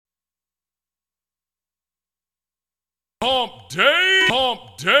Hump day,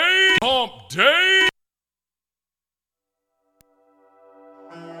 hump day, hump day.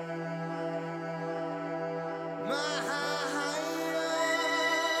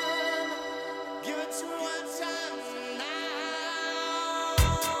 Give it to me one time now.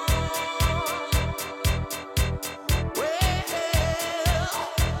 Well,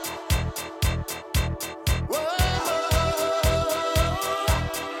 whoa,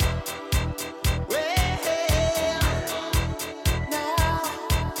 well, now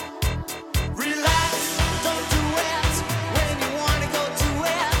relax, don't do it when you wanna go to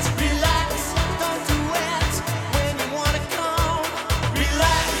it. Relax, don't do it when you wanna come.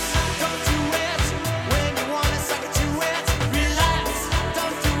 Relax, don't do it when you wanna suck it to it. Relax,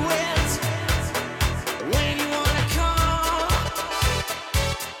 don't do it when you wanna come.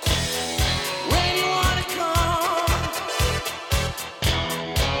 When you wanna come.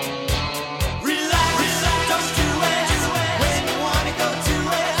 Relax, don't do it when you wanna go to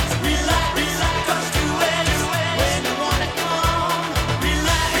it. Relax, don't do it when you wanna come.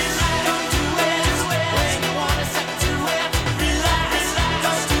 Relax, don't do it when you wanna suck it to it. Relax,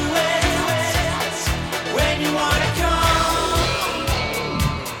 don't do it when you wanna come.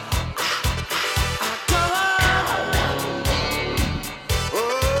 Come on.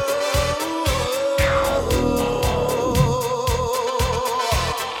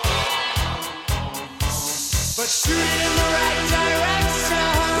 But shoot it in the right direction.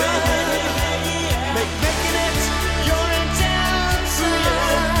 Making it your intention.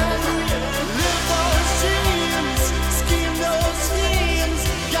 Live those dreams, scheme those schemes.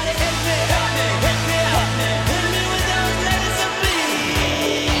 Gotta hit me with those laser beams.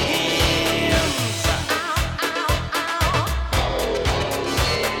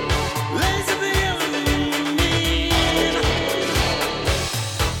 Laser beams.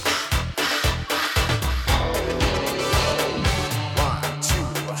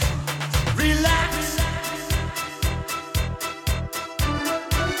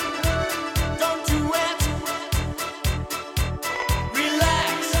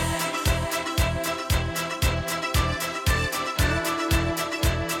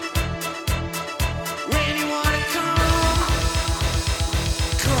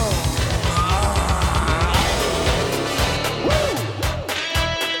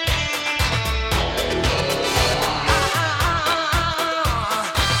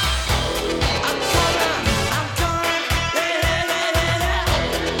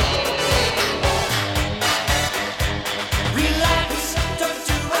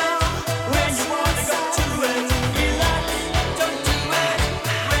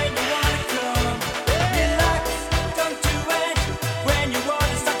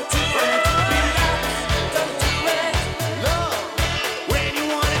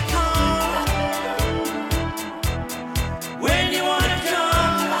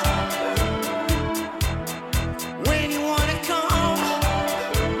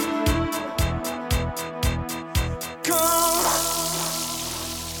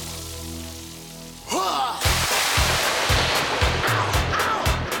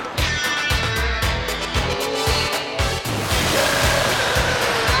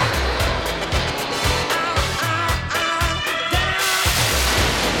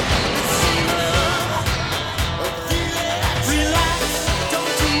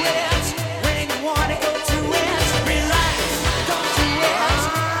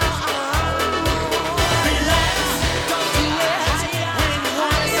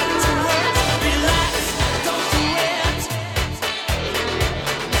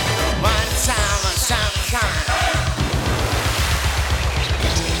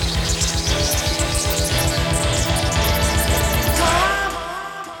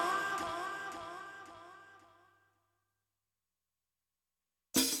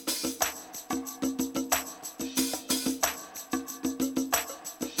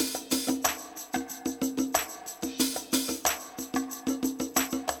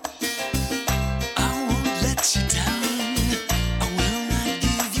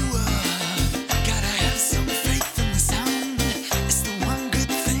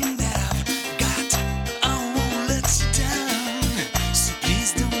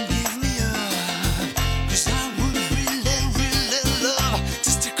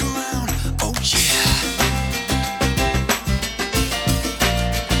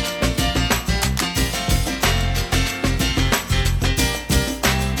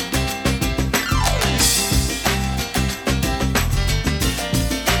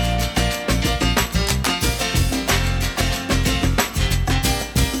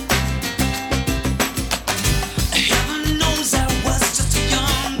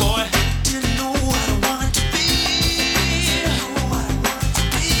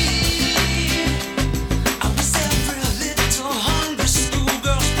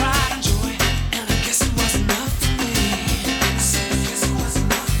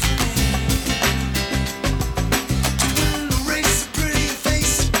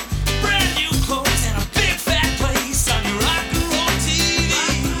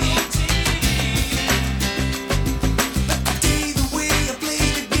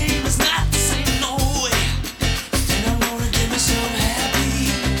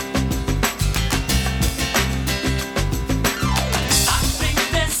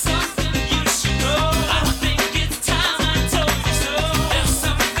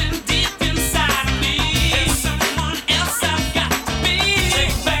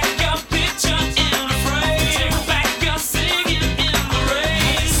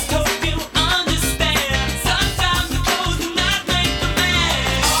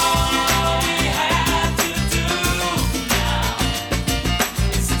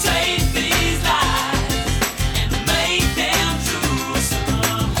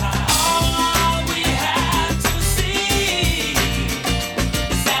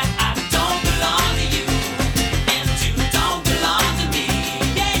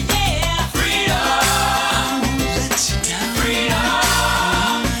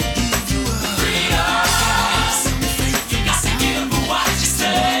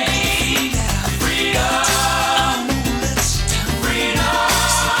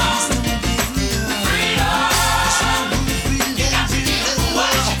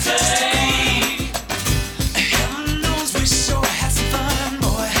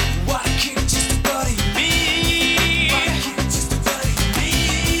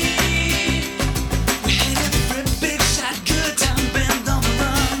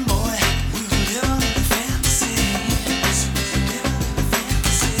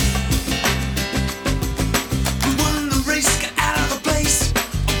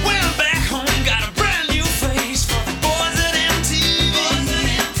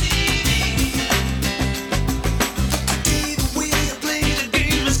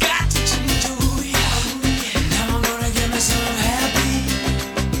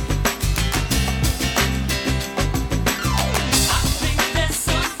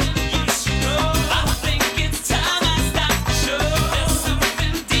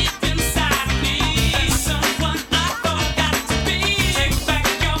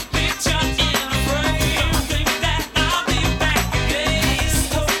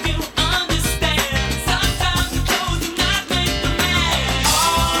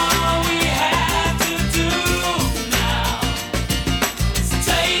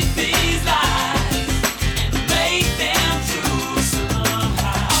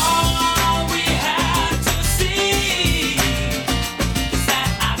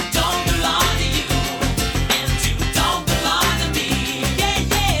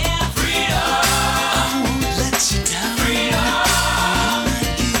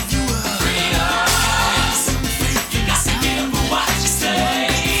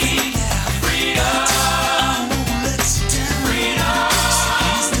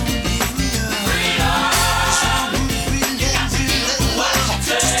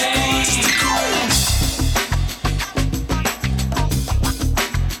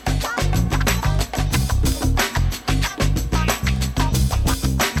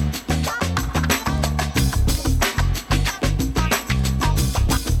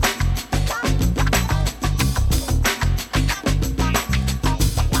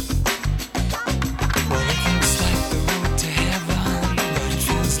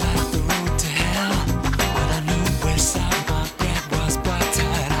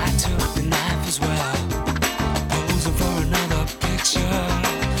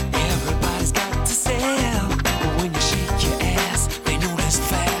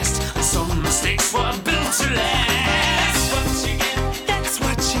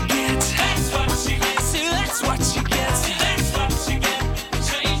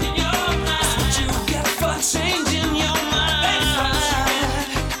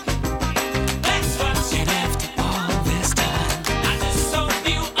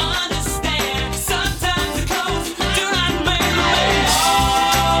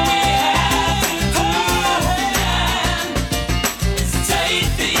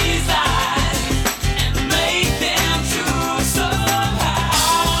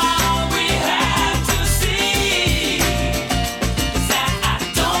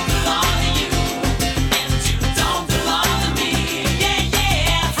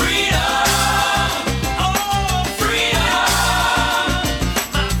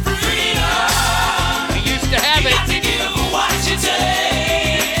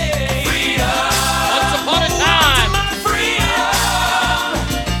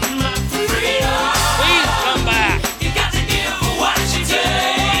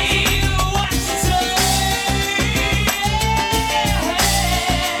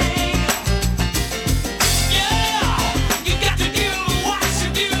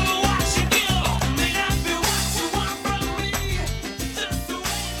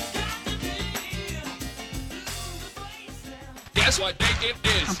 It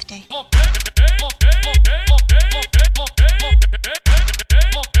is Hump Day.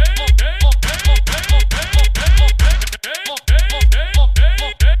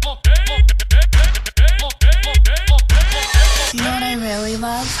 You know what I really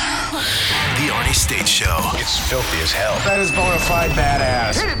love? The Arnie State Show. It's filthy as hell. That is bona fide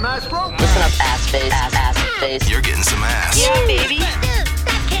badass. Hit it, maestro. Listen up, ass face. You're getting some ass. Yeah, baby.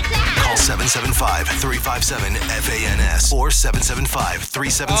 Call 775-357-FANS or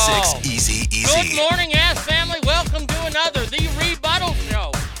 775-376-EASY-EASY. Good morning, ass family. Welcome to another The Rebuttal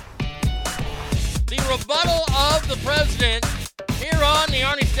Show. The rebuttal of the president here on the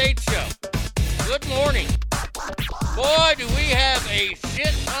Arnie State Show. Good morning. Boy, do we have a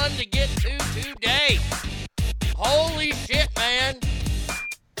shit ton to get to today. Holy shit, man.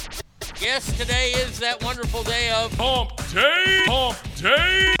 Yes, today is that wonderful day of Hump Day, Hump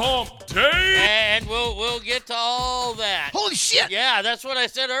Day, Hump Day. and we'll get to all that. Holy shit! Yeah, that's what I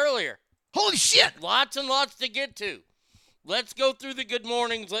said earlier. Holy shit! Lots and lots to get to. Let's go through the good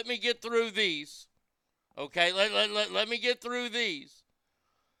mornings. Let me get through these. Okay, let me get through these.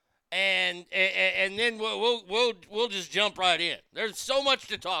 And then we'll just jump right in. There's so much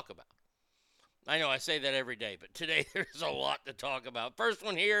to talk about. I know I say that every day, but today there's a lot to talk about. First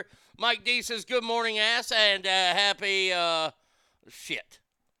one here, Mike D says, good morning, ass, and happy, shit.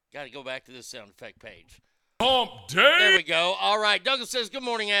 Got to go back to this sound effect page. Hump There Day. we go. All right. Douglas says, good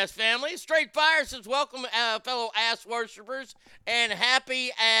morning, ass family. Straight Fire says, welcome, fellow ass worshipers, and happy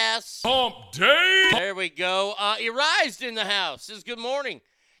ass. Hump Day. There we go. Erized in the house says, good morning.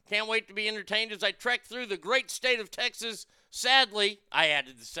 Can't wait to be entertained as I trek through the great state of Texas. Sadly, I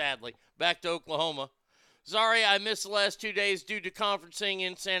added the sadly, back to Oklahoma. Sorry, I missed the last 2 days due to conferencing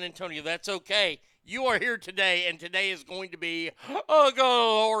in San Antonio. That's okay. You are here today, and today is going to be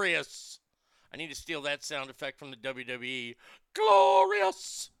glorious. I need to steal that sound effect from the WWE.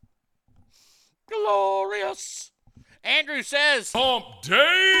 Glorious. Glorious. Andrew says, Hump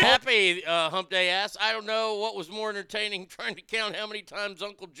Day. happy hump day ass. I don't know what was more entertaining, trying to count how many times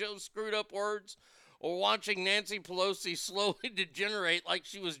Uncle Joe screwed up words or watching Nancy Pelosi slowly degenerate like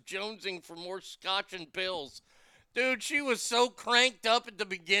she was jonesing for more scotch and pills. Dude, she was so cranked up at the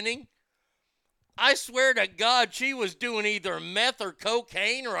beginning. I swear to God, she was doing either meth or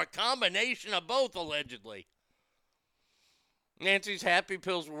cocaine or a combination of both, allegedly. Nancy's happy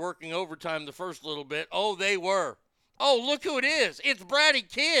pills were working overtime the first little bit. Oh, they were. Oh, look who it is. It's Bratty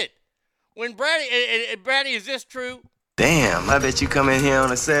Kid. When Bratty, is this true? Damn, I bet you come in here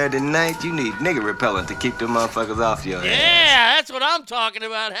on a Saturday night, you need nigga repellent to keep them motherfuckers off your ass. Yeah, that's what I'm talking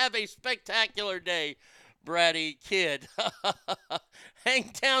about. Have a spectacular day, Bratty Kid.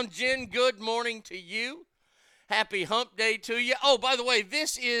 Hangtown Jen, good morning to you. Happy hump day to you. Oh, by the way,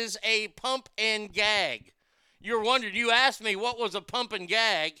 this is a pump and gag. You're wondering, you asked me what was a pump and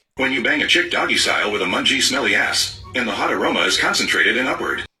gag. When you bang a chick doggy style with a mungy, smelly ass, and the hot aroma is concentrated and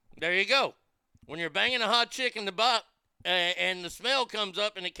upward. There you go. When you're banging a hot chick in the butt and the smell comes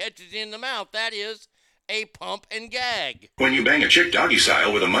up and it catches you in the mouth, that is a pump and gag. When you bang a chick doggy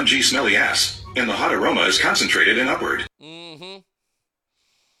style with a mungy, smelly ass, and the hot aroma is concentrated and upward. Mm-hmm.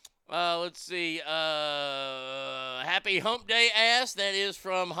 Let's see. Happy hump day, ass. That is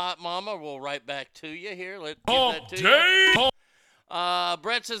from Hot Mama. We'll write back to you here. Let's give Hump that to Day. you.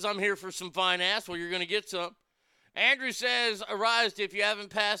 Brett says, I'm here for some fine ass. Well, you're going to get some. Andrew says, Arise, if you haven't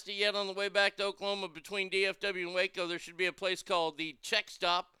passed it yet on the way back to Oklahoma between DFW and Waco, there should be a place called the Check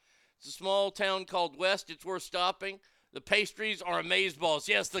Stop. It's a small town called West. It's worth stopping. The pastries are amazeballs.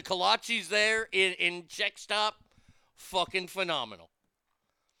 Yes, the kolaches there in Check Stop, fucking phenomenal.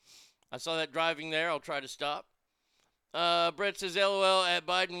 I saw that driving there. I'll try to stop. Brett says, LOL at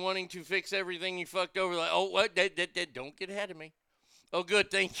Biden wanting to fix everything you fucked over. Like, oh, what? Don't get ahead of me. Oh,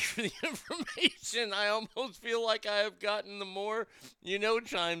 good. Thank you for the information. I almost feel like I have gotten the more you know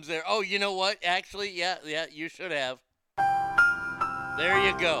chimes there. Oh, you know what? Actually, yeah, you should have. There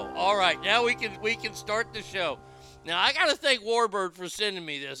you go. All right, now we can start the show. Now, I got to thank Warbird for sending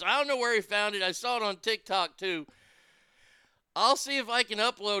me this. I don't know where he found it. I saw it on TikTok, too. I'll see if I can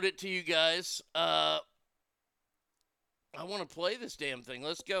upload it to you guys. I want to play this damn thing.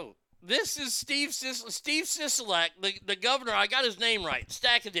 Let's go. This is Steve Sisolak, the governor. I got his name right.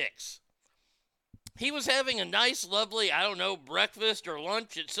 Stack of dicks. He was having a nice, lovely, I don't know, breakfast or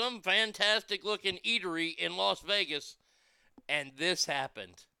lunch at some fantastic-looking eatery in Las Vegas, and this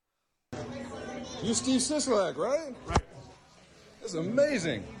happened. You Steve Sisolak, right? Right. That's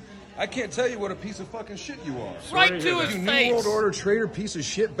amazing. I can't tell you what a piece of fucking shit you are. Right to his You face. New World Order traitor piece of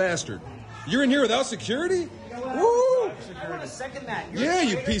shit bastard. You're in here without security? Woo! Second that. Yeah,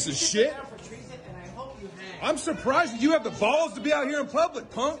 you piece of shit. I'm surprised that you have the balls to be out here in public,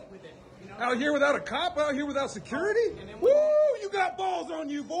 punk. Out here without a cop, out here without security? Woo! You got balls on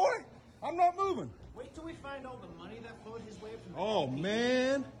you, boy. I'm not moving. Wait till we find all the money that flowed his way from... Oh,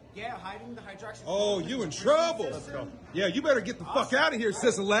 man. Yeah, hiding the hydroxychloroquine. Oh, you in trouble. Let's go. Yeah, you better get the fuck out of here,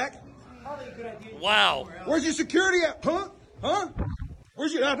 Sisalak. Probably a good idea. Wow. Where's your security at, punk? Huh?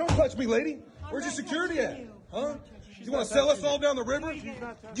 Where's your... Now, don't touch me, lady. Where's your security at? Huh? You want to sell us all down the river?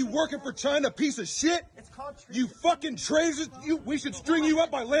 You working for China, piece of shit? You fucking traitors! We should string you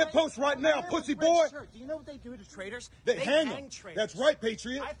up by lampposts right now, pussy boy. Sure. Do you know what they do to traitors? They hang them. Traitors. That's right,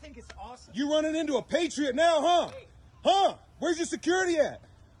 Patriot. I think it's awesome. You running into a Patriot now, huh? Huh? Where's your security at?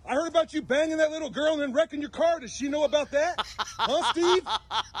 I heard about you banging that little girl and then wrecking your car. Does she know about that? Huh, Steve?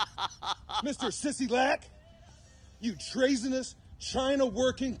 Mr. Sissy Lack? You treasonous,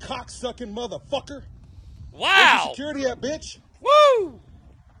 China-working, cocksucking motherfucker. Wow. Where's your security at, bitch? Woo!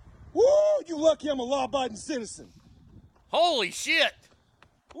 Woo! You lucky I'm a law-abiding citizen. Holy shit.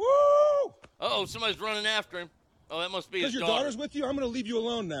 Woo! Uh-oh, somebody's running after him. Oh, that must be his Because your daughter's with you, I'm going to leave you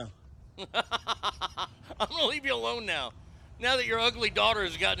alone now. I'm going to leave you alone now. Now that your ugly daughter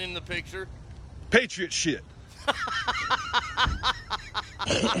has gotten in the picture. Patriot shit.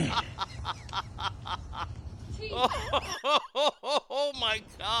 Oh, my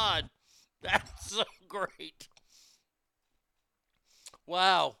God. That's so great.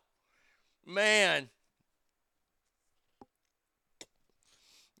 Wow. Man.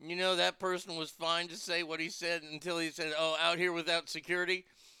 You know, that person was fine to say what he said until he said, oh, out here without security.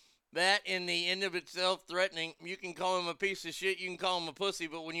 That, in the end of itself, threatening. You can call him a piece of shit, you can call him a pussy,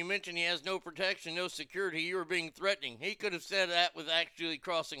 but when you mention he has no protection, no security, you were being threatening. He could have said that with actually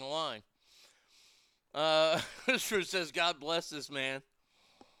crossing a line. Mr. says, God bless this man.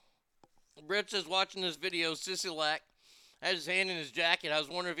 Brett says, watching this video, Sisilak had his hand in his jacket. I was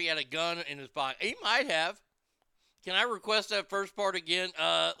wondering if he had a gun in his pocket. He might have. Can I request that first part again?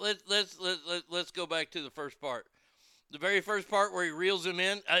 Let's go back to the first part. The very first part where he reels him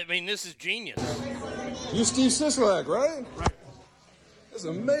in. I mean, this is genius. You Steve Sisolak, right? Right. That's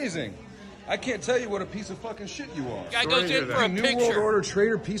amazing. I can't tell you what a piece of fucking shit you are. Guy goes in for a New picture. World Order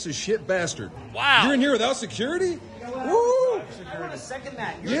traitor, piece of shit bastard. Wow. You're in here without security? Woo! Second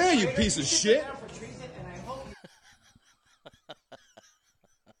that. Yeah, you piece of shit.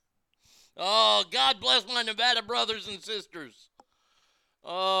 Oh, God bless my Nevada brothers and sisters.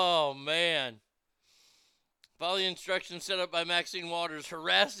 Oh, man. Follow the instructions set up by Maxine Waters.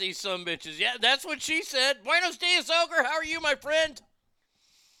 Harass these sumbitches. Yeah, that's what she said. Buenos dias, Ogre. How are you, my friend?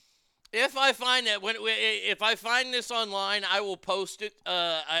 If I find that, if I find this online, I will post it.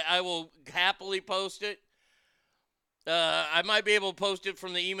 I will happily post it. I might be able to post it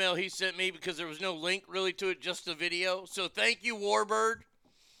from the email he sent me because there was no link really to it, just the video. So thank you, Warbird.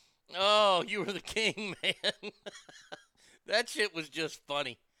 Oh, you were the king, man. That shit was just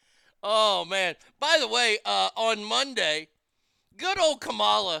funny. Oh, man. By the way, on Monday, good old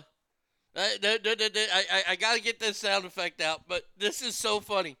Kamala. I got to get this sound effect out, but this is so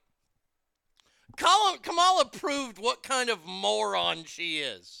funny. Kamala proved what kind of moron she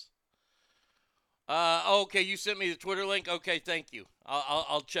is. Okay, you sent me the Twitter link? Okay, thank you.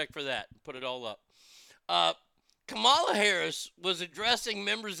 I'll check for that. Put it all up. Kamala Harris was addressing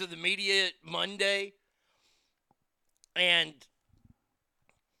members of the media Monday, and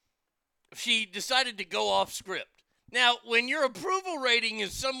she decided to go off script. Now, when your approval rating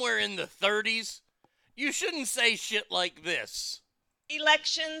is somewhere in the 30s, you shouldn't say shit like this.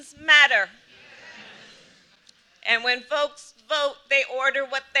 Elections matter. And when folks vote, they order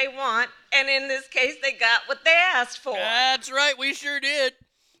what they want, and in this case, they got what they asked for. That's right, we sure did.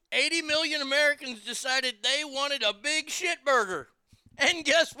 80 million Americans decided they wanted a big shit burger. And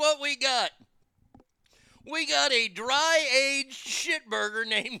guess what we got? We got a dry-aged shit burger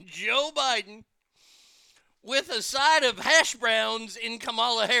named Joe Biden with a side of hash browns in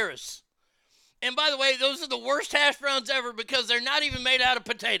Kamala Harris. And by the way, those are the worst hash browns ever because they're not even made out of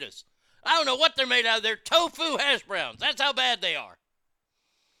potatoes. I don't know what they're made out of. They're tofu hash browns. That's how bad they are.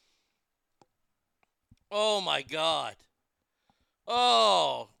 Oh, my God.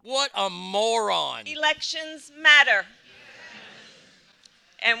 Oh, what a moron. Elections matter.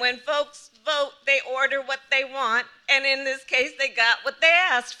 And when folks vote, they order what they want, and in this case, they got what they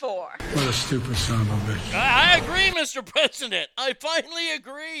asked for. What a stupid son of a bitch. I agree, Mr. President. I finally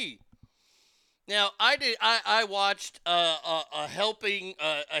agree. Now, I watched a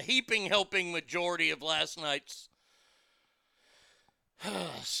heaping helping majority of last night's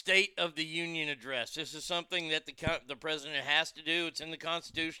State of the Union address. This is something that the president has to do. It's in the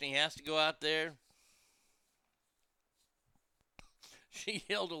Constitution. He has to go out there. She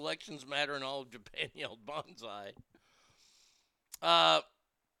yelled elections matter and all of Japan yelled bonsai.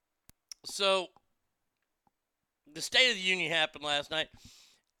 So the State of the Union happened last night.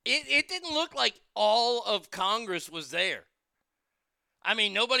 It didn't look like all of Congress was there. I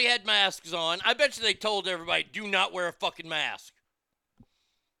mean, nobody had masks on. I bet you they told everybody, do not wear a fucking mask.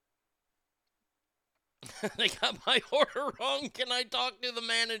 They got my order wrong. Can I talk to the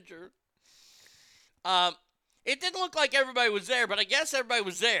manager? It didn't look like everybody was there, but I guess everybody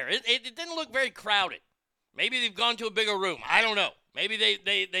was there. It didn't look very crowded. Maybe they've gone to a bigger room. I don't know. Maybe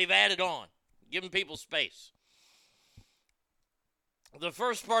they've added on, giving people space. The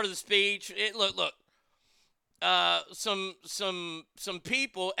first part of the speech, look. Some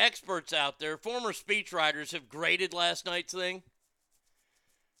people, experts out there, former speechwriters have graded last night's thing.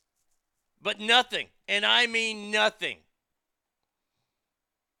 But nothing, and I mean nothing,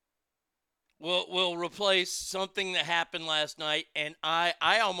 will replace something that happened last night, and I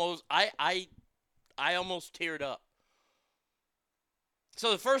almost teared up.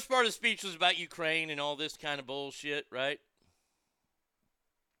 So the first part of the speech was about Ukraine and all this kind of bullshit, right?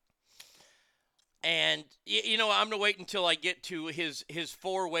 And, you know, I'm going to wait until I get to his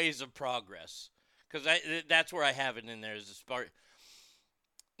 4 ways of progress, because that's where I have it in there as a part.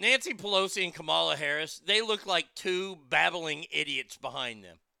 Nancy Pelosi and Kamala Harris, they look like 2 babbling idiots behind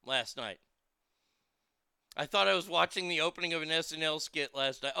them last night. I thought I was watching the opening of an SNL skit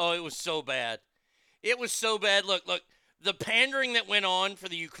last night. Oh, it was so bad. It was so bad. Look, the pandering that went on for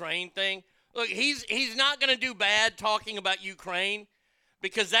the Ukraine thing. Look, he's not going to do bad talking about Ukraine,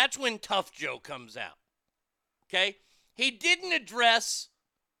 because that's when Tough Joe comes out. Okay? He didn't address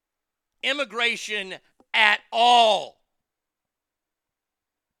immigration at all.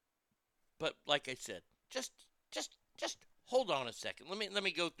 But like I said, just hold on a second. Let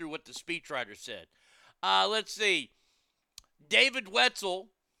me go through what the speechwriter said. Let's see. David Wetzel,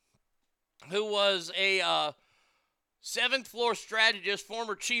 who was a 7th floor strategist,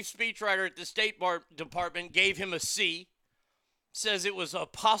 former chief speechwriter at the State Department, gave him a C. Says it was a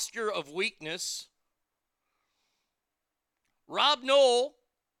posture of weakness. Rob Knoll,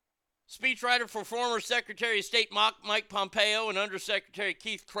 speechwriter for former Secretary of State Mike Pompeo and Undersecretary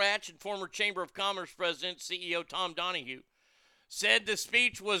Keith Kratch and former Chamber of Commerce President CEO Tom Donahue, said the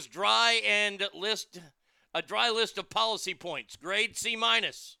speech was dry and a dry list of policy points, grade C-.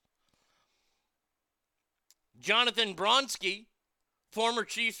 Jonathan Bronsky, former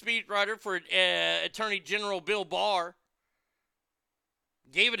chief speechwriter for Attorney General Bill Barr,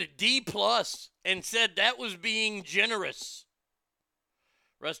 gave it a D+ and said that was being generous.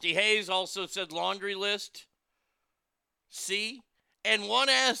 Rusty Hayes also said laundry list, C. And one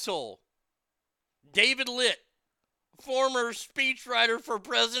asshole, David Litt, former speechwriter for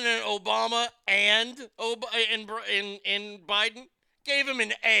President Obama and Biden, gave him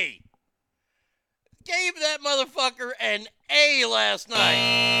an A. Gave that motherfucker an A last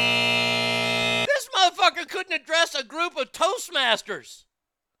night. This motherfucker couldn't address a group of Toastmasters.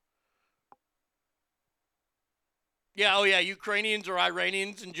 Yeah, oh yeah, Ukrainians or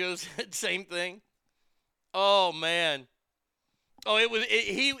Iranians, and Joe said same thing. Oh man. Oh,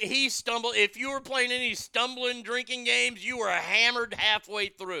 he stumbled. If you were playing any stumbling drinking games, you were hammered halfway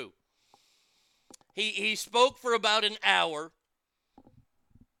through. He spoke for about an hour.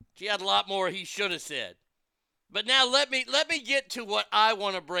 He had a lot more he should have said. But now let me get to what I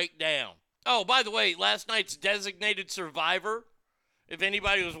want to break down. Oh, by the way, last night's designated survivor, if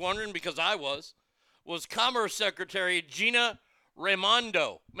anybody was wondering, because I was Commerce Secretary Gina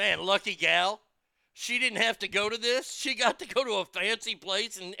Raimondo. Man, lucky gal. She didn't have to go to this. She got to go to a fancy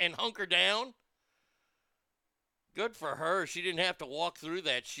place and hunker down. Good for her. She didn't have to walk through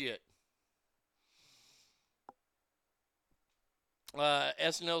that shit.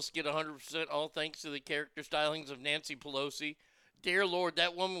 SNL skit 100%, all thanks to the character stylings of Nancy Pelosi. Dear Lord,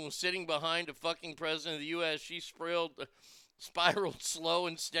 that woman was sitting behind a fucking president of the U.S. She spiraled slow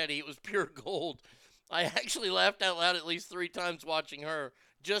and steady. It was pure gold. I actually laughed out loud at least 3 times watching her.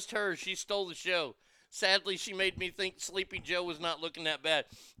 Just her. She stole the show. Sadly, she made me think Sleepy Joe was not looking that bad.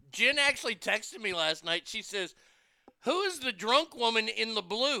 Jen actually texted me last night. She says, who is the drunk woman in the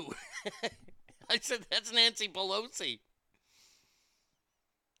blue? I said, that's Nancy Pelosi.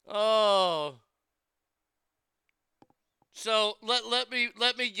 Oh. So let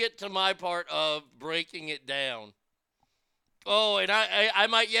me get to my part of breaking it down. Oh, and I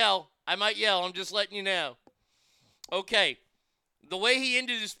might yell. I'm just letting you know. Okay. The way he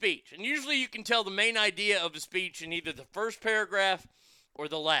ended his speech, and usually you can tell the main idea of a speech in either the first paragraph or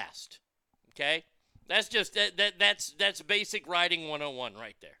the last. Okay? That's just that's basic writing 101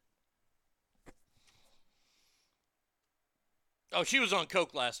 right there. Oh, she was on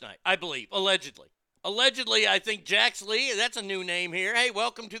coke last night, I believe, allegedly. Allegedly, I think Jax Lee, that's a new name here. Hey,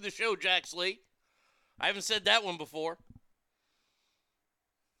 welcome to the show, Jax Lee. I haven't said that one before.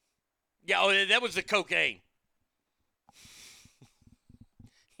 Yeah, oh, that was the cocaine.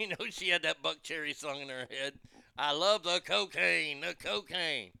 You know, she had that Buck Cherry song in her head. I love the cocaine, the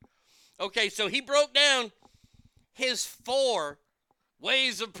cocaine. Okay, so he broke down his 4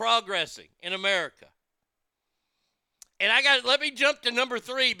 ways of progressing in America. And let me jump to number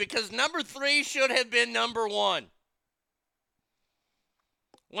 3, because number 3 should have been number 1.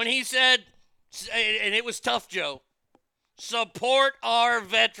 When he said, and it was tough, Joe, support our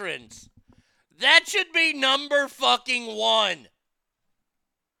veterans. That should be number fucking 1.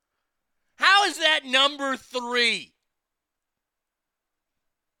 How is that number 3?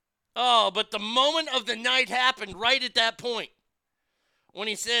 Oh, but the moment of the night happened right at that point. When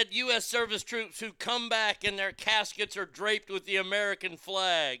he said U.S. service troops who come back and their caskets are draped with the American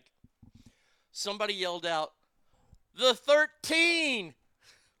flag. Somebody yelled out, the 13!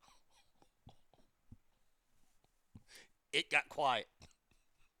 It got quiet.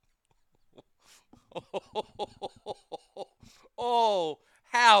 Oh,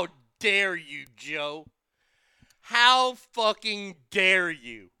 how dare you, Joe? How fucking dare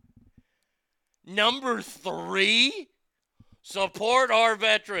you? Number 3? Support our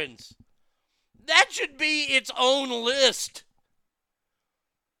veterans. That should be its own list.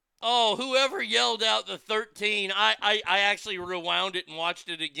 Oh, whoever yelled out the 13, I actually rewound it and watched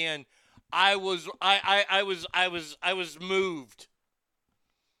it again. I was moved.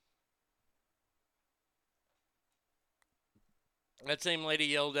 That same lady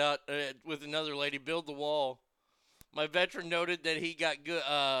yelled out with another lady, build the wall. My veteran noted that he got good,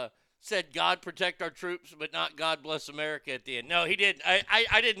 said God protect our troops, but not God bless America at the end. No, he didn't.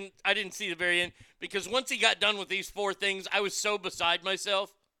 I didn't see the very end, because once he got done with these 4 things, I was so beside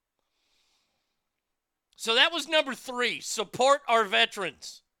myself. So that was number 3, support our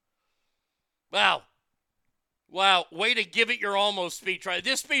veterans. Wow. Wow, way to give it your almost, speechwriter.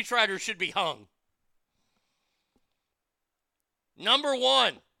 This speechwriter should be hung. Number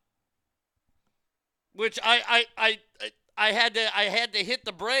 1, which I had to hit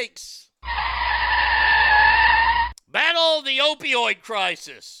the brakes. Battle the opioid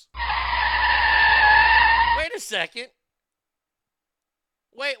crisis. Wait a second.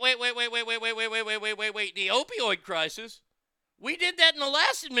 Wait. The opioid crisis? We did that in the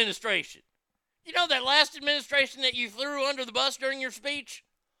last administration. You know that last administration that you threw under the bus during your speech?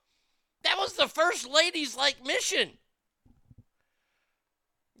 That was the First Lady's, mission.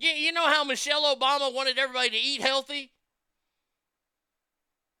 You know how Michelle Obama wanted everybody to eat healthy?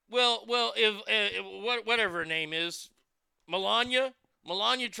 Well, if whatever her name is, Melania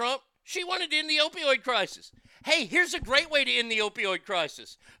Trump, she wanted to end the opioid crisis. Hey, here's a great way to end the opioid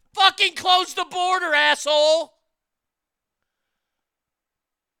crisis. Fucking close the border, asshole!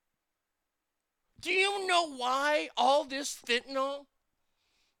 Do you know why all this fentanyl?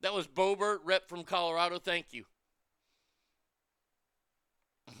 That was Bobert, rep from Colorado. Thank you.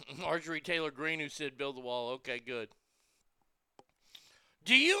 Marjorie Taylor Greene, who said build the wall. Okay, good.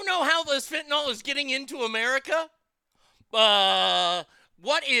 Do you know how this fentanyl is getting into America?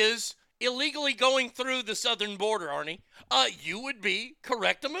 What is illegally going through the southern border, Arnie? You would be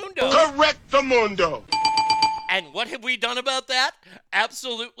Correctamundo. Correctamundo. And what have we done about that?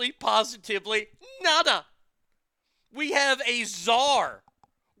 Absolutely, positively, nada. We have a czar.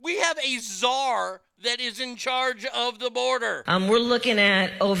 We have a czar that is in charge of the border. We're looking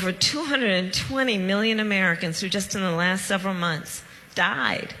at over 220 million Americans who just in the last several months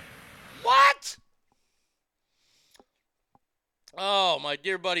died. What? Oh, my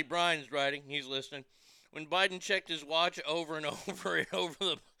dear buddy Brian's writing. He's listening. When Biden checked his watch over and over and over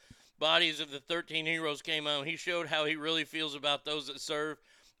the bodies of the 13 heroes came out, he showed how he really feels about those that serve,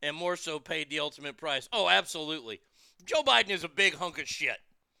 and more so paid the ultimate price. Oh, absolutely. Joe Biden is a big hunk of shit.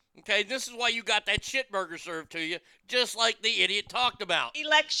 Okay, this is why you got that shit burger served to you, just like the idiot talked about.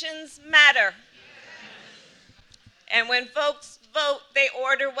 Elections matter. And when folks vote, they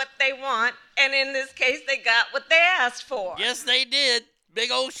order what they want, and in this case, they got what they asked for. Yes, they did. Big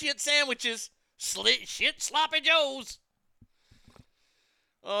old shit sandwiches. Shit sloppy joes.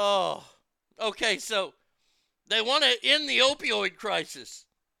 Oh, okay, so they want to end the opioid crisis.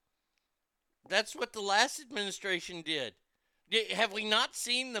 That's what the last administration did. Have we not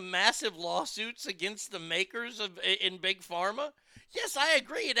seen the massive lawsuits against the makers in Big Pharma? Yes, I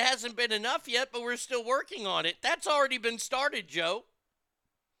agree. It hasn't been enough yet, but we're still working on it. That's already been started, Joe.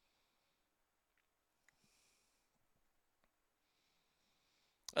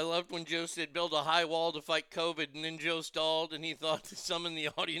 I loved when Joe said build a high wall to fight COVID, and then Joe stalled, and he thought some in the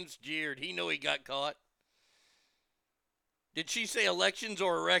audience jeered. He knew he got caught. Did she say elections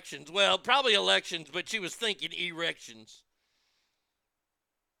or erections? Well, probably elections, but she was thinking erections.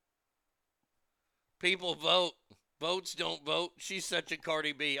 People vote. Votes don't vote. She's such a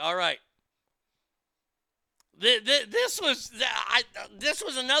Cardi B. All right. This was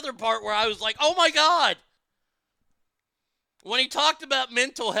another part where I was like, oh my God. When he talked about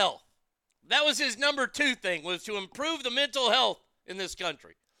mental health, that was his number 2 thing, was to improve the mental health in this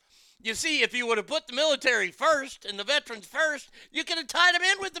country. You see, if you would have put the military first and the veterans first, you could have tied them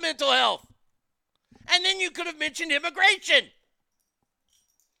in with the mental health. And then you could have mentioned immigration.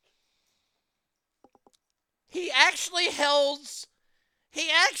 He actually holds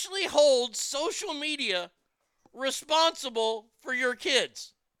social media responsible for your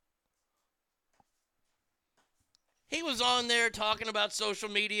kids. He was on there talking about social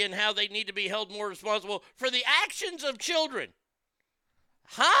media and how they need to be held more responsible for the actions of children.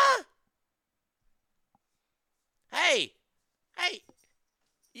 Huh? Hey,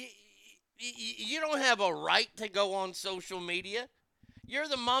 you don't have a right to go on social media. You're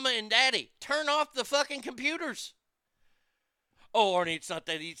the mama and daddy. Turn off the fucking computers. Oh, Arnie, it's not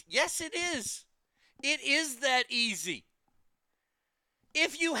that easy. Yes, it is. It is that easy.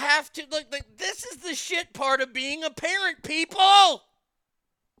 If you have to, look, this is the shit part of being a parent, people.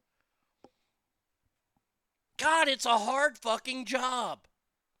 God, it's a hard fucking job.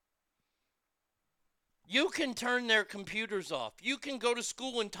 You can turn their computers off. You can go to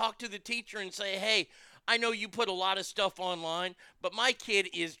school and talk to the teacher and say, hey, I know you put a lot of stuff online, but my kid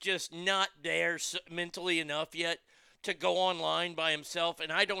is just not there mentally enough yet to go online by himself,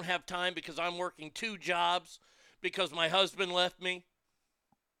 and I don't have time because I'm working 2 jobs because my husband left me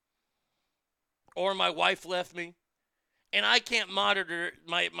or my wife left me, and I can't monitor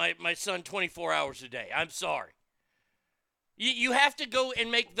my son 24 hours a day. I'm sorry. You have to go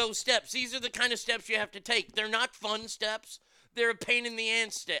and make those steps. These are the kind of steps you have to take. They're not fun steps. They're a pain in the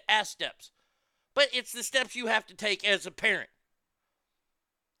ass steps. But it's the steps you have to take as a parent.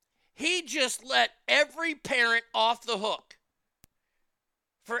 He just let every parent off the hook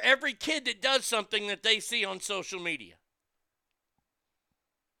for every kid that does something that they see on social media.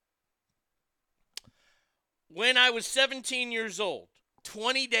 When I was 17 years old,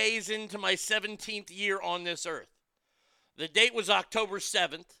 20 days into my 17th year on this earth, the date was October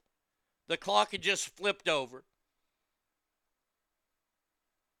 7th. The clock had just flipped over.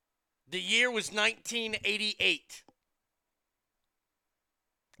 The year was 1988.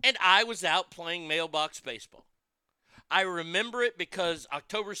 And I was out playing mailbox baseball. I remember it because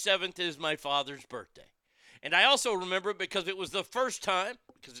October 7th is my father's birthday. And I also remember it because it was the first time,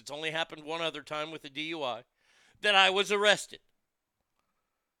 because it's only happened one other time with a DUI, that I was arrested.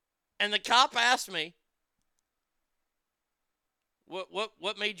 And the cop asked me,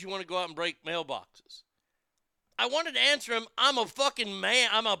 what made you want to go out and break mailboxes? I wanted to answer him, I'm a fucking man.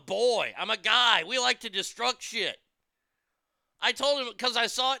 I'm a boy. I'm a guy. We like to destruct shit. I told him because I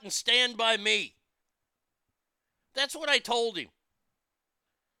saw it in Stand By Me. That's what I told him.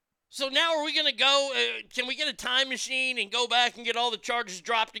 So now are we going to go, can we get a time machine and go back and get all the charges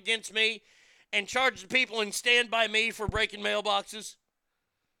dropped against me and charge the people in Stand By Me for breaking mailboxes?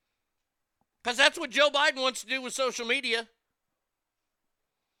 Because that's what Joe Biden wants to do with social media.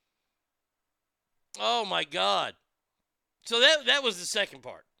 Oh, my God. So that was the second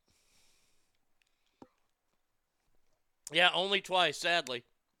part. Yeah, only twice, sadly.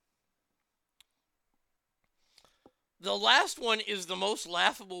 The last one is the most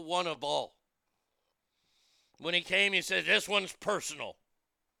laughable one of all. When he came, he said, this one's personal.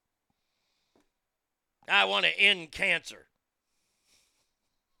 I want to end cancer.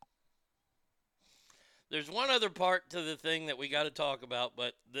 There's one other part to the thing that we got to talk about,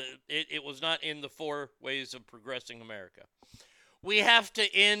 but it was not in the 4 ways of progressing America. We have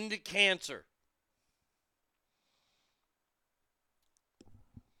to end cancer.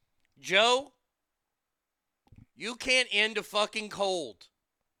 Joe, you can't end a fucking cold.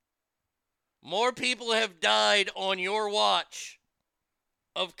 More people have died on your watch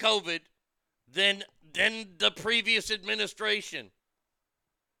of COVID than the previous administration.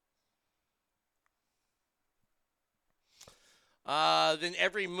 Then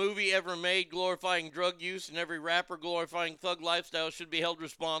every movie ever made glorifying drug use and every rapper glorifying thug lifestyle should be held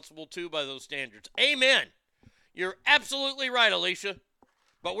responsible too by those standards. Amen. You're absolutely right, Alicia.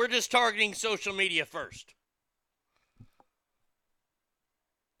 But we're just targeting social media first.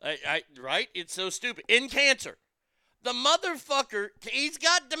 Right? It's so stupid. In cancer. The motherfucker, he's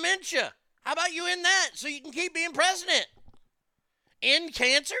got dementia. How about you in that so you can keep being president? End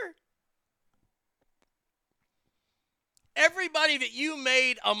cancer? Everybody that you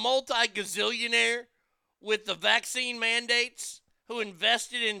made a multi-gazillionaire with the vaccine mandates, who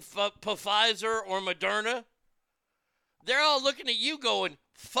invested in Pfizer or Moderna, they're all looking at you going,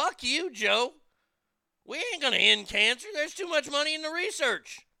 fuck you, Joe. We ain't going to end cancer. There's too much money in the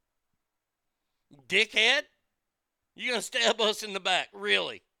research. Dickhead. You're going to stab us in the back.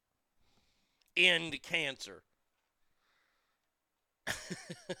 Really. End cancer.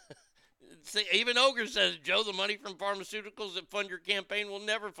 See, even Ogre says, Joe, the money from pharmaceuticals that fund your campaign will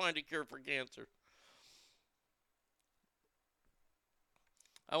never find a cure for cancer.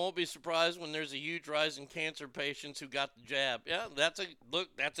 I won't be surprised when there's a huge rise in cancer patients who got the jab. Yeah, that's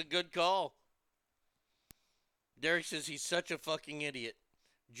a good call. Derek says he's such a fucking idiot.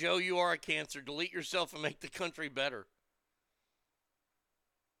 Joe, you are a cancer. Delete yourself and make the country better.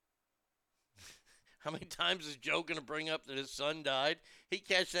 How many times is Joe going to bring up that his son died? He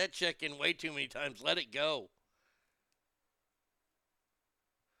cashed that check in way too many times. Let it go.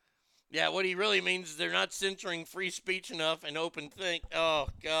 Yeah, what he really means is they're not censoring free speech enough and open think. Oh,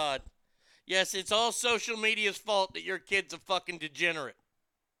 God. Yes, it's all social media's fault that your kid's a fucking degenerate.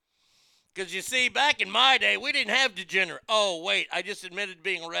 Because you see, back in my day, we didn't have degenerate. Oh, wait, I just admitted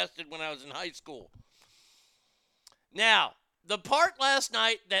being arrested when I was in high school. Now, the part last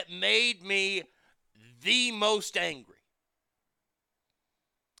night that made me the most angry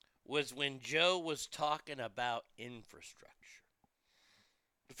was when Joe was talking about infrastructure.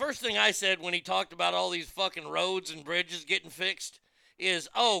 The first thing I said when he talked about all these fucking roads and bridges getting fixed is,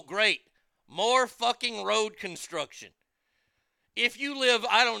 oh, great, more fucking road construction. If you live,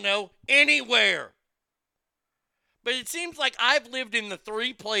 I don't know, anywhere. But it seems like I've lived in the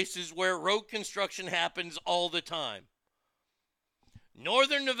 3 places where road construction happens all the time.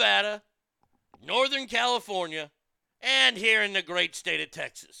 Northern Nevada, Northern California, and here in the great state of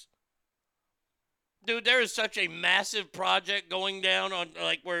Texas. Dude, there is such a massive project going down on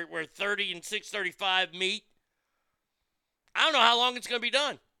like where 30 and 635 meet. I don't know how long it's going to be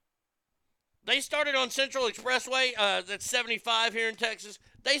done. They started on Central Expressway, that's 75 here in Texas.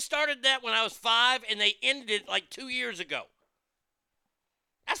 They started that when I was 5, and they ended it like 2 years ago.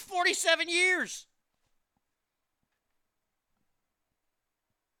 That's 47 years.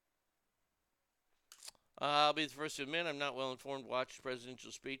 I'll be the first to admit I'm not well informed to watch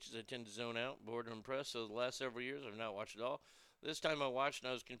presidential speeches. I tend to zone out, bored and impressed. So the last several years, I've not watched it all. This time I watched and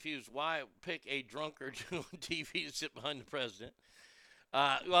I was confused. Why pick a drunkard on TV to sit behind the president?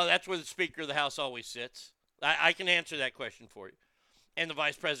 Well, that's where the Speaker of the House always sits. I can answer that question for you. And the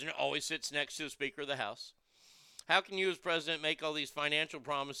Vice President always sits next to the Speaker of the House. How can you as President make all these financial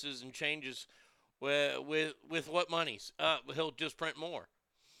promises and changes with what monies? He'll just print more.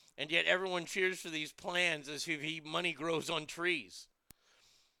 And yet everyone cheers for these plans as if money grows on trees.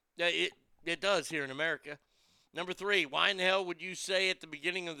 It does here in America. Number 3, why in the hell would you say at the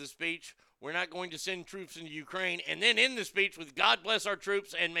beginning of the speech, we're not going to send troops into Ukraine, and then end the speech with God bless our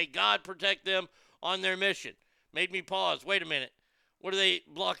troops and may God protect them on their mission? Made me pause. Wait a minute. What are they,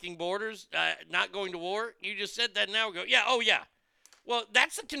 blocking borders? Not going to war? You just said that an hour ago. Yeah, oh yeah. Well,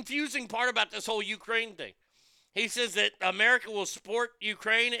 that's the confusing part about this whole Ukraine thing. He says that America will support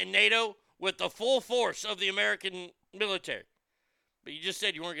Ukraine and NATO with the full force of the American military. But you just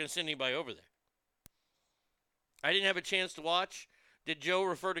said you weren't going to send anybody over there. I didn't have a chance to watch. Did Joe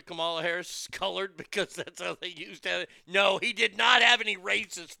refer to Kamala Harris as colored because that's how they used to have it? No, he did not have any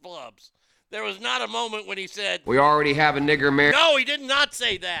racist flubs. There was not a moment when he said, we already have a nigger mayor. No, he did not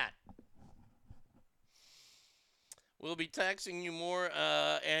say that. We'll be taxing you more,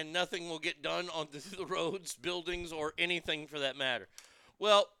 and nothing will get done on the roads, buildings, or anything for that matter.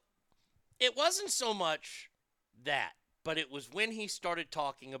 Well, it wasn't so much that, but it was when he started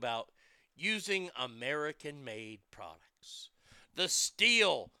talking about using American-made products. The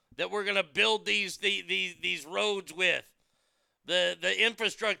steel that we're going to build these roads with. The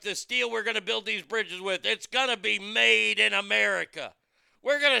infrastructure, the steel we're going to build these bridges with. It's going to be made in America.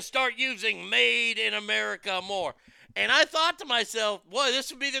 We're going to start using made in America more. And I thought to myself, boy, this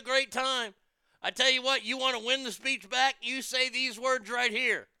would be the great time. I tell you what, you want to win the speech back? You say these words right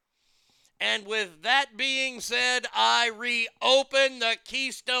here. And with that being said, I reopen the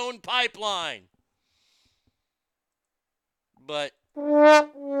Keystone Pipeline. But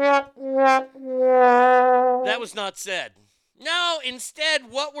that was not said. No, instead,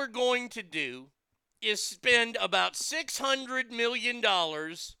 what we're going to do is spend about $600 million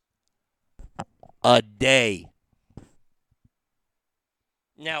a day.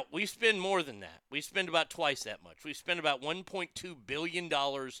 Now, we spend more than that. We spend about twice that much. We spend about $1.2 billion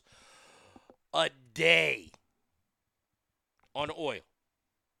a day on oil.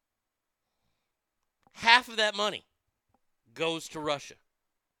 Half of that money goes to Russia.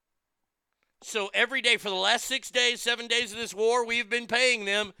 So every day for the last 6 days, 7 days of this war, we've been paying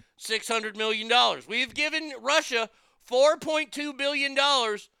them $600 million. We've given Russia $4.2 billion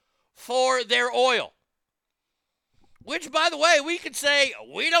for their oil. Which, by the way, we could say,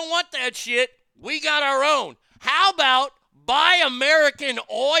 we don't want that shit. We got our own. How about buy American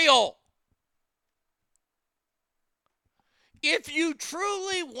oil? If you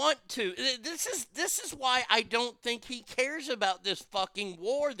truly want to, this is why I don't think he cares about this fucking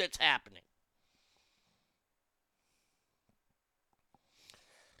war that's happening.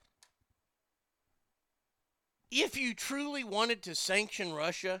 If you truly wanted to sanction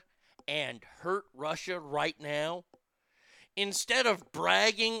Russia and hurt Russia right now, instead of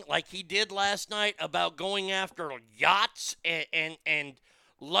bragging like he did last night about going after yachts and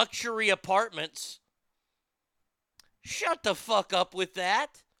luxury apartments, shut the fuck up with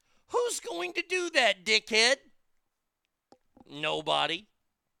that. Who's going to do that, dickhead? Nobody.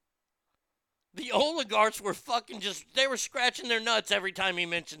 The oligarchs were they were scratching their nuts every time he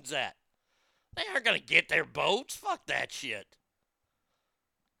mentions that. They aren't going to get their boats. Fuck that shit.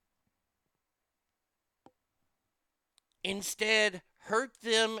 Instead, hurt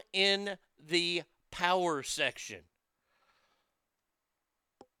them in the power section.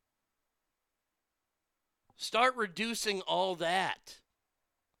 Start reducing all that.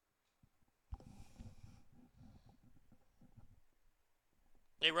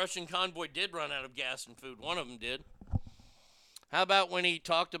 A Russian convoy did run out of gas and food. One of them did. How about when he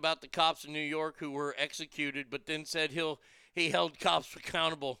talked about the cops in New York who were executed, but then said he held cops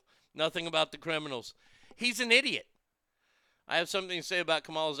accountable. Nothing about the criminals. He's an idiot. I have something to say about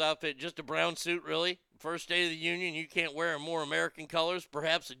Kamala's outfit. Just a brown suit, really? First day of the Union, you can't wear more American colors,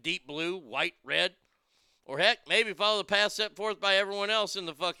 perhaps a deep blue, white, red. Or heck, maybe follow the path set forth by everyone else in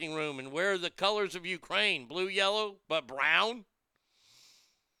the fucking room and wear the colors of Ukraine. Blue, yellow, but brown?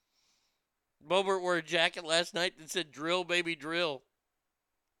 Bobert wore a jacket last night that said, "Drill, baby, drill."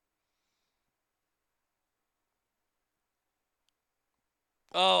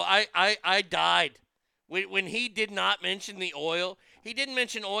 Oh, I died. When he did not mention the oil, he didn't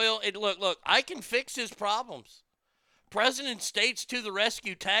mention oil. Look, I can fix his problems. President States to the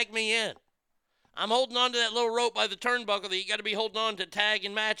rescue, tag me in. I'm holding on to that little rope by the turnbuckle that you got to be holding on to tag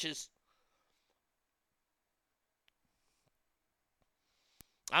and matches.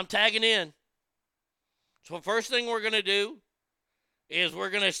 I'm tagging in. So first thing we're going to do is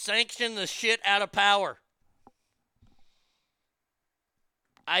we're going to sanction the shit out of power.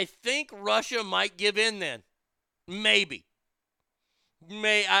 I think Russia might give in then. Maybe.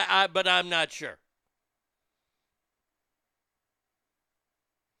 But I'm not sure.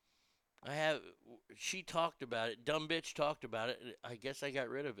 She talked about it. Dumb bitch talked about it. I guess I got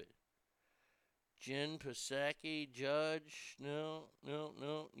rid of it. Jen Psaki, Judge. No.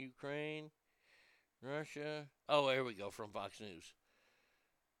 Ukraine. Russia. Oh, here we go from Fox News.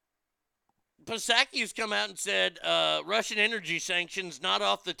 Psaki's come out and said Russian energy sanctions not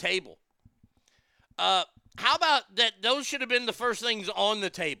off the table. How about that? Those should have been the first things on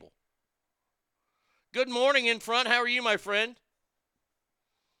the table. Good morning in front. How are you, my friend?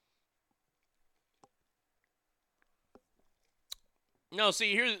 No,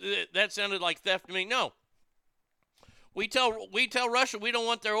 see, here that sounded like theft to me. No. We tell Russia we don't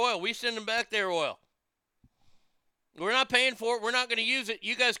want their oil. We send them back their oil. We're not paying for it. We're not going to use it.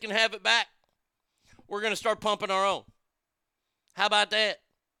 You guys can have it back. We're going to start pumping our own. How about that?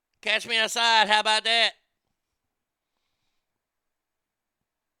 Catch me outside. How about that?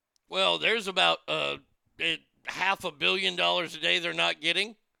 Well, there's about $500 million a day they're not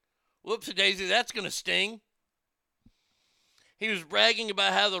getting. Whoopsie-daisy, that's going to sting. He was bragging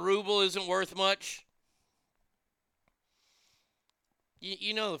about how the ruble isn't worth much.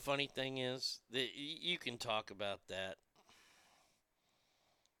 You know the funny thing is that you can talk about that.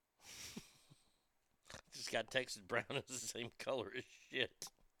 Just got texted brown is the same color as shit.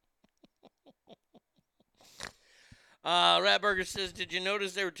 Ratburger says, did you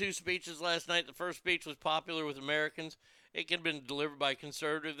notice there were two speeches last night? The first speech was popular with Americans. It could have been delivered by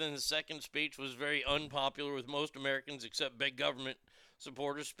conservatives. Then the second speech was very unpopular with most Americans except big government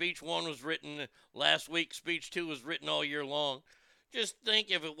supporters. Speech one was written last week. Speech two was written all year long. Just think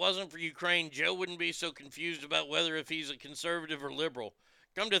if it wasn't for Ukraine, Joe wouldn't be so confused about whether if he's a conservative or liberal.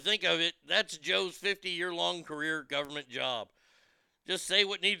 Come to think of it, that's Joe's 50-year-long career government job. Just say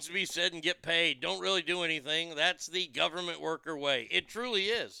what needs to be said and get paid. Don't really do anything. That's the government worker way. It truly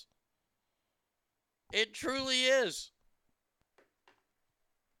is. It truly is.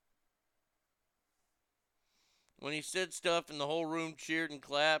 When he said stuff and the whole room cheered and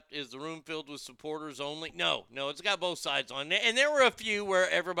clapped, is the room filled with supporters only? No, it's got both sides on it. And there were a few where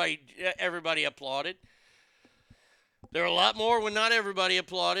everybody applauded. There were a lot more when not everybody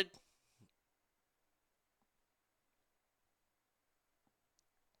applauded.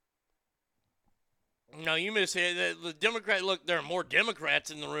 No, you miss it. The Democrat, look, there are more Democrats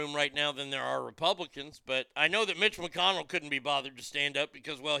in the room right now than there are Republicans, but I know that Mitch McConnell couldn't be bothered to stand up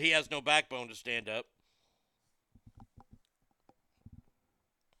because, well, he has no backbone to stand up.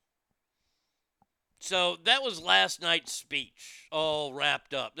 So that was last night's speech, all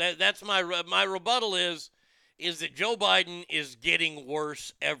wrapped up. That's my rebuttal is that Joe Biden is getting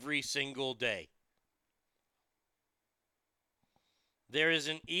worse every single day. There is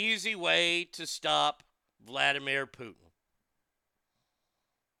an easy way to stop Vladimir Putin.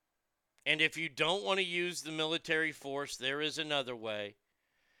 And if you don't want to use the military force, there is another way.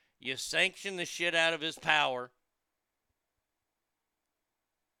 You sanction the shit out of his power.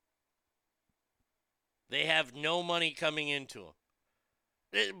 They have no money coming into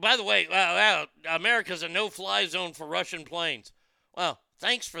them. By the way, America's a no-fly zone for Russian planes. Well,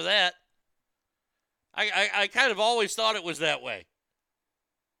 thanks for that. I kind of always thought it was that way.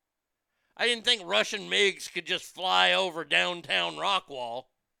 I didn't think Russian MiGs could just fly over downtown Rockwall.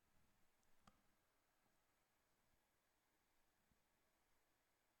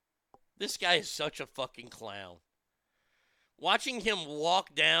 This guy is such a fucking clown. Watching him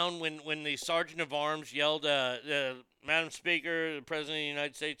walk down when the Sergeant of Arms yelled, Madam Speaker, the President of the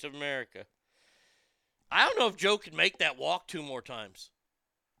United States of America. I don't know if Joe could make that walk 2 more times.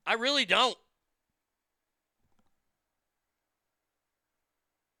 I really don't.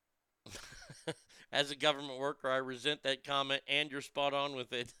 As a government worker, I resent that comment, and you're spot on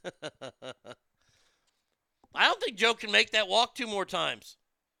with it. I don't think Joe can make that walk 2 more times.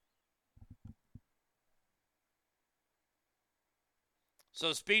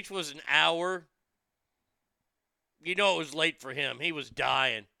 So speech was an hour. You know it was late for him. He was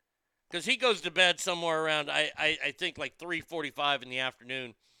dying. Because he goes to bed somewhere around, I think, like 3:45 in the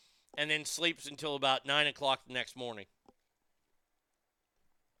afternoon, and then sleeps until about 9 o'clock the next morning.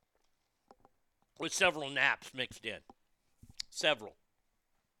 With several naps mixed in. Several.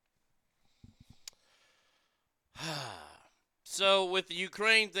 So with the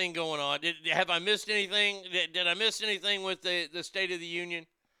Ukraine thing going on, have I missed anything? Did I miss anything with the State of the Union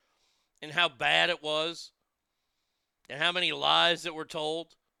and how bad it was and how many lies that were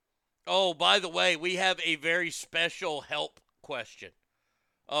told? Oh, by the way, we have a very special help question.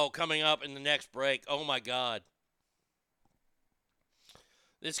 Oh, coming up in the next break. Oh, my God.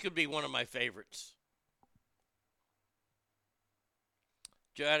 This could be one of my favorites.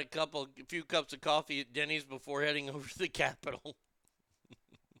 Joe had a few cups of coffee at Denny's before heading over to the Capitol.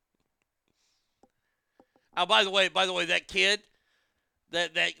 Oh, by the way, that kid,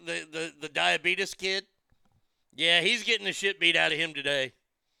 the diabetes kid, yeah, he's getting the shit beat out of him today.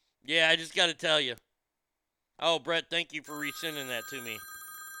 Yeah, I just got to tell you. Oh, Brett, thank you for resending that to me.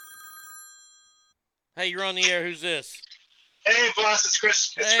 Hey, you're on the air. Who's this? Hey, boss, it's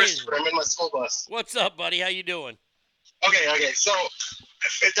Chris. It's Christopher. I'm in my school bus. What's up, buddy? How you doing? Okay. So,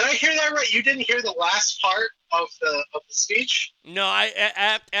 did I hear that right? You didn't hear the last part of the speech? No,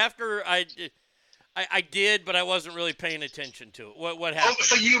 after I did, but I wasn't really paying attention to it. What happened? Oh,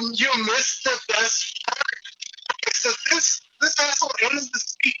 so you missed the best part. Okay, so this asshole ends the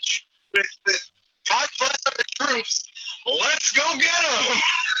speech with God bless our troops. Let's go get them.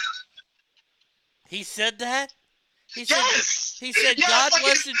 He said that? Yes. He said, yeah, God like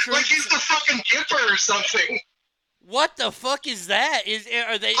bless the troops. Like he's the fucking Gipper or something. What the fuck is that? Is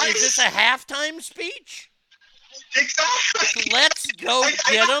this a halftime speech? Exactly. Let's go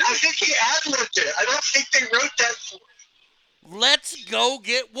get them. I think he ad-libbed it. I don't think they wrote that for him. Let's go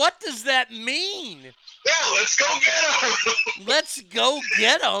get. What does that mean? Yeah, let's go get them. Let's go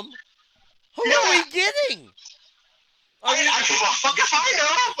get them. Who are we getting? Fuck if I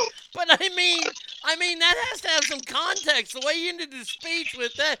know. But I mean that has to have some context. The way you ended the speech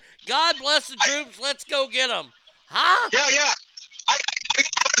with that, God bless the troops, let's go get them. Huh? Yeah. I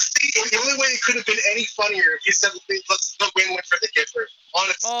honestly, the only way it could have been any funnier if you said, let's go win for the Gipper.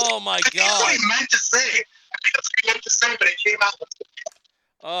 Honestly. Oh, my God. That's what he meant to say. I think that's what he meant to say, but it came out.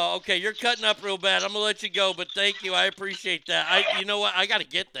 Oh, okay. You're cutting up real bad. I'm going to let you go, but thank you. I appreciate that. You know what? I got to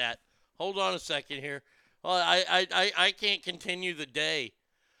get that. Hold on a second here. Well, I can't continue the day.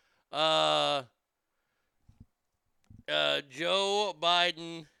 Joe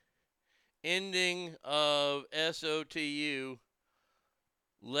Biden ending of SOTU.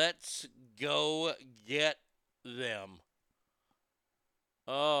 Let's go get them.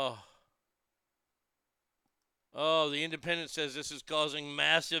 Oh Oh, the Independent says this is causing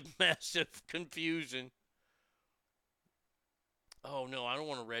massive, massive confusion. Oh, no, I don't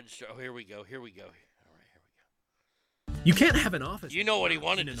want to register. Oh, here we go. Here we go. You can't have an office. You know what he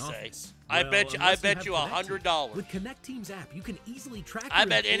wanted in to an say. office. I Well, bet you unless $100. have Connect Team. With Connect Team's app, you can easily track I your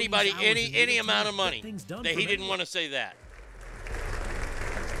bet employees' anybody hours in any real amount time, of money get things done that from he didn't anywhere. want to say that.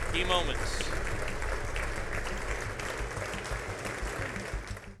 Key moments.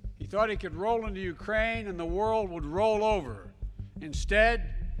 He thought he could roll into Ukraine and the world would roll over.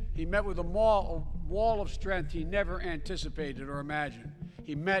 Instead, he met with a wall of strength he never anticipated or imagined.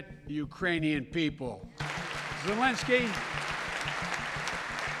 He met the Ukrainian people. Zelensky,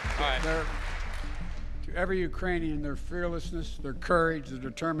 to every Ukrainian, their fearlessness, their courage, their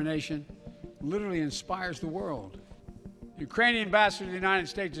determination literally inspires the world. The Ukrainian ambassador to the United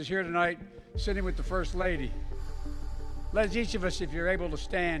States is here tonight, sitting with the First Lady. Let each of us, if you're able to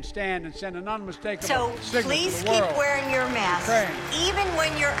stand and send an unmistakable So signal please to the world. keep wearing your mask, Ukraine. even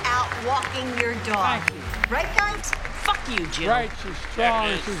when you're out walking your dog. Thank you. Right, guys? Fuck you, Jill. Right, she's strong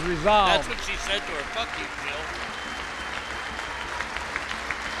and she's resolved. That's what she said to her. Fuck you, Jill.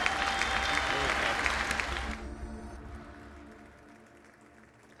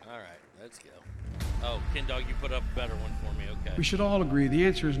 All right, let's go. Oh, Ken Dog, you put up a better one for me. Okay. We should all agree the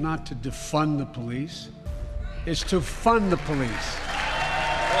answer is not to defund the police. It's to fund the police.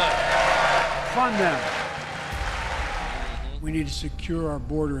 Fund them. We need to secure our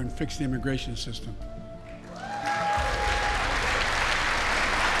border and fix the immigration system.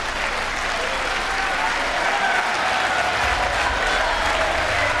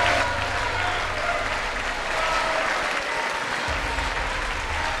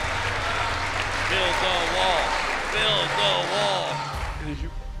 Build the wall. Build the wall. And as you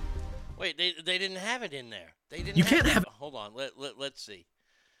Wait, they didn't have it in there. They didn't. You can't that. have- Hold on. Let's see.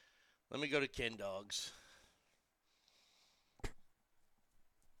 Let me go to Ken Dogs.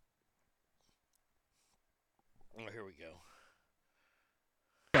 Oh, here we go.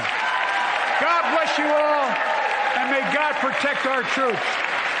 God bless you all, and may God protect our troops.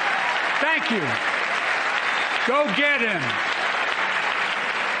 Thank you. Go get him.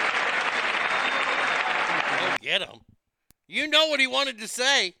 Go get him. You know what he wanted to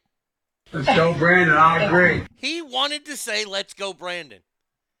say. Let's go, Brandon. I agree. He wanted to say, "Let's go, Brandon."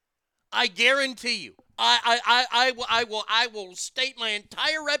 I guarantee you. I will stake my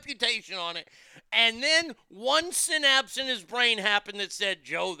entire reputation on it. And then one synapse in his brain happened that said,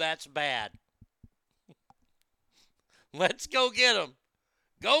 "Joe, that's bad." Let's go get him.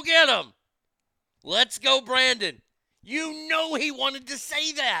 Go get him. Let's go, Brandon. You know he wanted to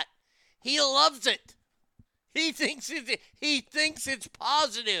say that. He loves it. He thinks it's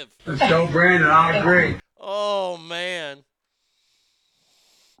positive. Let's go, Brandon. I agree. Oh, man.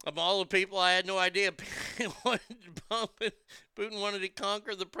 Of all the people, I had no idea Putin wanted to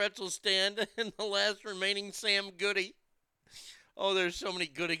conquer the pretzel stand and the last remaining Sam Goody. Oh, there's so many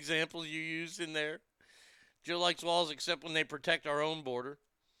good examples you used in there. Joe likes walls except when they protect our own border.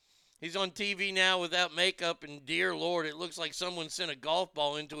 He's on TV now without makeup, and dear Lord, it looks like someone sent a golf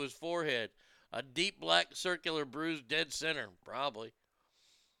ball into his forehead. A deep black circular bruise dead center, probably.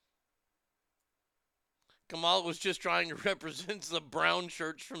 Kamala was just trying to represent the brown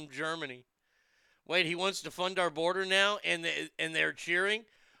shirts from Germany. Wait, he wants to fund our border now, and they're cheering?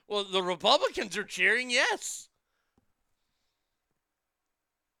 Well, the Republicans are cheering, yes.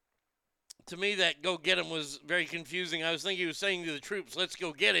 To me, that go get him was very confusing. I was thinking he was saying to the troops, let's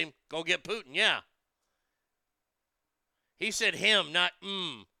go get him. Go get Putin, yeah. He said him, not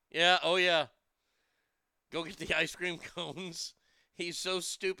Yeah, oh yeah. Go get the ice cream cones. He's so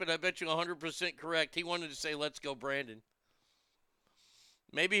stupid, I bet you 100% correct. He wanted to say, let's go, Brandon.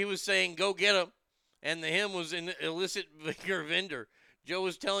 Maybe he was saying, go get him, and the him was an illicit liquor vendor. Joe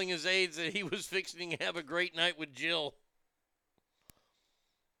was telling his aides that he was fixing to have a great night with Jill.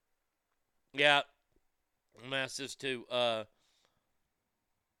 Yeah, I'm asked this too.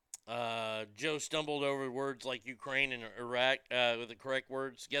 Joe stumbled over words like Ukraine and Iraq with the correct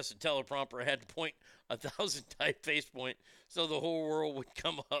words. Guess the teleprompter had to point 1,000 typeface point so the whole world would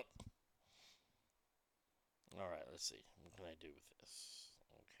come up. All right, let's see. What can I do with this?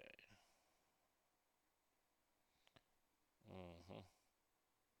 Okay.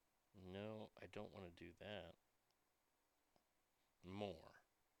 No, I don't want to do that. More.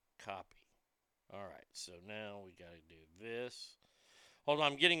 Copy. All right, so now we got to do this. Hold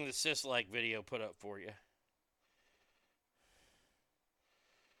on, I'm getting the Sislak video put up for you.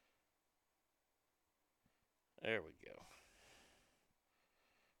 There we go.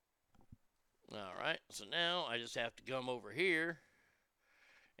 All right, so now I just have to come over here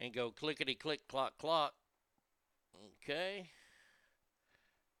and go clickety-click, clock, clock. Okay.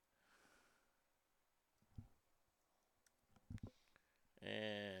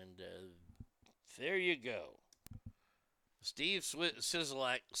 And there you go. Steve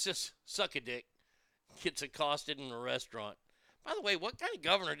Sisolak, Suckadick, gets accosted in a restaurant. By the way, what kind of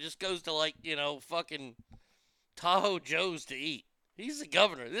governor just goes to, like, fucking Tahoe Joe's to eat? He's the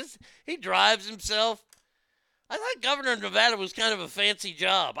governor. He drives himself. I thought governor of Nevada was kind of a fancy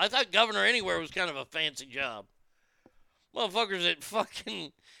job. I thought governor anywhere was kind of a fancy job. Motherfuckers at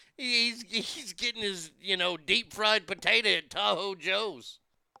fucking... He's getting his, deep fried potato at Tahoe Joe's.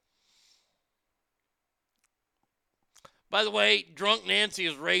 By the way, drunk Nancy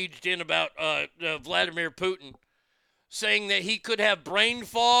has raged in about Vladimir Putin, saying that he could have brain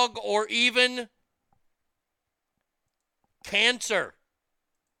fog or even cancer.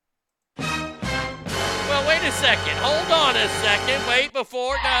 Well, wait a second. Hold on a second. Wait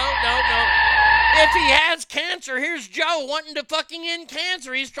before. No. If he has cancer, here's Joe wanting to fucking end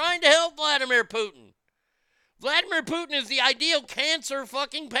cancer. He's trying to help Vladimir Putin. Vladimir Putin is the ideal cancer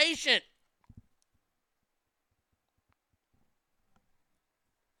fucking patient.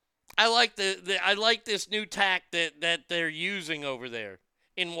 I like I like this new tack that they're using over there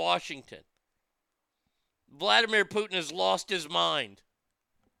in Washington. Vladimir Putin has lost his mind.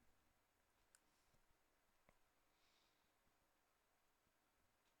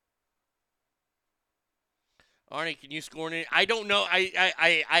 Arnie, can you score any? I don't know.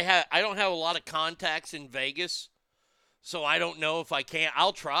 I don't have a lot of contacts in Vegas, so I don't know if I can.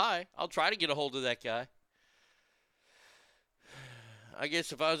 I'll try. I'll try to get a hold of that guy. I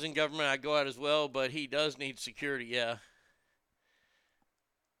guess if I was in government, I'd go out as well, but he does need security, yeah.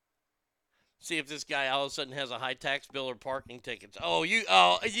 See if this guy all of a sudden has a high tax bill or parking tickets. You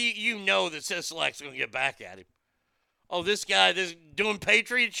know that Sisolak's going to get back at him. Oh, this guy, this doing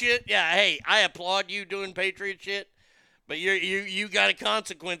patriot shit? Yeah, hey, I applaud you doing patriot shit, but you got a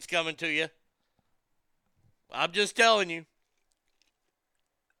consequence coming to you. I'm just telling you.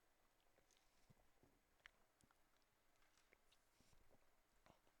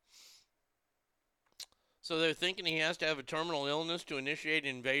 So they're thinking he has to have a terminal illness to initiate an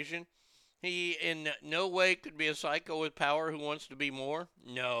invasion. He in no way could be a psycho with power who wants to be more.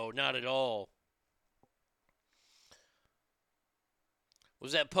 No, not at all.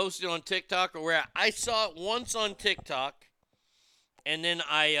 Was that posted on TikTok or where? I saw it once on TikTok, and then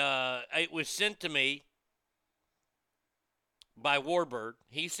it was sent to me by Warbird.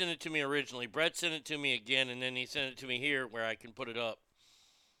 He sent it to me originally. Brett sent it to me again, and then he sent it to me here where I can put it up.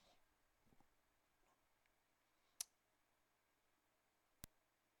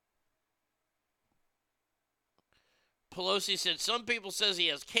 Pelosi said some people says he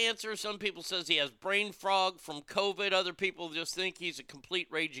has cancer, some people says he has brain fog from COVID, other people just think he's a complete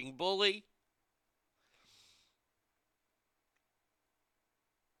raging bully.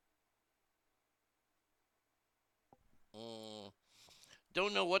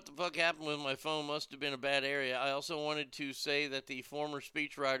 Don't know what the fuck happened with my phone. Must have been a bad area. I also wanted to say that the former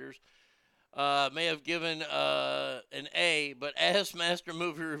speechwriters may have given an A, but as Master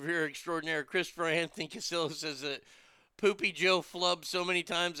Movie Reviewer Extraordinaire Christopher Anthony Casillo says that Poopy Joe flubbed so many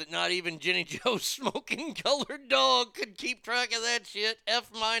times that not even Jenny Joe's smoking colored dog could keep track of that shit. F-.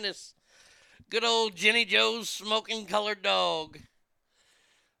 Good old Jenny Joe's smoking colored dog.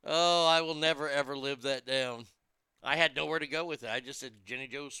 Oh, I will never, ever live that down. I had nowhere to go with it. I just said Jenny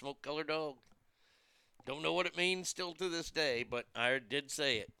Joe's smoke colored dog. Don't know what it means still to this day, but I did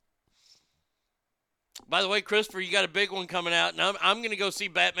say it. By the way, Christopher, you got a big one coming out, and I'm going to go see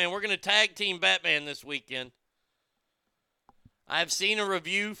Batman. We're going to tag team Batman this weekend. I've seen a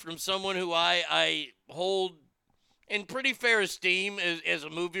review from someone who I hold in pretty fair esteem as a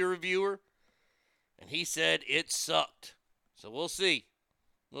movie reviewer, and he said it sucked. So we'll see.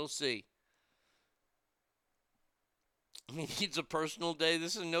 We'll see. I mean, he needs a personal day.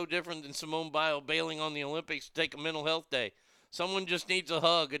 This is no different than Simone Biles bailing on the Olympics to take a mental health day. Someone just needs a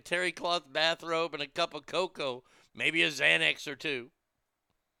hug, a terry cloth bathrobe, and a cup of cocoa. Maybe a Xanax or two.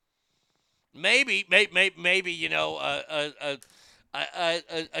 Maybe, you know,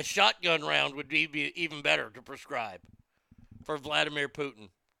 a shotgun round would be even better to prescribe for Vladimir Putin.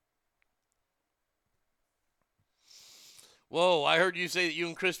 Whoa, I heard you say that you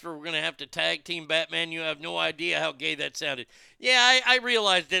and Christopher were going to have to tag team Batman. You have no idea how gay that sounded. Yeah, I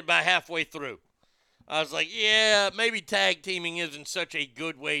realized it about halfway through. I was like, yeah, maybe tag teaming isn't such a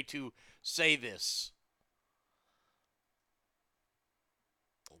good way to say this.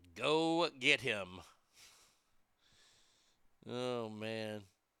 Go get him. Oh, man.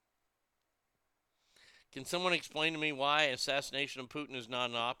 Can someone explain to me why assassination of Putin is not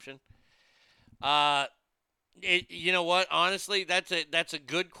an option? You know what? Honestly, that's a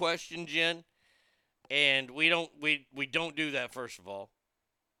good question, Jen. And we don't do that. First of all,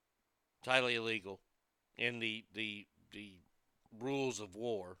 it's highly illegal in the rules of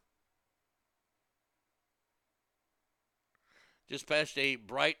war. Just passed a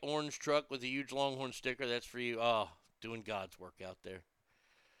bright orange truck with a huge Longhorn sticker. That's for you. Oh, doing God's work out there.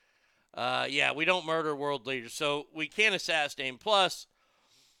 Yeah, we don't murder world leaders, so we can't assassinate him. Plus,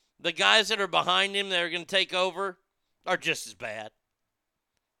 the guys that are behind him that are going to take over are just as bad.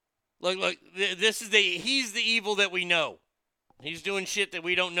 Look, he's the evil that we know. He's doing shit that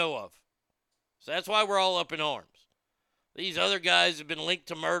we don't know of. So that's why we're all up in arms. These other guys have been linked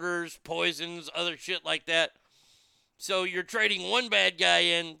to murders, poisons, other shit like that. So you're trading one bad guy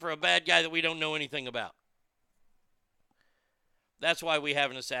in for a bad guy that we don't know anything about. That's why we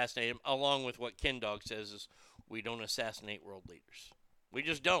haven't assassinated him, along with what Ken Dog says is we don't assassinate world leaders. We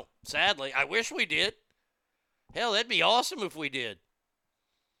just don't. Sadly, I wish we did. Hell, that'd be awesome if we did.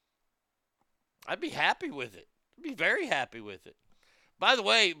 I'd be happy with it. I'd be very happy with it. By the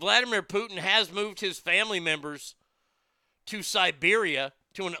way, Vladimir Putin has moved his family members to Siberia,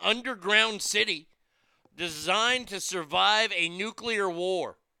 to an underground city designed to survive a nuclear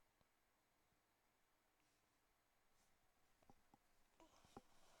war.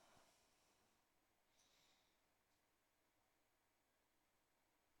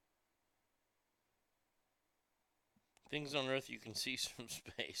 Things on Earth you can see from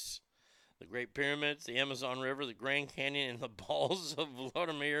space. The Great Pyramids, the Amazon River, the Grand Canyon, and the balls of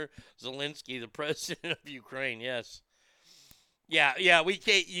Volodymyr Zelensky, the president of Ukraine. Yes. Yeah,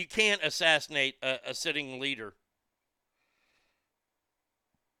 you can't assassinate a sitting leader.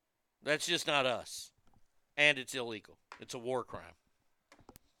 That's just not us. And it's illegal. It's a war crime.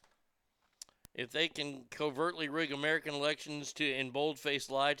 If they can covertly rig American elections to in bold-faced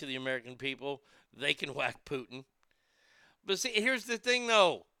lie to the American people, they can whack Putin. But see, here's the thing,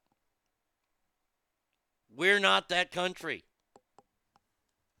 though. We're not that country.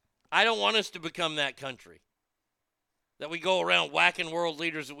 I don't want us to become that country. That we go around whacking world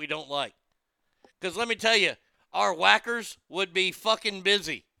leaders that we don't like. Because let me tell you, our whackers would be fucking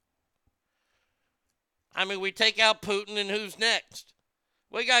busy. I mean, we take out Putin, and who's next?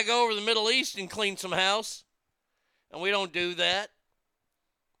 We got to go over to the Middle East and clean some house. And we don't do that.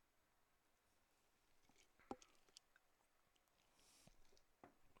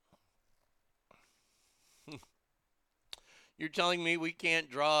 You're telling me we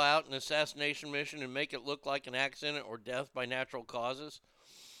can't draw out an assassination mission and make it look like an accident or death by natural causes?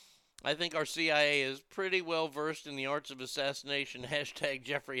 I think our CIA is pretty well versed in the arts of assassination. Hashtag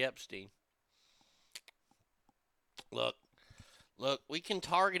Jeffrey Epstein. Look, we can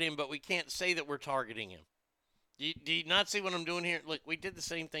target him, but we can't say that we're targeting him. Do you not see what I'm doing here? Look, we did the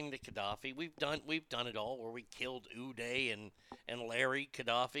same thing to Gaddafi. We've done it all, where we killed Uday and Larry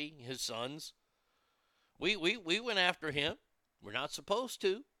Gaddafi, his sons. We went after him. We're not supposed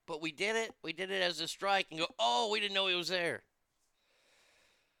to, but we did it. We did it as a strike and go, oh, we didn't know he was there.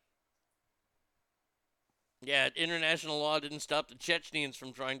 Yeah, international law didn't stop the Chechens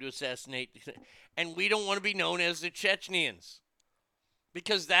from trying to assassinate. And we don't want to be known as the Chechens.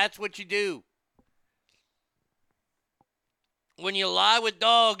 Because that's what you do. When you lie with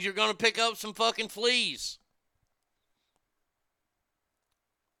dogs, you're going to pick up some fucking fleas.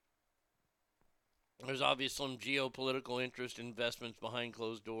 There's obviously some geopolitical interest investments behind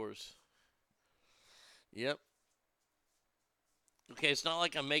closed doors. Yep. Okay, it's not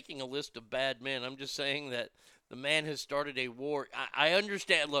like I'm making a list of bad men. I'm just saying that the man has started a war. I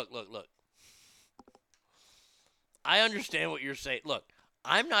understand. Look. I understand what you're saying. Look,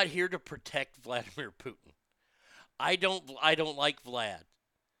 I'm not here to protect Vladimir Putin. I don't like Vlad.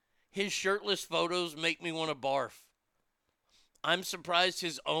 His shirtless photos make me want to barf. I'm surprised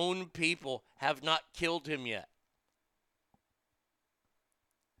his own people have not killed him yet.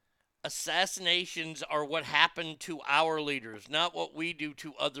 Assassinations are what happened to our leaders, not what we do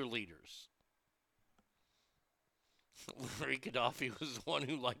to other leaders. Larry Gaddafi was the one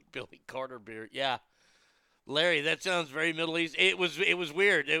who liked Billy Carter beer. Yeah. Larry, that sounds very Middle East. It was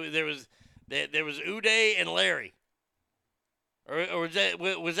weird. There was Uday and Larry. Or was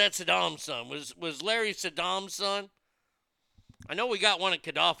that Saddam's son? Was Larry Saddam's son? I know we got one of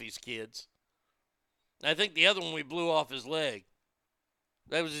Gaddafi's kids. I think the other one we blew off his leg.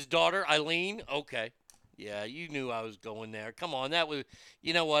 That was his daughter, Eileen? Okay. Yeah, you knew I was going there. Come on, that was,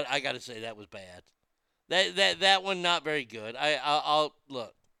 you know what? I got to say that was bad. That one, not very good. I'll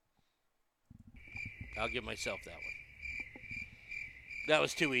look. I'll give myself that one. That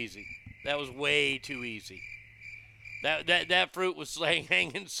was too easy. That was way too easy. That fruit was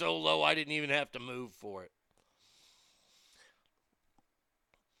hanging so low I didn't even have to move for it.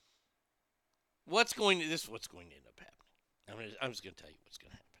 This is what's going to end up happening. I'm just going to tell you what's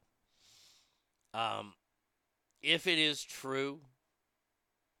going to happen. If it is true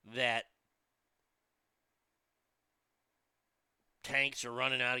that tanks are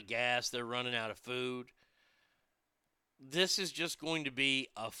running out of gas, they're running out of food, this is just going to be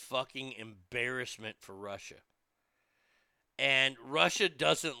a fucking embarrassment for Russia. And Russia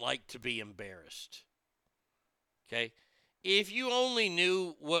doesn't like to be embarrassed. Okay? If you only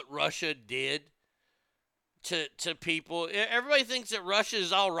knew what Russia did to people, everybody thinks that Russia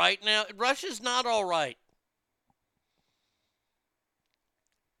is all right now. Russia's not all right.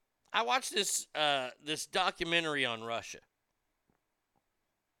 I watched this documentary on Russia.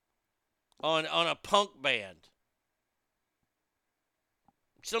 On a punk band.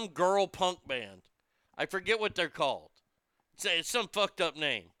 Some girl punk band. I forget what they're called. It's some fucked up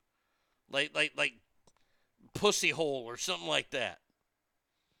name. Like Pussy Hole or something like that.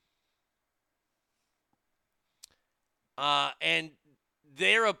 And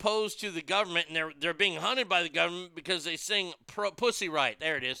they're opposed to the government, and they're being hunted by the government because they sing Pussy Riot.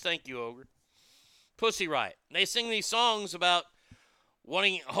 There it is. Thank you, Ogre. Pussy Riot. They sing these songs about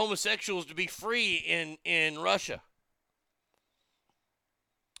wanting homosexuals to be free in Russia.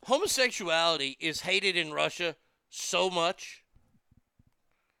 Homosexuality is hated in Russia so much.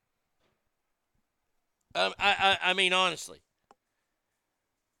 I mean, honestly.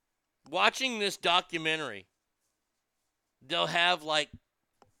 Watching this documentary, they'll have like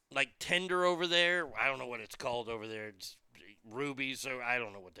Tinder over there. I don't know what it's called over there. It's Rubies, or I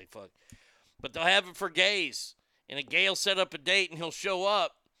don't know what they fuck. But they'll have it for gays. And a gay will set up a date, and he'll show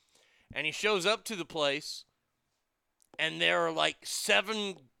up. And he shows up to the place, and there are like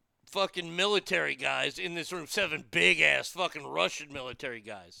 7 fucking military guys in this room. 7 big-ass fucking Russian military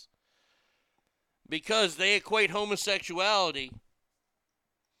guys. Because they equate homosexuality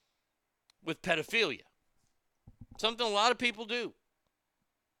with pedophilia. Something a lot of people do.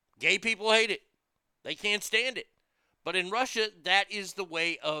 Gay people hate it. They can't stand it. But in Russia, that is the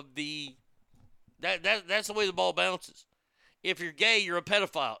way of the... That's the way the ball bounces. If you're gay, you're a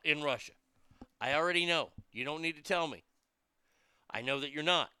pedophile in Russia. I already know. You don't need to tell me. I know that you're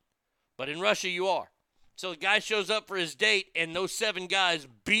not. But in Russia, you are. So the guy shows up for his date, and those 7 guys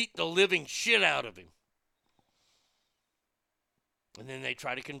beat the living shit out of him. And then they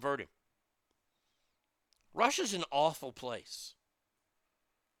try to convert him. Russia's an awful place.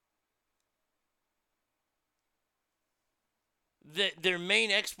 Their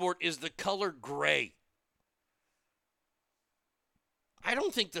main export is the color gray. I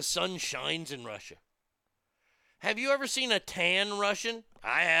don't think the sun shines in Russia. Have you ever seen a tan Russian?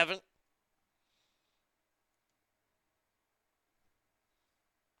 I haven't.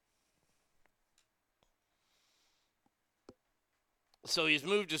 So he's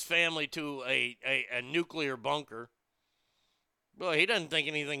moved his family to a nuclear bunker. Boy, he doesn't think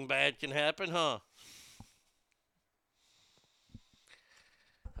anything bad can happen, huh?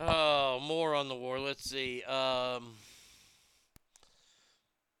 Oh, more on the war. Let's see. Okay,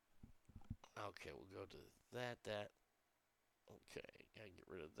 we'll go to that. Okay, gotta get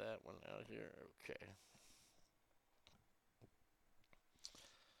rid of that one out here. Okay.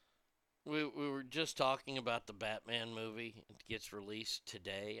 We were just talking about the Batman movie. It gets released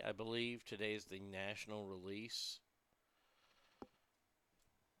today, I believe. Today is the national release.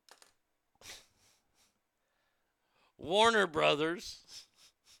 Warner Brothers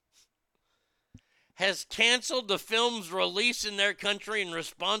has canceled the film's release in their country in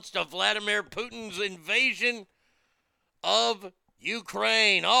response to Vladimir Putin's invasion of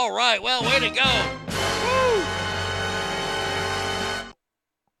Ukraine. All right, well, way to go. Woo!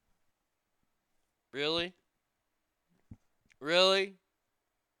 Really? Really?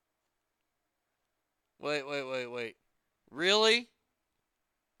 Wait. Really?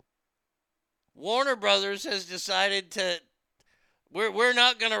 Warner Brothers has decided to... We're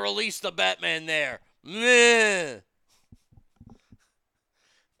not going to release the Batman there. Meh.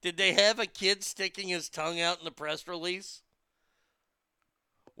 Did they have a kid sticking his tongue out in the press release?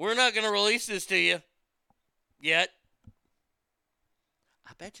 We're not going to release this to you. Yet.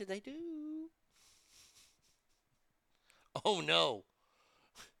 I bet you they do. Oh no.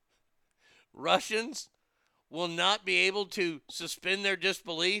 Russians will not be able to suspend their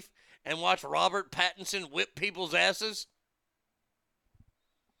disbelief and watch Robert Pattinson whip people's asses?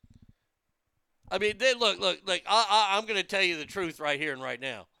 I mean, look, I'm going to tell you the truth right here and right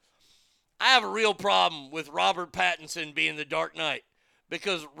now. I have a real problem with Robert Pattinson being the Dark Knight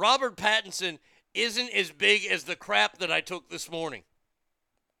because Robert Pattinson isn't as big as the crap that I took this morning.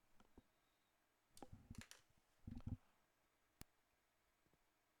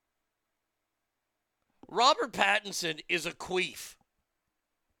 Robert Pattinson is a queef.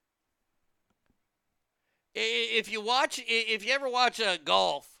 If you ever watch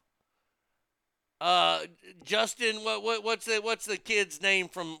golf, Justin, what's the kid's name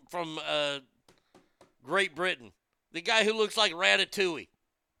from Great Britain? The guy who looks like Ratatouille.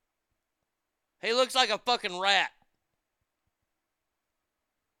 He looks like a fucking rat.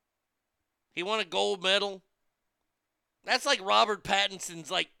 He won a gold medal. That's like Robert Pattinson's,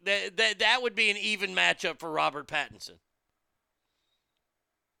 like, that would be an even matchup for Robert Pattinson.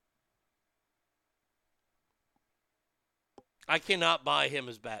 I cannot buy him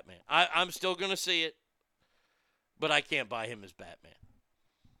as Batman. I'm still going to see it, but I can't buy him as Batman.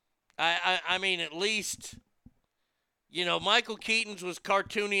 I mean, at least, you know, Michael Keaton's was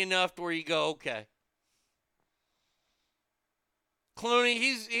cartoony enough to where you go, okay. Clooney,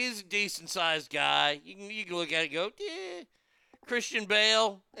 he's a decent-sized guy. You can look at it and go, yeah. Christian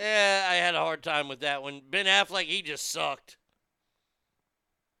Bale, I had a hard time with that one. Ben Affleck, he just sucked.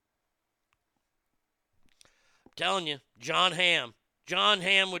 I'm telling you, John Hamm. John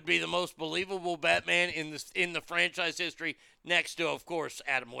Hamm would be the most believable Batman in the franchise history, next to, of course,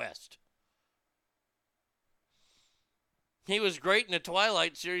 Adam West. He was great in the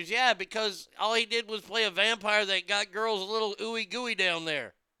Twilight series, yeah, because all he did was play a vampire that got girls a little ooey gooey down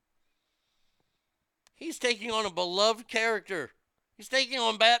there. He's taking on a beloved character. He's taking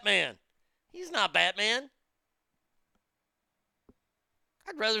on Batman. He's not Batman.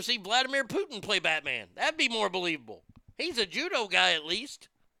 I'd rather see Vladimir Putin play Batman. That'd be more believable. He's a judo guy at least.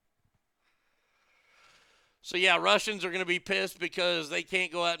 So yeah, Russians are going to be pissed because they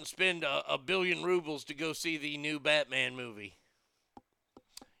can't go out and spend a billion rubles to go see the new Batman movie.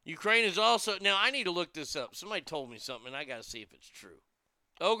 Ukraine is also... Now, I need to look this up. Somebody told me something, and I got to see if it's true.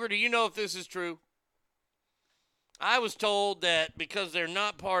 Ogre, do you know if this is true? I was told that because they're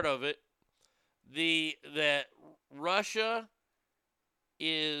not part of it, that Russia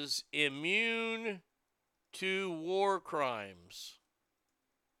is immune to war crimes.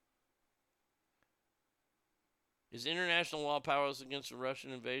 Is international law powerless against the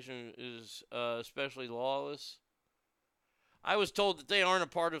Russian invasion is especially lawless? I was told that they aren't a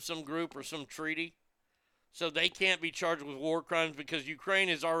part of some group or some treaty, so they can't be charged with war crimes because Ukraine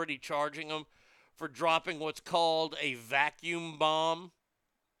is already charging them for dropping what's called a vacuum bomb.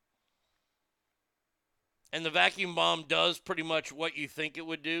 And the vacuum bomb does pretty much what you think it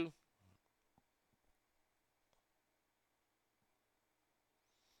would do.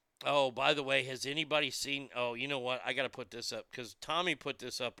 Oh, by the way, has anybody seen... Oh, you know what? I got to put this up because Tommy put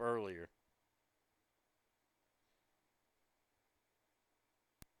this up earlier.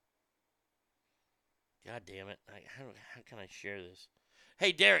 God damn it. How can I share this?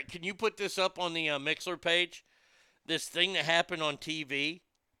 Hey, Derek, can you put this up on the Mixler page? This thing that happened on TV?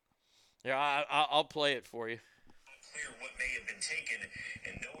 There, I'll play it for you. Clear what may have been taken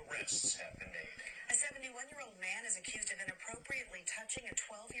and no arrests have been made. A 71-year-old man is accused of inappropriately touching a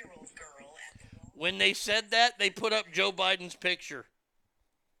 12-year-old girl at the mall. When they said that, they put up Joe Biden's picture.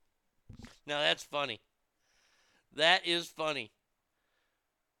 Now, that's funny. That is funny.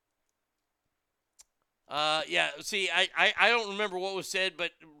 Yeah, see, I don't remember what was said,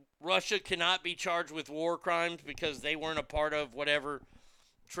 but Russia cannot be charged with war crimes because they weren't a part of whatever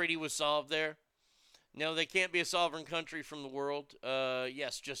treaty was solved there. No, they can't be a sovereign country from the world.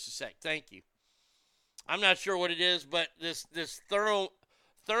 Yes, just a sec. Thank you. I'm not sure what it is, but this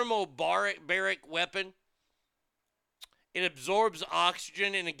thermobaric weapon, it absorbs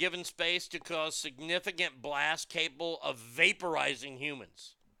oxygen in a given space to cause significant blast capable of vaporizing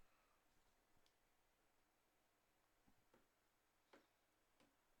humans.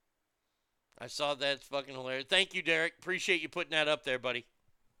 I saw that. It's fucking hilarious. Thank you, Derek. Appreciate you putting that up there, buddy.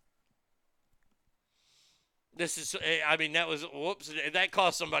 This is, I mean, that was, whoops, that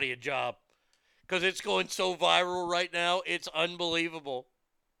cost somebody a job. Because it's going so viral right now. It's unbelievable.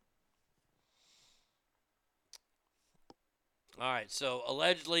 All right, so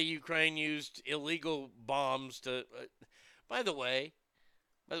allegedly Ukraine used illegal bombs to, by the way,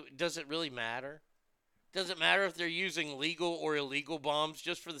 does it really matter? Does it matter if they're using legal or illegal bombs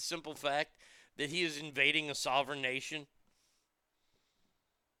just for the simple fact that he is invading a sovereign nation?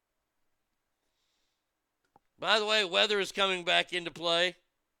 By the way, weather is coming back into play.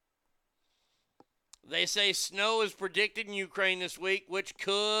 They say snow is predicted in Ukraine this week, which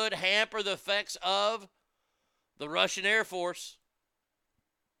could hamper the effects of the Russian Air Force.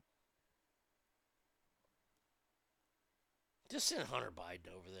 Just send Hunter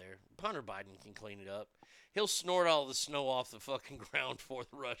Biden over there. Hunter Biden can clean it up. He'll snort all the snow off the fucking ground for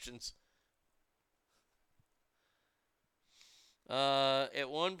the Russians. At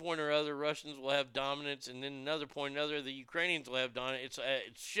one point or other, Russians will have dominance, and then another point or other, the Ukrainians will have dominance.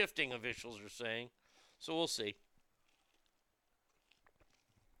 It's shifting, officials are saying. So we'll see.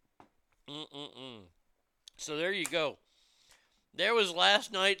 So there you go. There was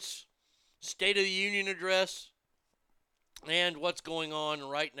last night's State of the Union address and what's going on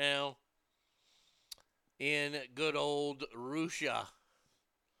right now in good old Russia.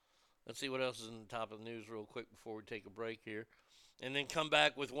 Let's see what else is in the top of the news real quick before we take a break here. And then come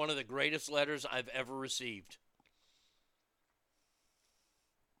back with one of the greatest letters I've ever received.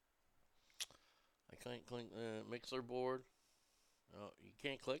 I can't click the Mixler board. Oh, you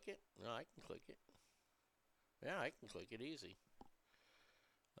can't click it? No, I can click it. Yeah, I can click it easy.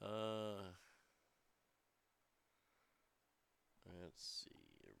 Let's see.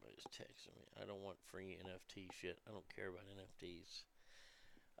 Everybody's texting me. I don't want free NFT shit. I don't care about NFTs.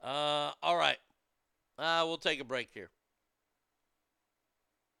 All right. We'll take a break here.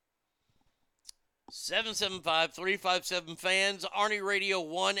 775-357-FANS,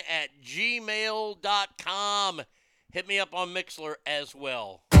 ArnieRadio1@gmail.com. Hit me up on Mixler as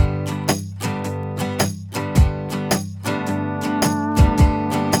well.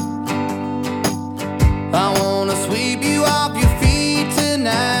 I wanna sweep you off your feet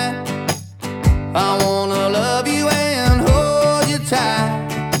tonight. I wanna love you and hold you tight.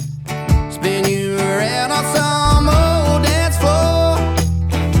 Spin you around on some old dance floor.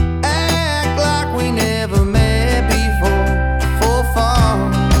 Act like we never met before, for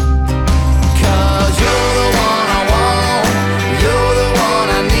fun. 'Cause you're the one I want, you're the one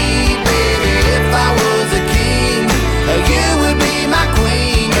I need, baby. If I was a king, you would be my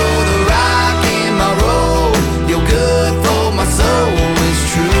queen. You're the rock in my road, you're good for my soul, it's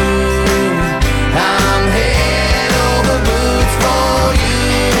true. I'm head over boots for you.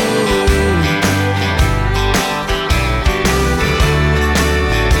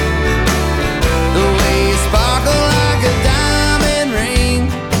 The way you sparkle like a diamond ring.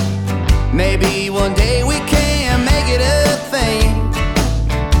 Maybe one day we can make it a thing.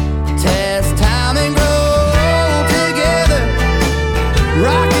 Test time and grow together.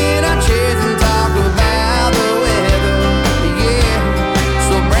 Rocking our chairs and talk about the weather. Yeah,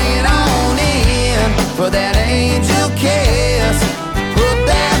 so bring it on in for that angel kiss. Put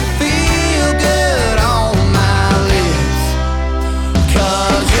that feel good on my lips.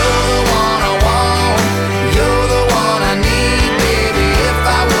 'Cause you're the one I want, you're the one I need, baby. If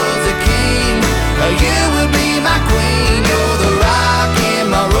I was a king, you would be my queen. You're the rock in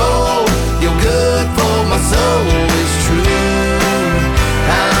my road, you're good for my soul, it's true.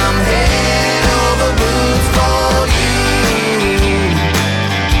 I'm head over boots for you.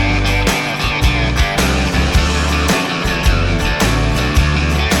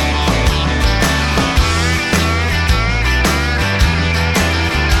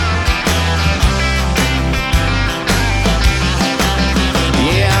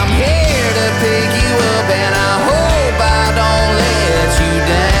 Yeah, I'm here to pick you up, and I hope I don't let you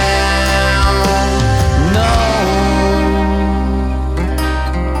down. No.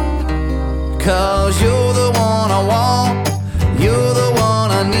 'Cause you're the one I want, you're the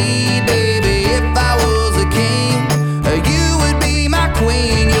one I need, baby. If I was a king, you would be my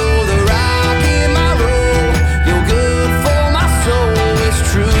queen. You're the rock in my road, you're good for my soul, it's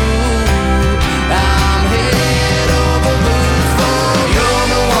true. I'm head over boots for you. You're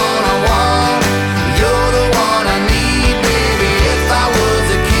the one I want, you're the one I need, baby. If I was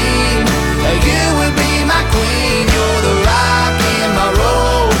a king, you would be my queen. You're the rock in my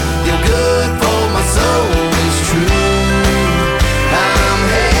road, you're good for my soul, it's true. I'm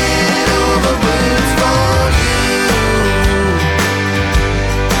head over boots for you.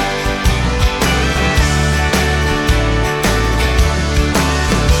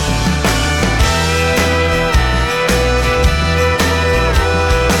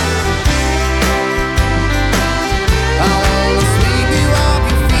 I wanna sweep you off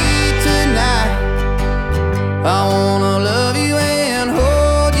your feet tonight. I wanna love you and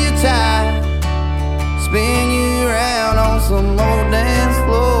hold you tight. Spin you around on some old dance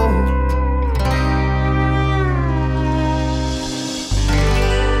floor.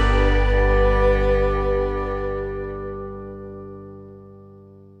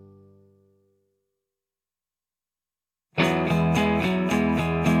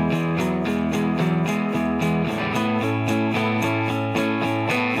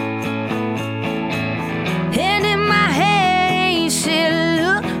 Hand in my hand, you said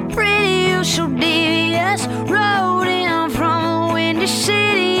look pretty, you so devious. Rode in from a windy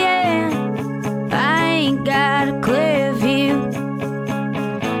city, yeah. I ain't got a clear view.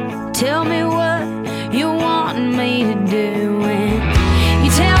 Tell me what you want me to do. And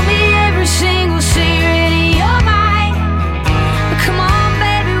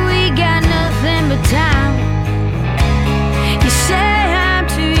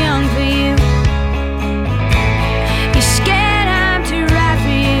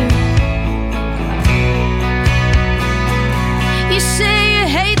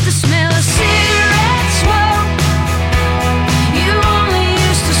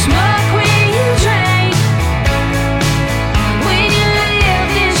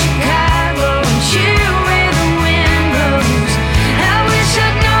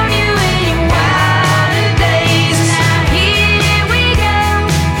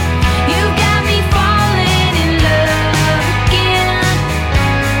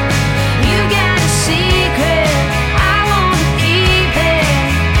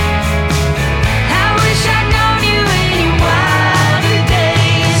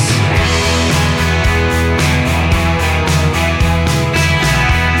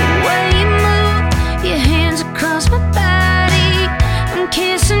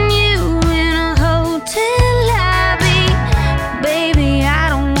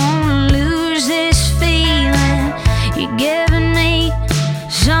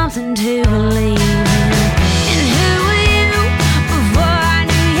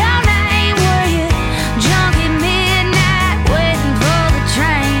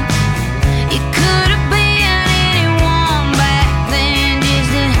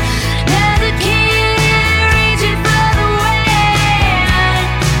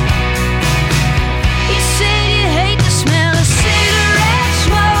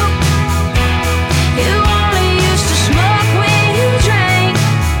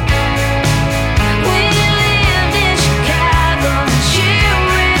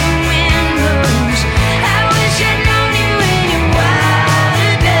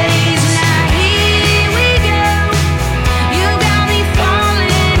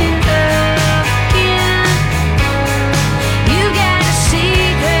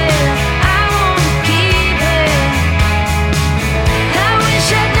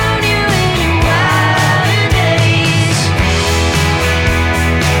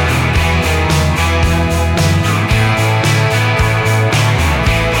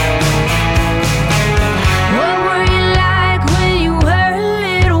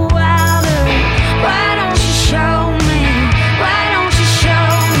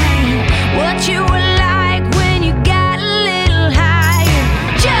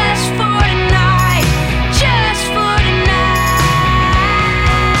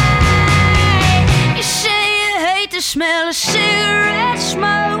the cigarette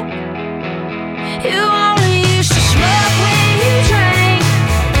smoke. You only used to smoke when you drank.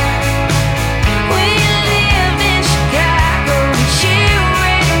 When you lived in Chicago with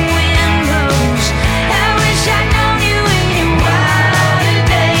children windows. I wish I'd known you in your wilder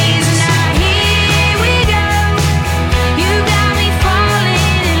days. Now here we go. You got me falling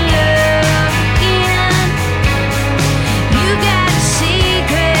in love again. You got a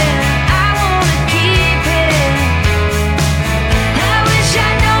secret, I wanna keep it. I wish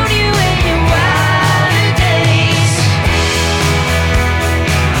I'd known you in your wilder days.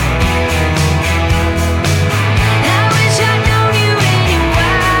 I wish I'd known you in your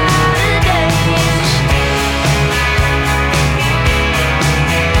wilder days.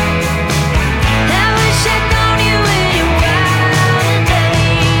 I wish I'd known you in your wilder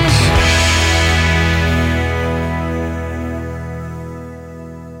days.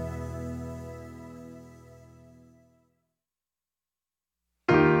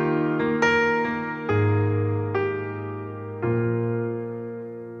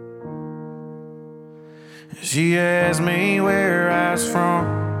 She asked me where I was from.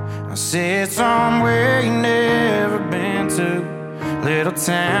 I said somewhere you never been to. Little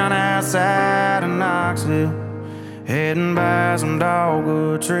town outside of Knoxville, heading by some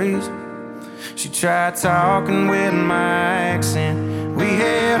dogwood trees. She tried talking with my accent. We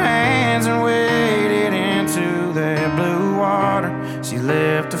held hands and waded into that blue water. She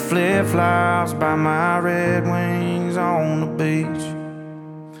left her flip-flops by my Red Wings on the beach.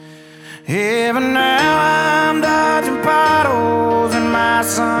 Yeah, but now I'm dodging potholes in my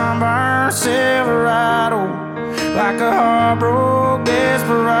sunburned Silverado, like a heartbroken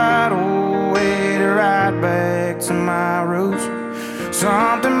desperado, headed right back to my roots.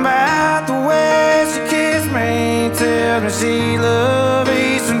 Something about the way she kissed me tells me she loved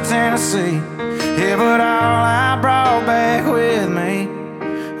Eastern Tennessee. Yeah, but all I brought back with me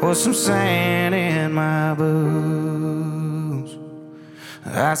was some sand in my boots.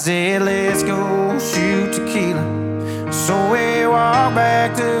 I said, let's go shoot tequila. So we walked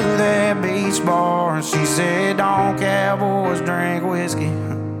back to that beach bar, and she said, don't cowboys drink whiskey?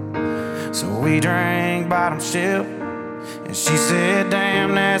 So we drank bottom shelf, and she said,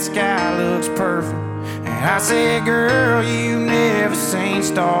 damn, that sky looks perfect. And I said, girl, you never seen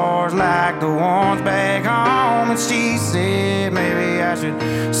stars like the ones back home. And she said, maybe I should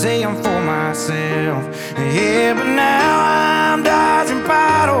see them for myself. Yeah, but now I'm dodging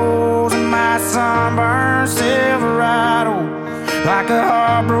potholes in my sunburned Silverado, like a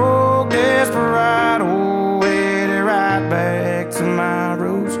heartbroken desperado, headed right back to my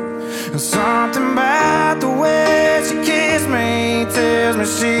roots. Something about the way she kissed me tells me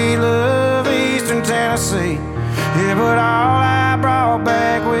she loved Eastern Tennessee. Yeah, but all I brought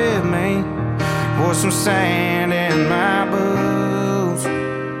back with me was some sand in my boots.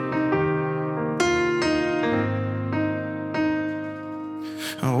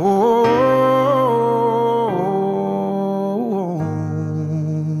 Oh,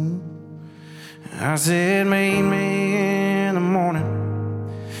 I said, meet me in the morning.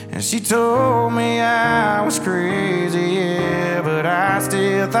 And she told me I was crazy, yeah, but I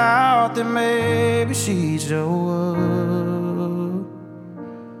still thought that maybe she'd show up.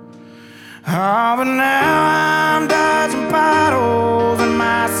 Oh, but now I'm dodging potholes in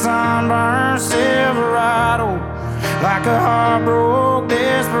my sunburned Silverado, like a heartbroken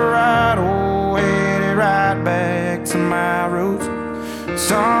desperado, headed right back to my roots.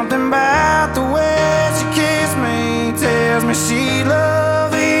 Something about the way she kissed me tells me she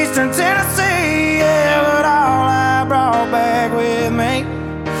loved Eastern Tennessee. Yeah, but all I brought back with me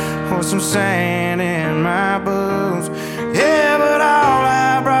was some sand in my boots. Yeah, but all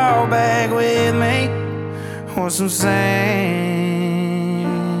I brought back with me was some sand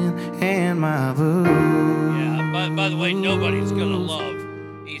in my boots. Yeah, by the way, nobody's gonna love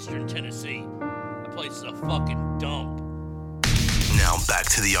Eastern Tennessee. That place is a fucking dump. Now back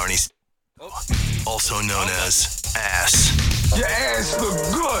to the Arnie, also known as ass. Your ass look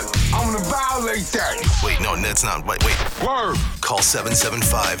good. I'm gonna violate that. Wait, no, that's not. Wait. Word. Call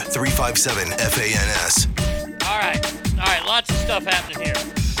 775-357-FANS. All right, lots of stuff happening here.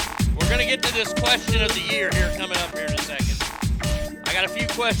 We're gonna get to this question of the year here coming up here in a second. I got a few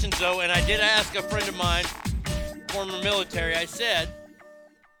questions though, and I did ask a friend of mine, former military. I said,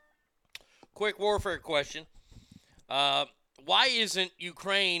 quick warfare question. Why isn't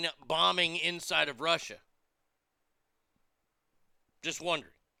Ukraine bombing inside of Russia? Just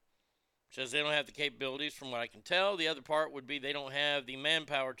wondering. Says they don't have the capabilities from what I can tell. The other part would be they don't have the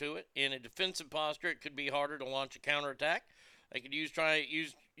manpower to it. In a defensive posture, it could be harder to launch a counterattack. They could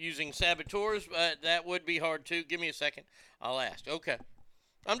using saboteurs, but that would be hard too. Give me a second. I'll ask. Okay.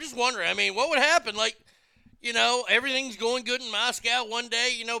 I'm just wondering. I mean, what would happen? Like, you know, everything's going good in Moscow. One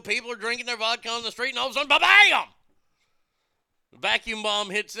day, you know, people are drinking their vodka on the street, and all of a sudden, bam! The vacuum bomb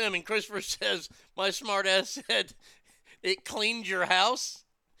hits them, and Christopher says, my smart ass said, it cleaned your house?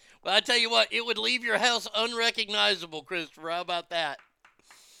 Well, I tell you what, it would leave your house unrecognizable, Christopher. How about that?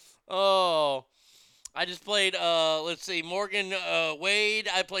 Oh, I just played, let's see, Morgan Wade.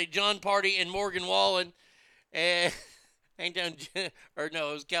 I played John Party and Morgan Wallen. And, it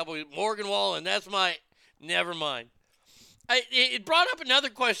was Cowboy Morgan Wallen. That's my, never mind. It brought up another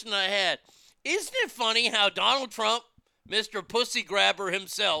question I had. Isn't it funny how Donald Trump, Mr. Pussy Grabber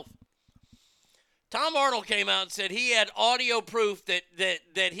himself, Tom Arnold came out and said he had audio proof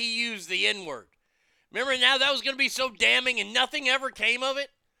that he used the N-word. Remember, now that was going to be so damning and nothing ever came of it?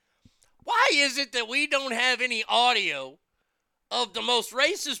 Why is it that we don't have any audio of the most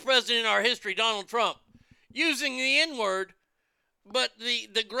racist president in our history, Donald Trump, using the N-word, but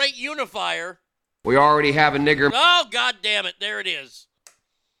the great unifier... We already have a nigger... Oh, God damn it. There it is.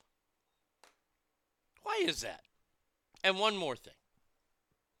 Why is that? And one more thing.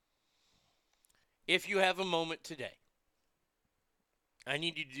 If you have a moment today, I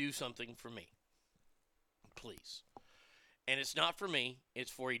need you to do something for me. Please. And it's not for me.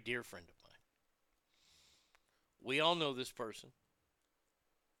 It's for a dear friend of mine. We all know this person.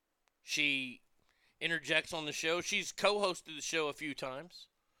 She interjects on the show. She's co-hosted the show a few times.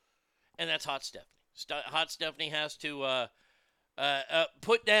 And that's Hot Stephanie. Hot Stephanie has to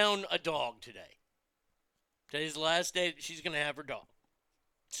put down a dog today. Today's the last day that she's going to have her dog.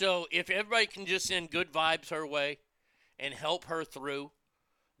 So if everybody can just send good vibes her way and help her through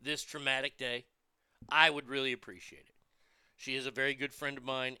this traumatic day, I would really appreciate it. She is a very good friend of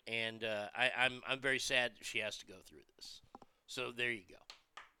mine, and I'm very sad that she has to go through this. So there you go.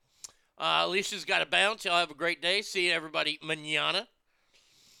 Alicia's got to bounce. Y'all have a great day. See you, everybody, mañana.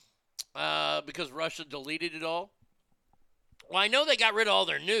 Because Russia deleted it all. Well, I know they got rid of all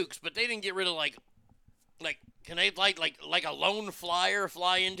their nukes, but they didn't get rid of, like can they, like a lone flyer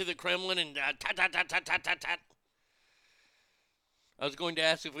fly into the Kremlin and tat. I was going to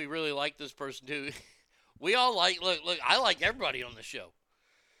ask if we really like this person, too. We all look, I like everybody on the show.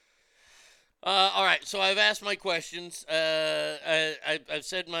 All right, so I've asked my questions. I've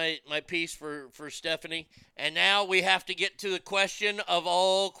said my piece for Stephanie, and now we have to get to the question of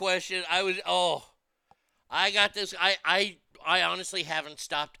all questions. I got this. I honestly haven't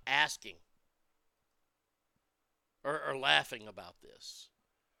stopped asking or laughing about this.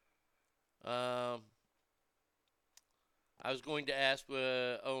 I was going to ask,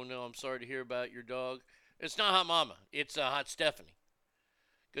 oh no, I'm sorry to hear about your dog. It's not Hot Mama. It's Hot Stephanie.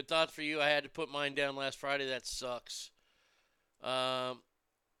 Good thoughts for you. I had to put mine down last Friday. That sucks. No,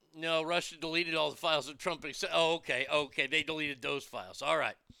 Russia deleted all the files of Trump. Oh, okay. They deleted those files. All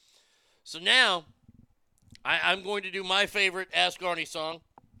right. So now, I'm going to do my favorite Ask Arnie song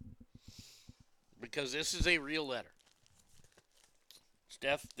because this is a real letter.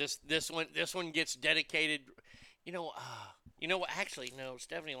 Steph, this one gets dedicated. You know what? Actually, no.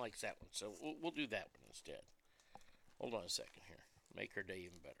 Stephanie likes that one, so we'll do that one instead. Hold on a second here. Make her day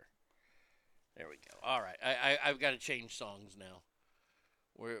even better. There we go. All right. I've got to change songs now.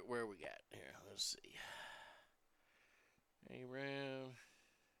 Where we got here? Let's see. Around.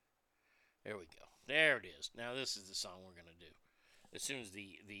 There we go. There it is. Now this is the song we're gonna do. As soon as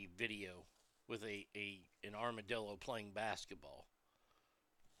the video with an armadillo playing basketball.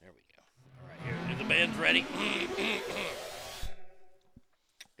 There we go. All right. Here the band's ready.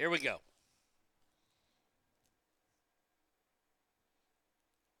 Here we go.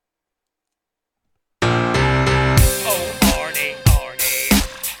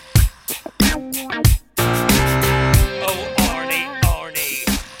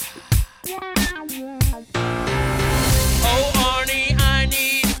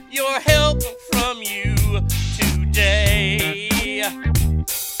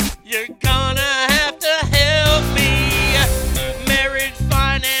 You're gonna have to help me. Marriage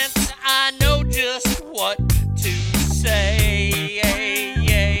finance,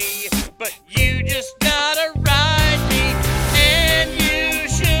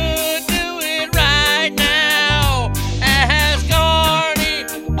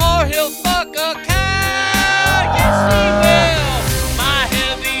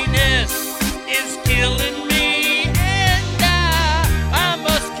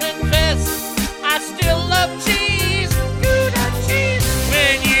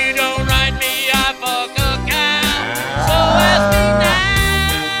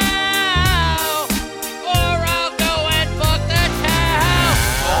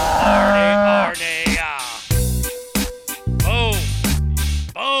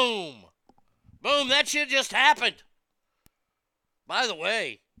 that shit just happened. By the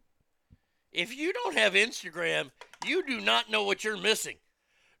way, if you don't have Instagram, you do not know what you're missing.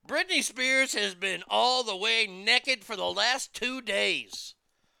 Britney Spears has been all the way naked for the last 2 days.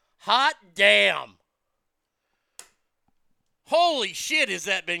 Hot damn. Holy shit, has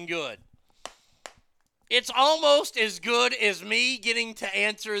that been good. It's almost as good as me getting to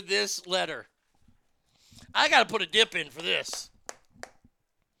answer this letter. I got to put a dip in for this.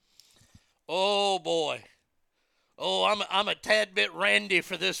 Oh, boy. Oh, I'm a tad bit randy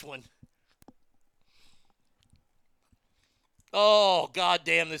for this one. Oh,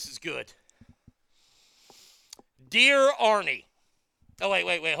 goddamn, this is good. Dear Arnie. Oh,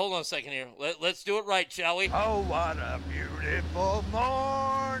 wait. Hold on a second here. Let's do it right, shall we? Oh, what a beautiful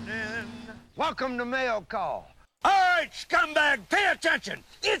morning. Welcome to Mail Call. All right, scumbag, pay attention.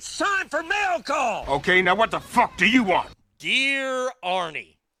 It's time for Mail Call. Okay, now what the fuck do you want? Dear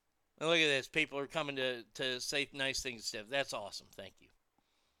Arnie. Now look at this. People are coming to say nice things to Steph. That's awesome. Thank you.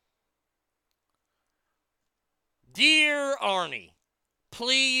 Dear Arnie,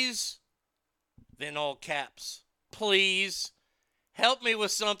 please, then all caps, please help me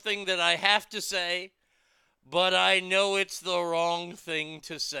with something that I have to say, but I know it's the wrong thing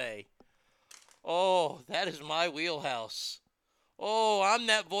to say. Oh, that is my wheelhouse. Oh, I'm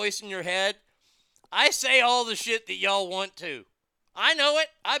that voice in your head. I say all the shit that y'all want to. I know it.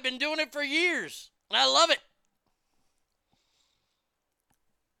 I've been doing it for years, and I love it.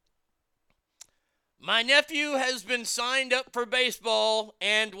 My nephew has been signed up for baseball,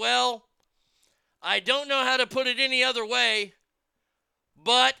 and, well, I don't know how to put it any other way,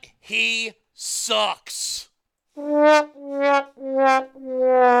 but he sucks.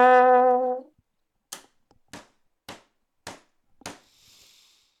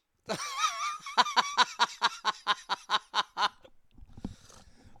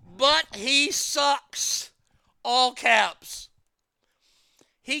 But he sucks. All caps.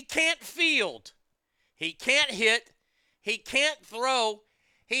 He can't field. He can't hit. He can't throw.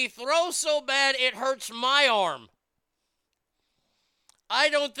 He throws so bad it hurts my arm. I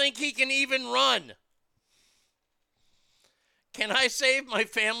don't think he can even run. Can I save my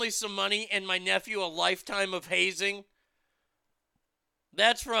family some money and my nephew a lifetime of hazing?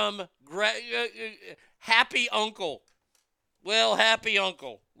 That's from Happy Uncle. Well, Happy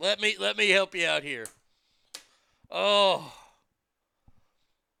Uncle, let me help you out here. Oh,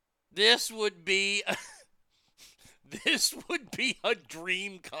 this would be a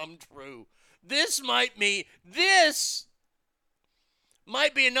dream come true. This might be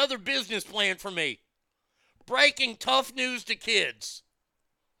another business plan for me. Breaking tough news to kids.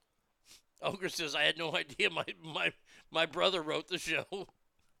 Ogre says, I had no idea my brother wrote the show.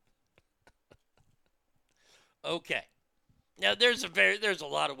 Okay. Now, there's a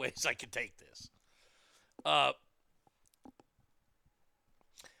lot of ways I could take this. I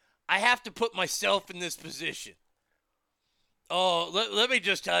have to put myself in this position. Oh, let me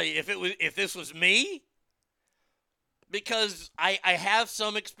just tell you, if this was me, because I have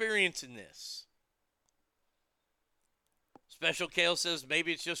some experience in this. Special Kale says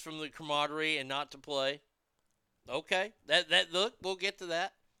maybe it's just from the camaraderie and not to play. Okay, look, we'll get to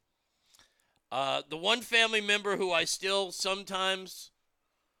that. The one family member who I still sometimes,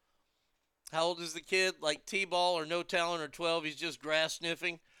 how old is the kid? Like T-ball or no talent or 12, he's just grass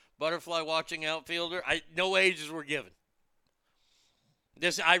sniffing, butterfly watching outfielder. No ages were given.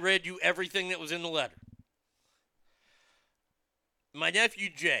 I read you everything that was in the letter. My nephew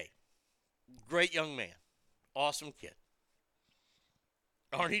Jay, great young man, awesome kid.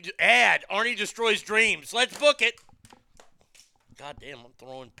 Arnie destroys dreams. Let's book it. God damn, I'm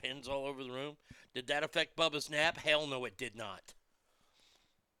throwing pins all over the room. Did that affect Bubba's nap? Hell no, it did not.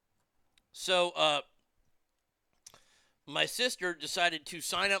 So, my sister decided to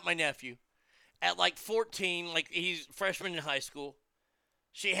sign up my nephew at like 14, like he's a freshman in high school.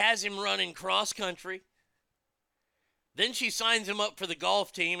 She has him running cross country. Then she signs him up for the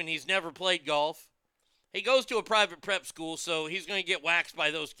golf team, and he's never played golf. He goes to a private prep school, so he's going to get waxed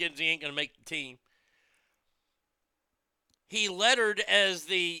by those kids. He ain't going to make the team. He lettered as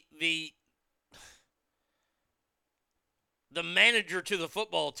the manager to the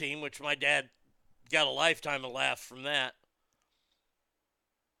football team, which my dad got a lifetime of laughs from that.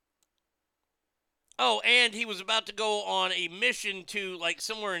 Oh, and he was about to go on a mission to like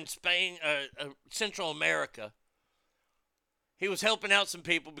somewhere in Spain, Central America. He was helping out some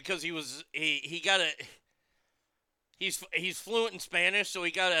people because he's fluent in Spanish, so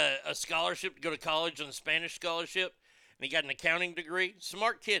he got a scholarship to go to college on a Spanish scholarship, and he got an accounting degree.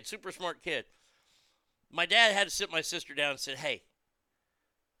 Smart kid, super smart kid. My dad had to sit my sister down and said, hey,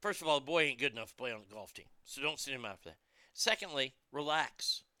 First of all, the boy ain't good enough to play on the golf team, so don't send him out for that. Secondly,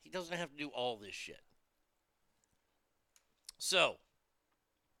 relax. He doesn't have to do all this shit. So,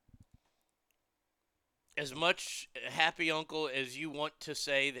 as much happy uncle as you want to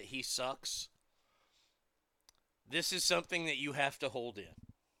say that he sucks, this is something that you have to hold in.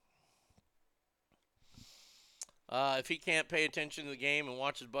 If he can't pay attention to the game and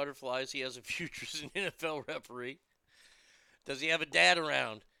watches butterflies, he has a future as an NFL referee. Does he have a dad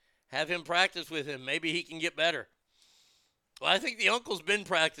around? Have him practice with him. Maybe he can get better. Well, I think the uncle's been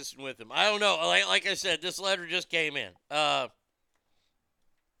practicing with him. I don't know. Like I said, this letter just came in. As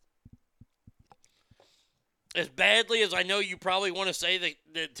badly as I know you probably want to say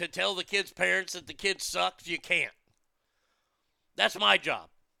that to tell the kid's parents that the kid sucks, you can't. That's my job.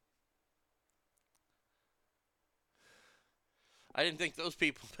 I didn't think those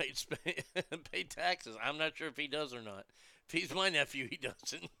people paid taxes. I'm not sure if he does or not. If he's my nephew, he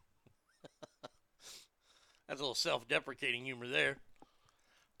doesn't. That's a little self-deprecating humor there.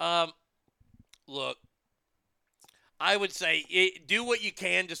 Look, I would say do what you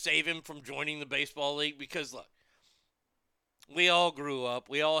can to save him from joining the baseball league because, look, we all grew up.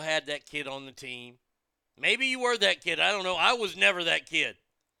 We all had that kid on the team. Maybe you were that kid. I don't know. I was never that kid.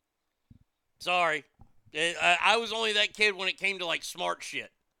 Sorry. I was only that kid when it came to, like, smart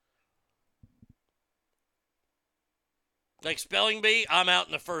shit. Like spelling bee, I'm out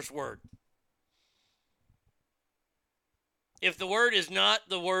in the first word. If the word is not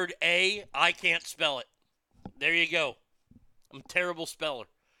the word A, I can't spell it. There you go. I'm a terrible speller.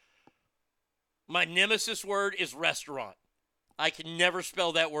 My nemesis word is restaurant. I can never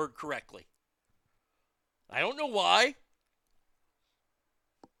spell that word correctly. I don't know why.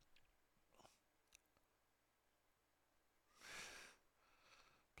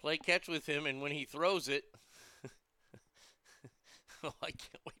 Play catch with him, and when he throws it, oh, I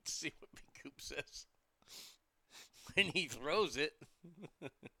can't wait to see what Big Coop says. When he throws it,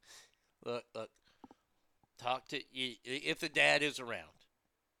 look, talk to you. If the dad is around,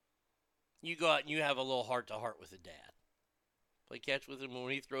 you go out and you have a little heart-to-heart with the dad. Play catch with him.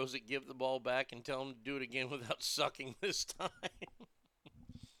 When he throws it, give the ball back and tell him to do it again without sucking this time.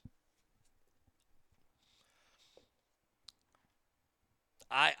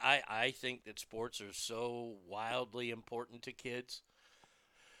 I think that sports are so wildly important to kids.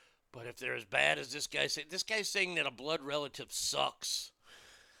 But if they're as bad as this guy's saying that a blood relative sucks.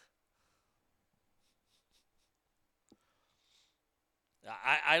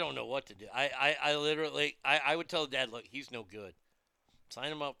 I don't know what to do. I literally would tell dad, look, he's no good.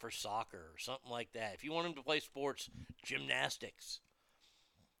 Sign him up for soccer or something like that. If you want him to play sports, gymnastics.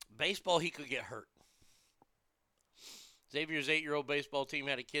 Baseball, he could get hurt. Xavier's 8-year-old baseball team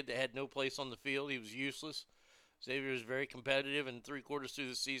had a kid that had no place on the field. He was useless. Xavier is very competitive, and 3/4 through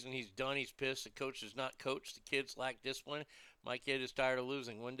the season, he's done. He's pissed. The coach does not coach. The kids lack discipline. My kid is tired of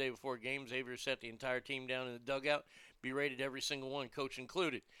losing. One day before a game, Xavier set the entire team down in the dugout, berated every single one, coach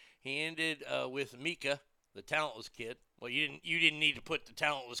included. He ended with Mika, the talentless kid. Well, you didn't need to put the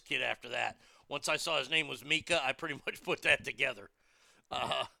talentless kid after that. Once I saw his name was Mika, I pretty much put that together.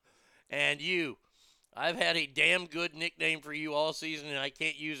 And you. I've had a damn good nickname for you all season, and I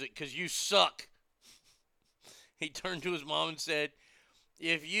can't use it because you suck. He turned to his mom and said,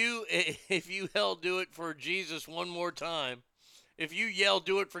 if you yell, do it for Jesus one more time. If you yell,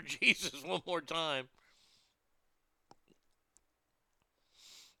 do it for Jesus one more time.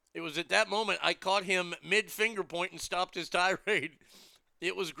 It was at that moment I caught him mid-finger point and stopped his tirade.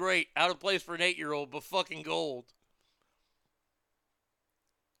 It was great. Out of place for an 8-year-old, but fucking gold.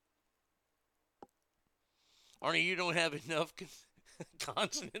 Arnie, you don't have enough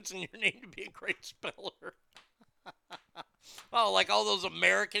consonants in your name to be a great speller. Oh, like all those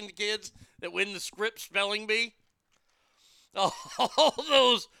American kids that win the script spelling bee? Oh, all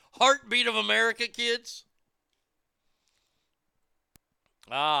those Heartbeat of America kids?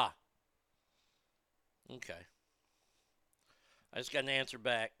 Ah. Okay. I just got an answer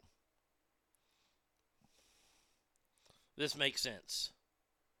back. This makes sense.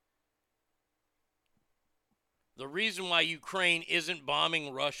 The reason why Ukraine isn't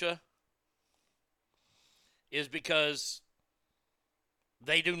bombing Russia is because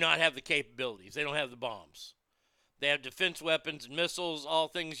they do not have the capabilities. They don't have the bombs. They have defense weapons and missiles. All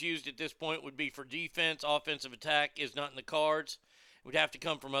things used at this point would be for defense. Offensive attack is not in the cards. It would have to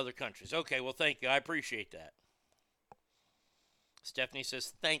come from other countries. Okay, well, thank you. I appreciate that. Stephanie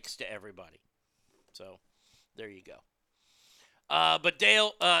says, thanks to everybody. So, there you go. But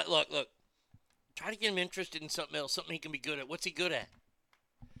Dale, look. Try to get him interested in something else, something he can be good at. What's he good at?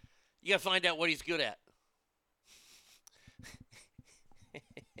 You got to find out what he's good at.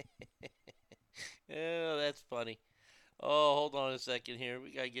 Yeah, that's funny. Oh, hold on a second here.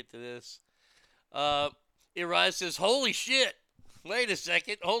 We got to get to this. Uriah says, holy shit. Wait a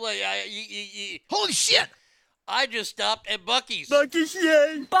second. Hold on. Holy shit. I just stopped at Buc-ee's. Buc-ee's,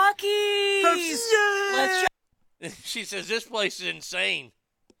 yay. Buc-ee's. Yay. She says, this place is insane.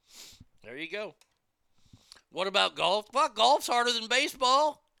 There you go. What about golf? Fuck, golf's harder than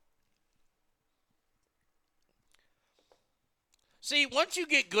baseball. See, once you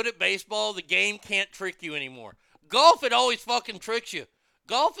get good at baseball, the game can't trick you anymore. Golf, it always fucking tricks you.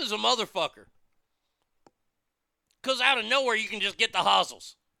 Golf is a motherfucker. Because out of nowhere, you can just get the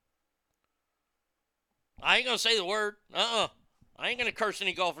hozzles. I ain't going to say the word. I ain't going to curse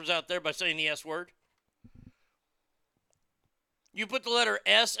any golfers out there by saying the S word. You put the letter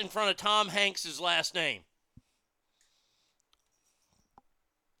S in front of Tom Hanks' last name.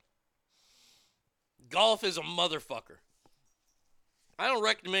 Golf is a motherfucker. I don't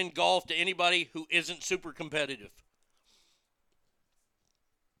recommend golf to anybody who isn't super competitive.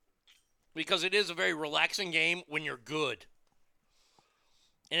 Because it is a very relaxing game when you're good.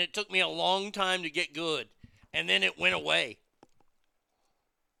 And it took me a long time to get good. And then it went away.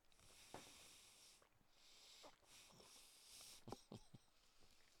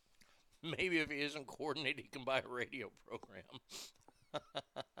 Maybe if he isn't coordinated, he can buy a radio program.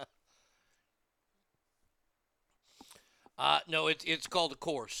 No, it's called a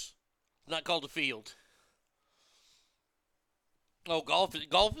course. It's not called a field. Oh, golf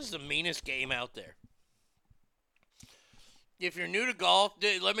is the meanest game out there. If you're new to golf,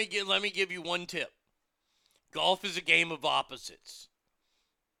 let me give you one tip. Golf is a game of opposites.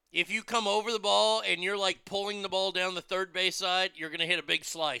 If you come over the ball and you're like pulling the ball down the third base side, you're going to hit a big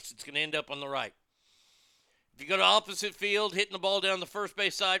slice. It's going to end up on the right. If you go to opposite field, hitting the ball down the first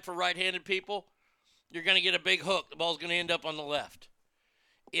base side for right-handed people, you're going to get a big hook. The ball's going to end up on the left.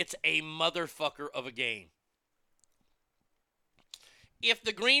 It's a motherfucker of a game. If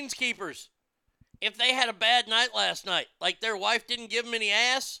the greenskeepers, if they had a bad night last night, like their wife didn't give them any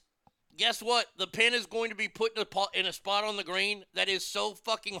ass, guess what? The pin is going to be put in a spot on the green that is so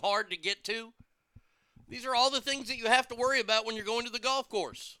fucking hard to get to. These are all the things that you have to worry about when you're going to the golf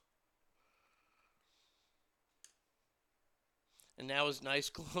course. And now his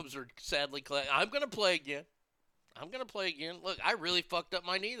nice clubs are sadly clad. I'm going to play again. Look, I really fucked up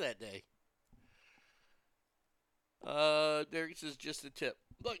my knee that day. This is just a tip.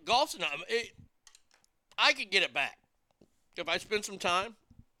 Look, golf's not. I could get it back if I spend some time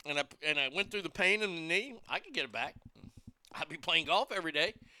and I went through the pain in the knee. I could get it back. I'd be playing golf every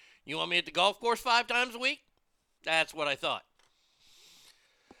day. You want me at the golf course 5 times a week? That's what I thought.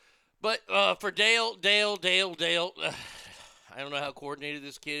 But for Dale, I don't know how coordinated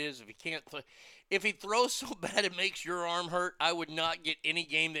this kid is. If he can't, if he throws so bad it makes your arm hurt, I would not get any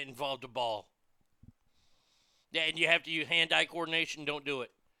game that involved a ball. Yeah, and you have to use hand-eye coordination. Don't do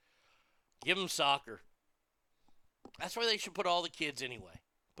it. Give them soccer. That's where they should put all the kids anyway.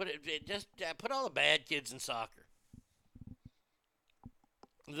 Put all the bad kids in soccer.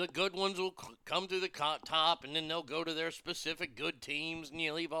 The good ones will come to the top, and then they'll go to their specific good teams, and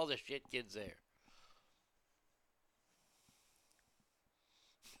you leave all the shit kids there.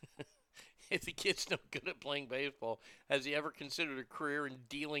 If the kid's no good at playing baseball, has he ever considered a career in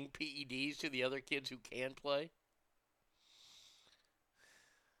dealing PEDs to the other kids who can play?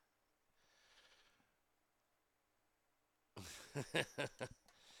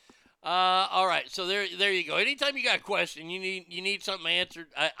 All right, so there you go. Anytime you got a question, you need something answered,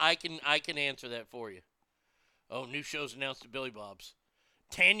 I can answer that for you. Oh, new shows announced at Billy Bob's.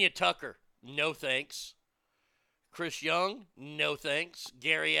 Tanya Tucker, no thanks. Chris Young, no thanks.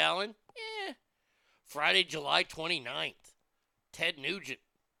 Gary Allen, Friday, July 29th. Ted Nugent.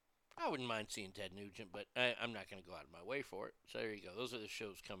 I wouldn't mind seeing Ted Nugent, but I'm not going to go out of my way for it. So there you go. Those are the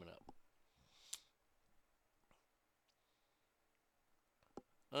shows coming up.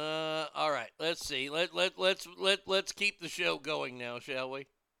 All right. Let's see. Let's keep the show going now, shall we?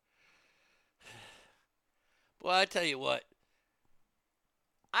 Well, I tell you what.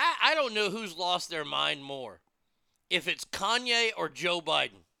 I don't know who's lost their mind more. If it's Kanye or Joe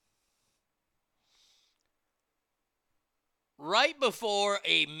Biden. Right before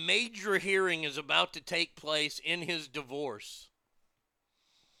a major hearing is about to take place in his divorce,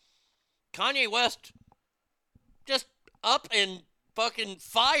 Kanye West just up and fucking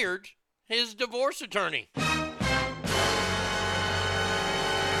fired his divorce attorney.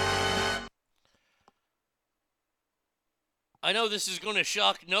 I know this is going to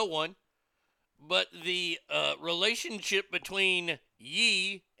shock no one, but the relationship between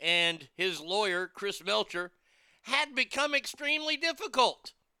Ye and his lawyer, Chris Melcher, had become extremely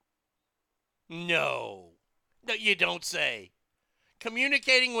difficult. No, you don't say.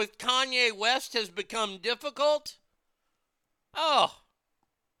 Communicating with Kanye West has become difficult? Oh.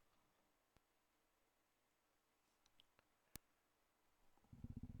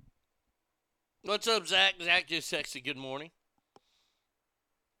 What's up, Zach? Zach just texted good morning.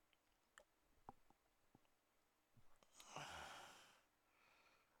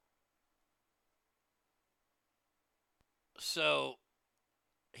 So,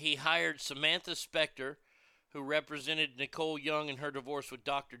 he hired Samantha Spector, who represented Nicole Young in her divorce with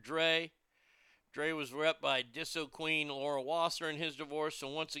Dr. Dre. Dre was repped by Disso Queen Laura Wasser in his divorce, so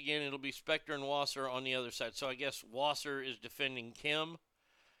once again, it'll be Spector and Wasser on the other side. So I guess Wasser is defending Kim.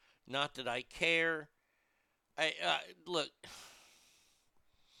 Not that I care. Look,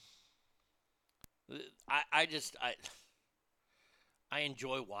 I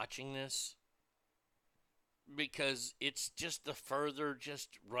enjoy watching this because it's just the further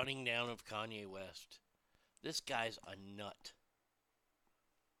just running down of Kanye West. This guy's a nut.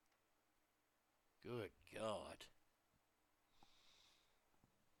 Good God.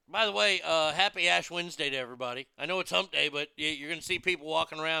 By the way, happy Ash Wednesday to everybody. I know it's hump day, but you're going to see people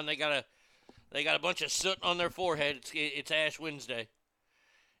walking around. They got a bunch of soot on their forehead. It's Ash Wednesday.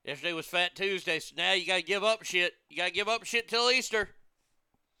 Yesterday was Fat Tuesday, so now you got to give up shit. You got to give up shit till Easter.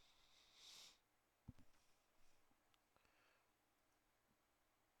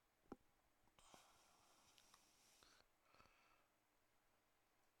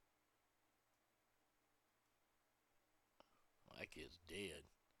 My kid's dead.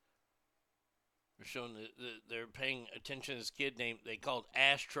 They're showing they're paying attention to this kid named they called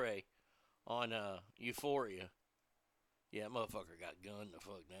Ashtray on Euphoria. Yeah, that motherfucker got gunned the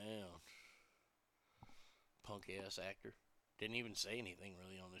fuck down. Punk ass actor. Didn't even say anything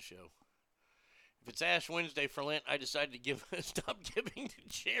really on the show. If it's Ash Wednesday for Lent, I decided to stop giving to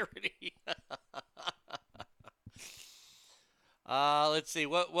charity. Let's see.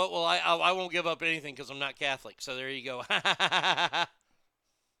 What will I won't give up anything because I'm not Catholic. So there you go.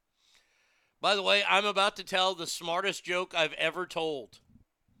 By the way, I'm about to tell the smartest joke I've ever told.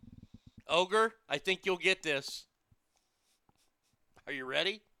 Ogre, I think you'll get this. Are you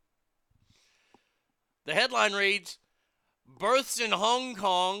ready? The headline reads, births in Hong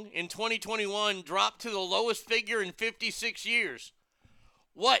Kong in 2021 dropped to the lowest figure in 56 years.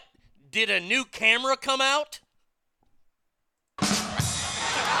 What? Did a new camera come out?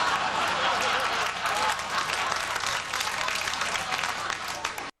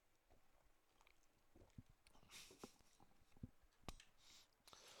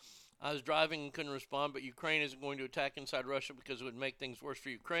 I was driving and couldn't respond, but Ukraine isn't going to attack inside Russia because it would make things worse for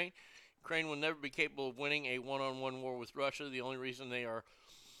Ukraine. Ukraine will never be capable of winning a one-on-one war with Russia. The only reason they are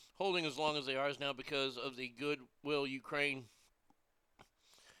holding as long as they are is now because of the goodwill Ukraine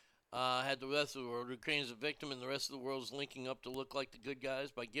had the rest of the world. Ukraine is a victim, and the rest of the world is linking up to look like the good guys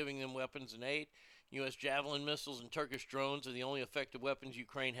by giving them weapons and aid. U.S. Javelin missiles and Turkish drones are the only effective weapons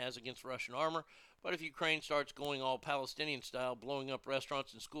Ukraine has against Russian armor. But if Ukraine starts going all Palestinian style, blowing up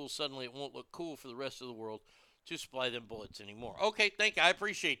restaurants and schools, suddenly it won't look cool for the rest of the world to supply them bullets anymore. Okay, thank you. I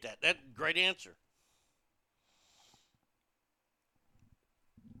appreciate that. That's a great answer.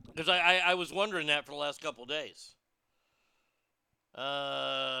 Because I was wondering that for the last couple of days.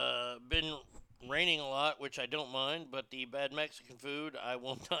 Been raining a lot, which I don't mind, but the bad Mexican food I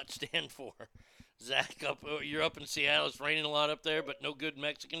will not stand for. Zach, you're up in Seattle. It's raining a lot up there, but no good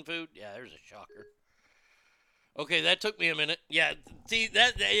Mexican food? Yeah, there's a shocker. Okay, that took me a minute. Yeah, see,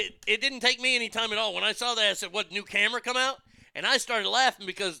 it didn't take me any time at all. When I saw that, I said, what, new camera come out? And I started laughing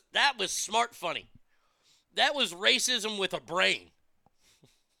because that was smart funny. That was racism with a brain.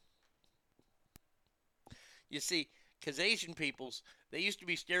 You see, because Asian peoples, they used to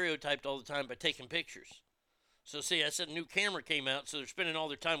be stereotyped all the time by taking pictures. So, see, I said a new camera came out, so they're spending all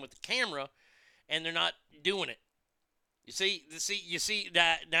their time with the camera, and they're not doing it. You see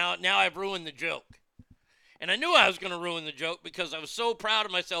that now I've ruined the joke. And I knew I was going to ruin the joke because I was so proud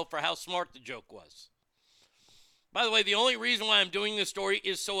of myself for how smart the joke was. By the way, the only reason why I'm doing this story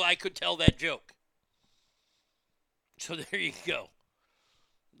is so I could tell that joke. So there you go.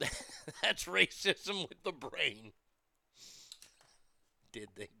 That's racism with the brain. Did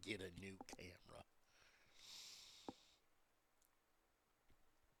they get a new camera?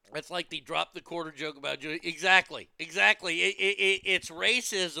 That's like the drop the quarter joke about Julie. Exactly. It's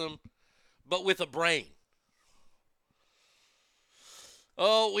racism, but with a brain.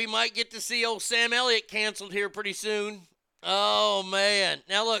 Oh, we might get to see old Sam Elliott canceled here pretty soon. Oh, man.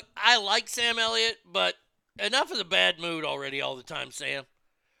 Now, look, I like Sam Elliott, but enough of the bad mood already all the time, Sam.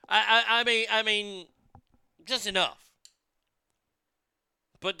 I mean, just enough.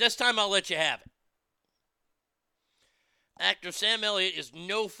 But this time I'll let you have it. Actor Sam Elliott is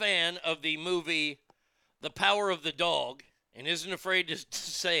no fan of the movie The Power of the Dog and isn't afraid to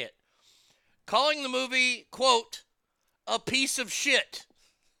say it, calling the movie, quote, a piece of shit,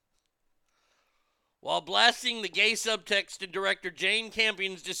 while blasting the gay subtext to director Jane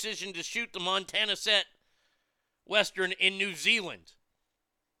Campion's decision to shoot the Montana set Western in New Zealand.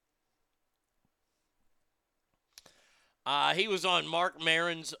 He was on Mark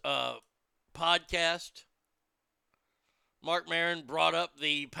Maron's podcast. Mark Maron brought up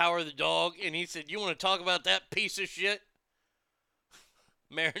The Power of the Dog, and he said, you want to talk about that piece of shit?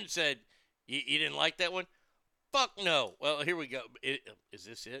 Maron said, you didn't like that one? Fuck no. Well, here we go. Is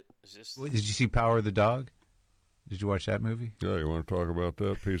this it? Is this? Did you see Power of the Dog? Did you watch that movie? Yeah, you want to talk about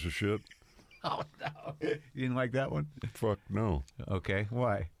that piece of shit? Oh, no. You didn't like that one? Fuck no. Okay,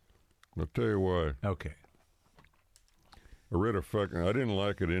 why? I'll tell you why. Okay. I didn't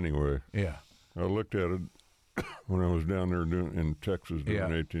like it anyway. Yeah. I looked at it when I was down there in Texas in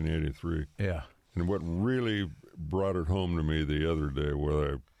 1883. Yeah. And what really brought it home to me the other day,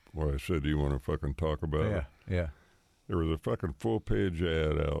 where I said, do you want to fucking talk about it? Yeah. There was a fucking full-page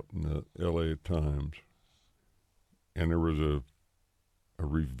ad out in the L.A. Times, and there was a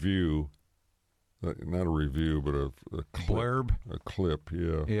review, not a review, but a clip, blurb? A clip,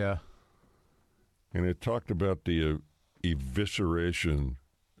 yeah. Yeah. And it talked about the evisceration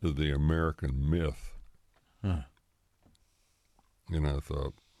of the American myth. Huh. And I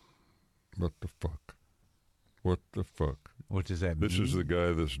thought, what the fuck? What the fuck? What does that mean? This is the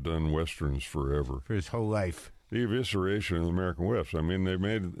guy that's done Westerns forever. For his whole life. The evisceration of the American West. I mean, they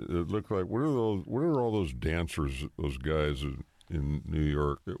made it look like, what are all those dancers, those guys in New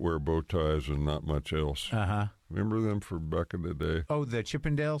York that wear bow ties and not much else? Uh-huh. Remember them from back in the day? Oh, the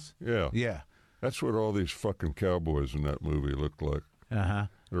Chippendales? Yeah. Yeah. That's what all these fucking cowboys in that movie looked like. Uh-huh.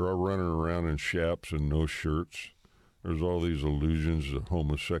 They're all running around in chaps and no shirts. There's all these allusions of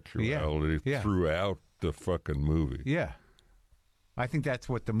homosexuality throughout the fucking movie. Yeah. I think that's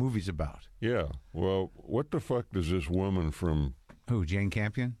what the movie's about. Yeah. Well, what the fuck does this woman from... Who, Jane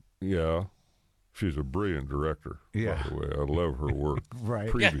Campion? Yeah. She's a brilliant director, by the way. I love her work. Right.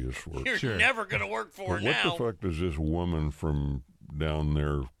 Previous work. You're never going to work for her now. What the fuck does this woman from down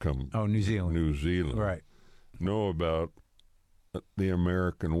there New Zealand. New Zealand. Right. Know about the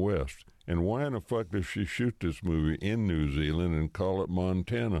American West? And why in the fuck does she shoot this movie in New Zealand and call it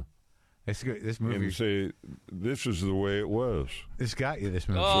Montana? This movie... And say, this is the way it was. This got you, this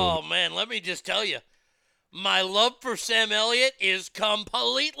movie. Oh, man, let me just tell you. My love for Sam Elliott is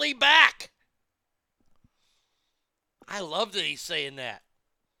completely back. I love that he's saying that.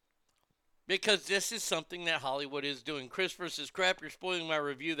 Because this is something that Hollywood is doing. Chris versus Crap, you're spoiling my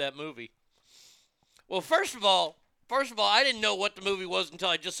review of that movie. Well, first of all, I didn't know what the movie was until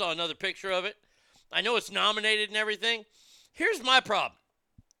I just saw another picture of it. I know it's nominated and everything. Here's my problem.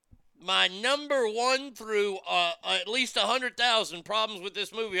 My number 1 through at least 100,000 problems with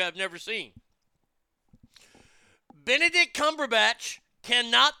this movie I've never seen. Benedict Cumberbatch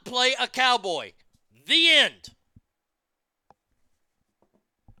cannot play a cowboy. The end.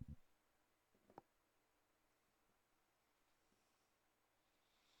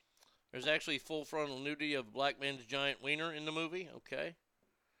 There's actually full frontal nudity of black man's giant wiener in the movie. Okay.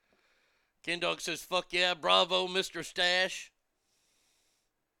 Ken Dog says, fuck yeah, bravo, Mr. Stash.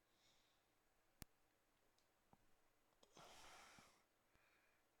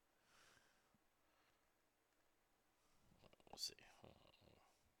 Let's see.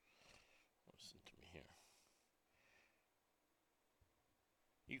 Listen to me here.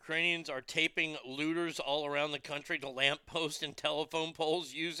 Ukrainians are taping looters all around the country to lampposts and telephone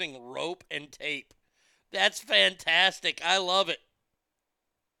poles using rope and tape. That's fantastic. I love it.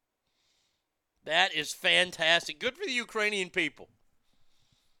 That is fantastic. Good for the Ukrainian people.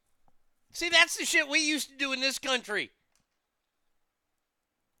 See, that's the shit we used to do in this country.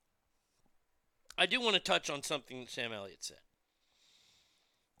 I do want to touch on something Sam Elliott said.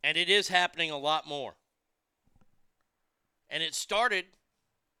 And it is happening a lot more. And it started...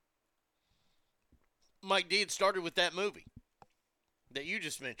 Mike D, it started with that movie that you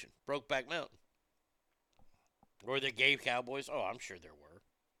just mentioned, Brokeback Mountain. Or the gay cowboys. Oh, I'm sure there were.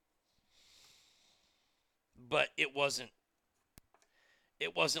 But it wasn't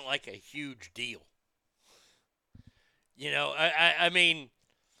like a huge deal. You know, I mean,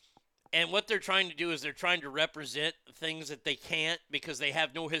 and what they're trying to do is they're trying to represent things that they can't because they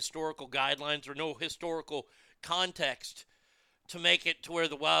have no historical guidelines or no historical context to make it to where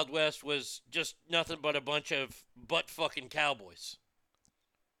the Wild West was just nothing but a bunch of butt-fucking cowboys.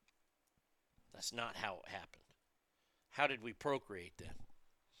 That's not how it happened. How did we procreate then?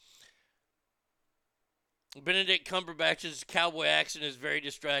 Benedict Cumberbatch's cowboy accent is very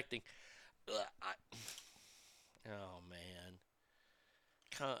distracting. Oh, man.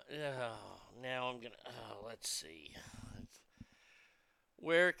 Now I'm going to... let's see.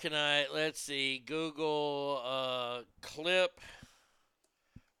 Where can I... Let's see. Google clip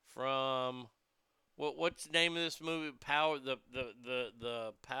from... What's the name of this movie? Power...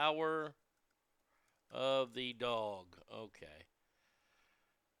 The Power of the Dog. Okay.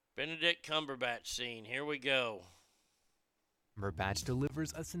 Benedict Cumberbatch scene. Here we go. Cumberbatch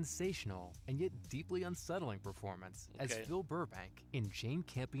delivers a sensational and yet deeply unsettling performance as Phil Burbank in Jane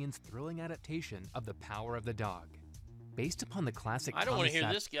Campion's thrilling adaptation of The Power of the Dog. Based upon the classic I don't want to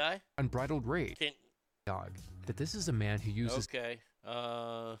hear this guy. Unbridled Rage Dog, that this is a man who uses... Okay.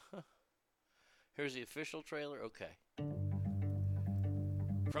 Here's the official trailer. Okay.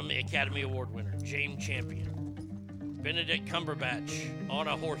 From the Academy Award winner, Jane Campion. Benedict Cumberbatch on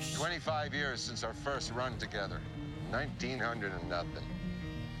a horse. 25 years since our first run together. 1900 and nothing.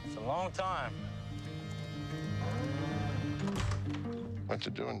 It's a long time. What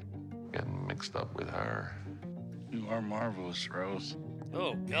you doing? Getting mixed up with her. You are marvelous, Rose.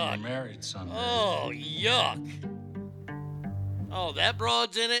 Oh, God. You're married someday. Oh, yuck. Oh, that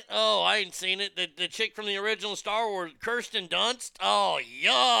broad's in it? Oh, I ain't seen it. The chick from the original Star Wars, Kirsten Dunst? Oh,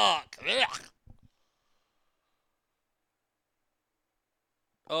 yuck. Ugh.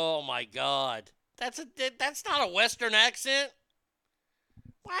 Oh, my God. That's not a Western accent.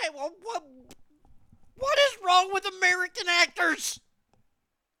 Why? What is wrong with American actors?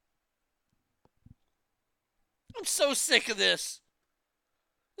 I'm so sick of this.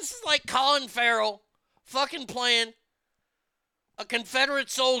 This is like Colin Farrell fucking playing a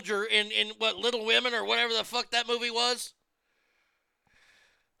Confederate soldier in what, Little Women or whatever the fuck that movie was.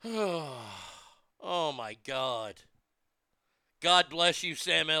 Oh, my God. God bless you,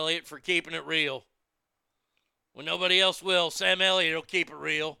 Sam Elliott, for keeping it real. When nobody else will, Sam Elliott will keep it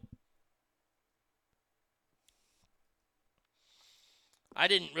real. I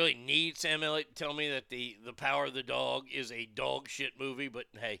didn't really need Sam Elliott to tell me that the Power of the Dog is a dog shit movie, but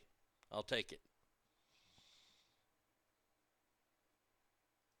hey, I'll take it.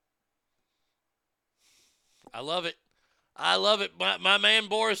 I love it. I love it. My man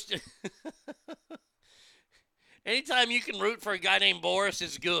Boris... Anytime you can root for a guy named Boris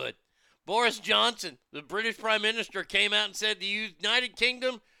is good. Boris Johnson, the British Prime Minister, came out and said the United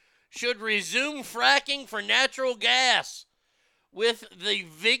Kingdom should resume fracking for natural gas with the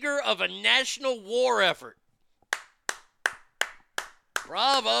vigor of a national war effort.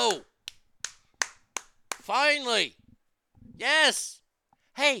 Bravo. Finally. Yes.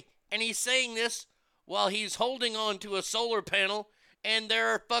 Hey, and he's saying this while he's holding on to a solar panel and there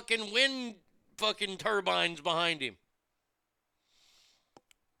are fucking wind fucking turbines behind him.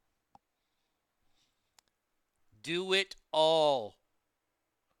 Do it all.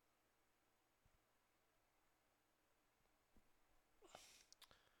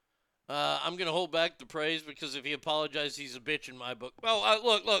 I'm going to hold back the praise because if he apologizes, he's a bitch in my book.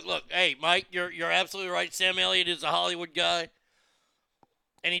 Oh, look. Hey, Mike, you're absolutely right. Sam Elliott is a Hollywood guy.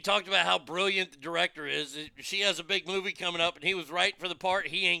 And he talked about how brilliant the director is. She has a big movie coming up, and he was right for the part.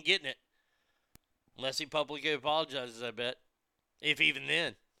 He ain't getting it. Unless he publicly apologizes, I bet. If even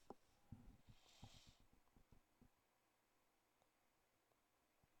then.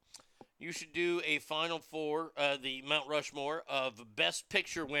 You should do a Final Four, the Mount Rushmore of Best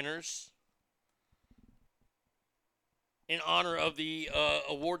Picture winners in honor of the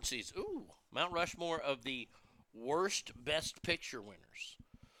award season. Ooh, Mount Rushmore of the worst Best Picture winners.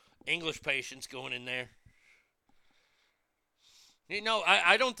 English Patience going in there. You know,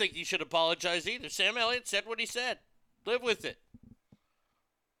 I don't think you should apologize either. Sam Elliott said what he said. Live with it.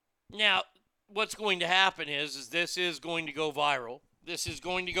 Now, what's going to happen is this is going to go viral. This is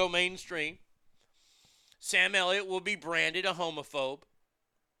going to go mainstream. Sam Elliott will be branded a homophobe.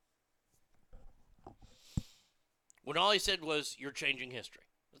 When all he said was, "You're changing history."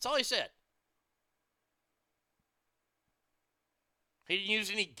 That's all he said. He didn't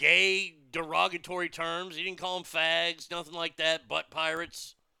use any gay, derogatory terms. He didn't call them fags, nothing like that, butt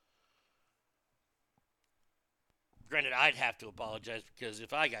pirates. Granted, I'd have to apologize because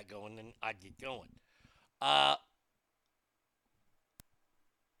if I got going, then I'd get going.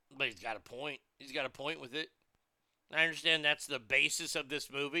 But he's got a point. He's got a point with it. I understand that's the basis of this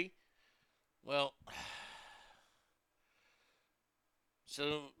movie. Well,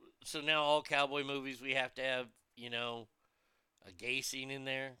 so now all cowboy movies we have to have, you know, a gay scene in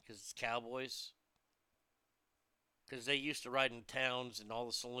there because it's cowboys. Because they used to ride in towns and all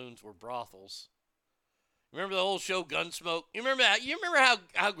the saloons were brothels. Remember the old show Gunsmoke? You remember that? You remember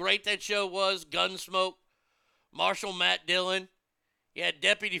how great that show was, Gunsmoke? Marshal Matt Dillon. You had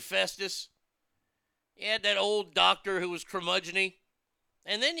Deputy Festus. You had that old doctor who was curmudgeon-y.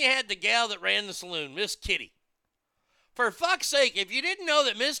 And then you had the gal that ran the saloon, Miss Kitty. For fuck's sake, if you didn't know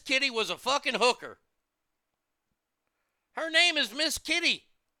that Miss Kitty was a fucking hooker, her name is Miss Kitty.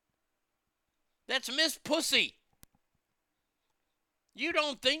 That's Miss Pussy. You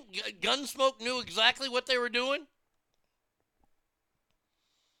don't think Gunsmoke knew exactly what they were doing?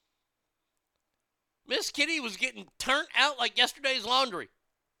 Miss Kitty was getting turned out like yesterday's laundry.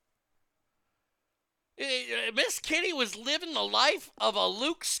 Miss Kitty was living the life of a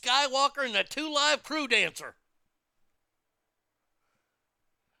Luke Skywalker and a 2 Live Crew dancer.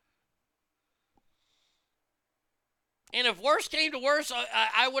 And if worse came to worse,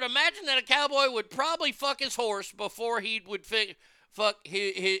 I would imagine that a cowboy would probably fuck his horse before he would fuck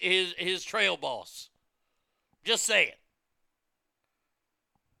his trail boss. Just saying.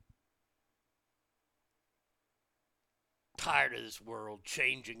 Tired of this world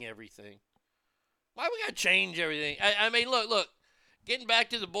changing everything. Why we gotta change everything? I mean, look. Getting back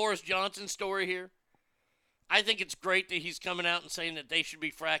to the Boris Johnson story here, I think it's great that he's coming out and saying that they should be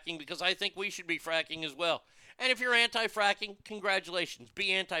fracking because I think we should be fracking as well. And if you're anti-fracking, congratulations.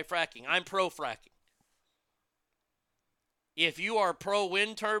 Be anti-fracking. I'm pro-fracking. If you are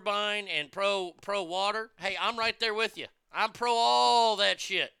pro-wind turbine and pro-water, hey, I'm right there with you. I'm pro all that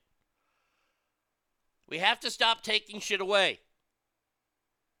shit. We have to stop taking shit away.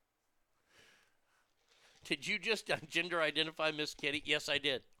 Did you just gender identify Miss Kitty? Yes, I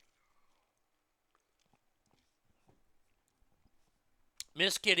did.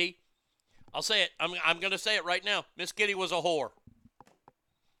 Miss Kitty, I'll say it. I'm going to say it right now. Miss Kitty was a whore.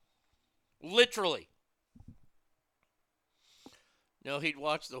 Literally. No, he'd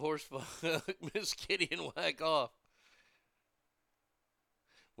watch the horse fuck Miss Kitty and whack off.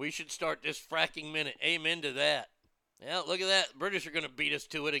 We should start this fracking minute. Amen to that. Yeah, look at that. The British are going to beat us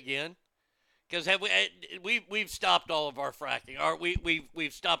to it again. Because we've stopped all of our fracking.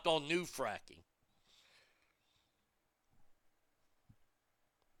 We've stopped all new fracking.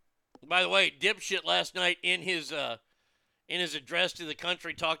 By the way, dipshit last night in his address to the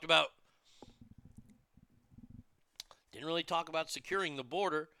country talked about, didn't really talk about securing the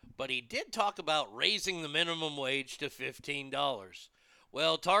border, but he did talk about raising the minimum wage to $15.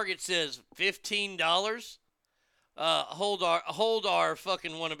 Well, Target says $15. Hold our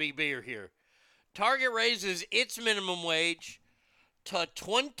fucking wannabe beer here. Target raises its minimum wage to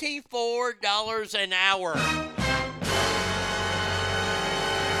 $24 an hour.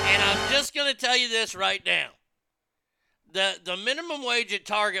 And I'm just going to tell you this right now. The minimum wage at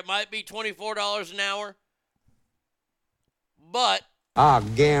Target might be $24 an hour, but I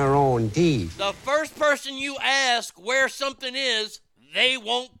guarantee the first person you ask where something is, they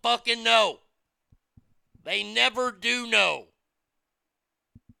won't fucking know. They never do know.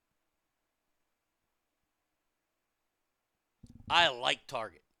 I like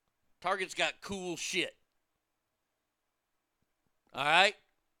Target. Target's got cool shit. All right?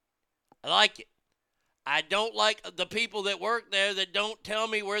 I like it. I don't like the people that work there that don't tell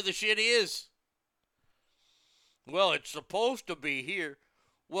me where the shit is. Well, it's supposed to be here.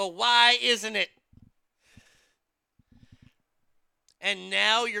 Well, why isn't it? And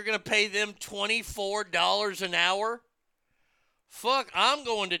now you're going to pay them $24 an hour? Fuck, I'm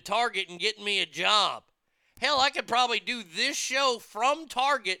going to Target and getting me a job. Hell, I could probably do this show from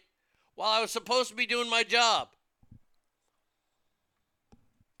Target while I was supposed to be doing my job.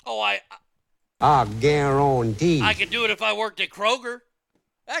 Oh, I guarantee I could do it if I worked at Kroger.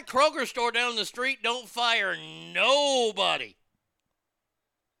 That Kroger store down the street don't fire nobody.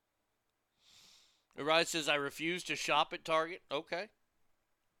 The ride says, I refuse to shop at Target. Okay.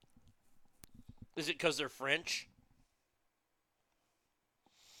 Is it because they're French?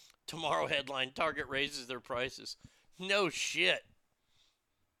 Tomorrow headline, Target raises their prices. No shit.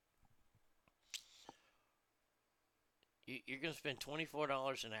 You're going to spend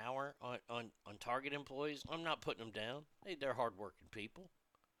 $24 an hour on Target employees? I'm not putting them down. They're hardworking people.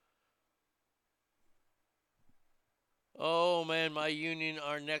 Oh, man, my union,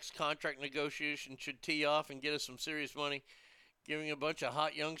 our next contract negotiation should tee off and get us some serious money. Giving a bunch of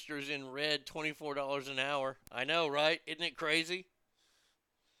hot youngsters in red $24 an hour. I know, right? Isn't it crazy?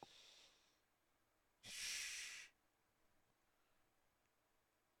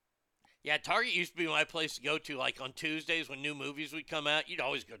 Yeah, Target used to be my place to go to, like on Tuesdays when new movies would come out. You'd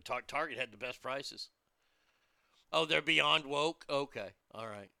always go to Target. Had the best prices. Oh, they're beyond woke? Okay, all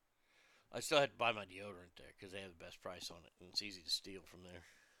right. I still had to buy my deodorant there because they have the best price on it, and it's easy to steal from there.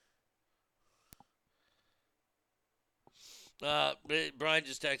 Brian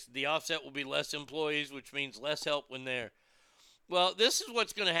just texted, the offset will be less employees, which means less help when there. Well, this is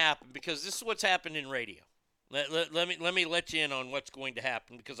what's going to happen because this is what's happened in radio. Let me let you in on what's going to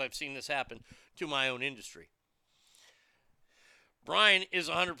happen because I've seen this happen to my own industry. Brian is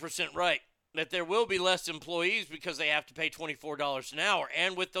 100% right that there will be less employees because they have to pay $24 an hour.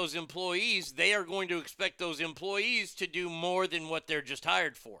 And with those employees, they are going to expect those employees to do more than what they're just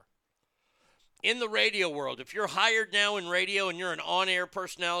hired for. In the radio world, if you're hired now in radio and you're an on-air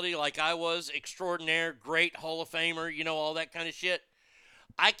personality like I was, extraordinaire, great Hall of Famer, you know, all that kind of shit,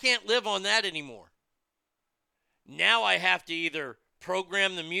 I can't live on that anymore. Now I have to either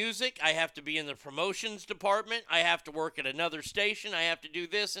program the music, I have to be in the promotions department, I have to work at another station, I have to do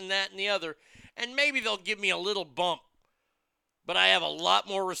this and that and the other, and maybe they'll give me a little bump, but I have a lot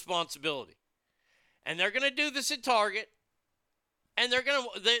more responsibility. And they're going to do this at Target, and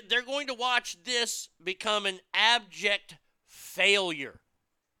they're going to watch this become an abject failure.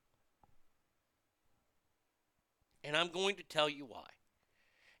 And I'm going to tell you why.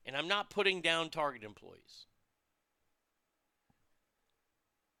 And I'm not putting down Target employees.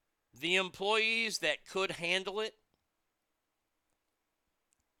 The employees that could handle it,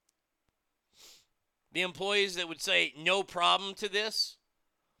 the employees that would say no problem to this,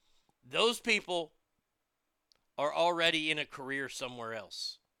 those people are already in a career somewhere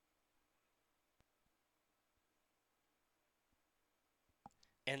else.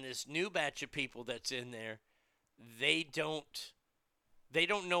 And this new batch of people that's in there, they don't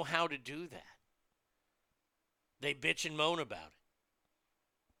know how to do that. They bitch and moan about it.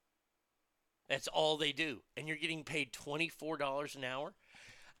 That's all they do. And you're getting paid $24 an hour?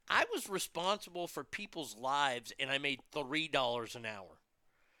 I was responsible for people's lives, and I made $3 an hour.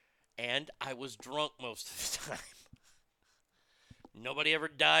 And I was drunk most of the time. Nobody ever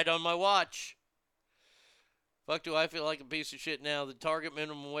died on my watch. Fuck, do I feel like a piece of shit now? The Target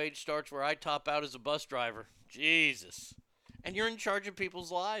minimum wage starts where I top out as a bus driver. Jesus. And you're in charge of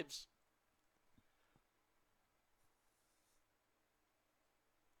people's lives.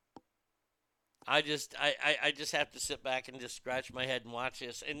 I just have to sit back and just scratch my head and watch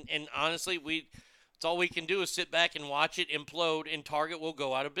this. And honestly, it's all we can do is sit back and watch it implode, and Target will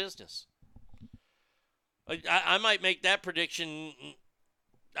go out of business. I might make that prediction.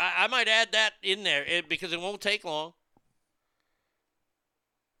 I might add that in there because it won't take long.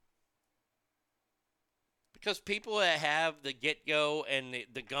 Because people that have the get-go and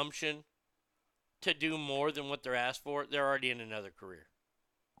the gumption to do more than what they're asked for, they're already in another career.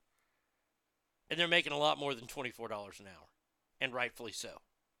 And they're making a lot more than $24 an hour, and rightfully so.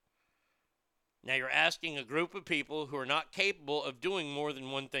 Now you're asking a group of people who are not capable of doing more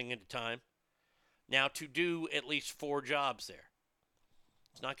than one thing at a time now to do at least 4 jobs there.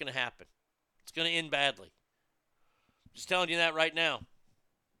 It's not going to happen. It's going to end badly. Just telling you that right now.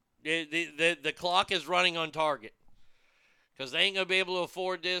 The clock is running on Target because they ain't going to be able to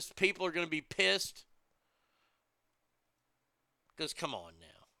afford this. People are going to be pissed because come on now.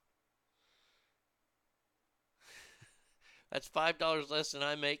 That's $5 less than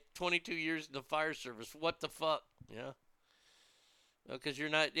I make. 22 years in the fire service. What the fuck? Yeah. Because you're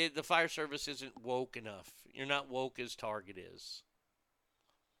not, the fire service isn't woke enough. You're not woke as Target is.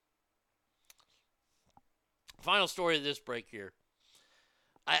 Final story of this break here.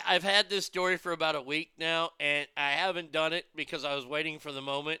 I've had this story for about a week now, and I haven't done it because I was waiting for the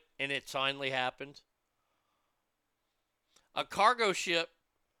moment, and it finally happened. A cargo ship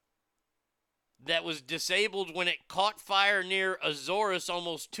that was disabled when it caught fire near Azores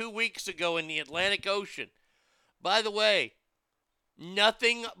almost 2 weeks ago in the Atlantic Ocean. By the way,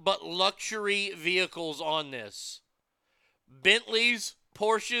 nothing but luxury vehicles on this. Bentleys,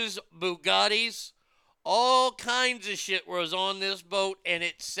 Porsches, Bugattis, all kinds of shit was on this boat, and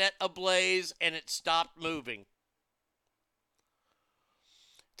it set ablaze and it stopped moving.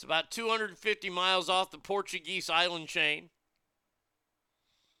 It's about 250 miles off the Portuguese island chain.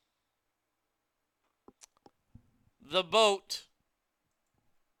 The boat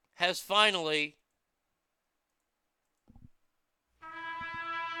has finally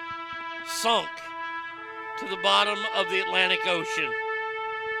sunk to the bottom of the Atlantic Ocean.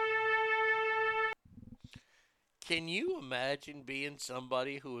 Can you imagine being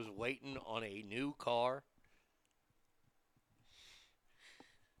somebody who is waiting on a new car?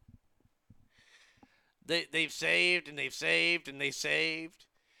 They've saved and they've saved and they saved,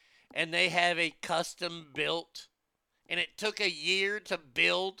 and they have a custom built. And it took a year to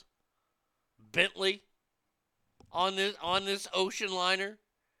build Bentley on this ocean liner.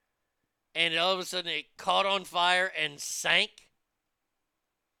 And all of a sudden it caught on fire and sank.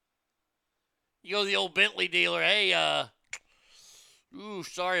 You go to the old Bentley dealer, hey, Ooh,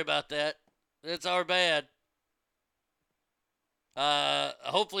 sorry about that. That's our bad.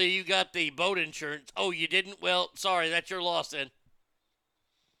 Hopefully you got the boat insurance. Oh, you didn't? Well, sorry, that's your loss then.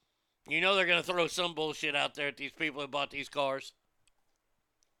 You know they're going to throw some bullshit out there at these people that bought these cars.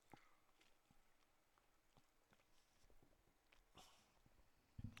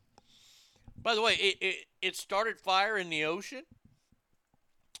 By the way, it started fire in the ocean?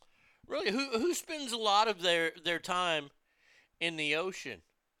 Really, who spends a lot of their time in the ocean?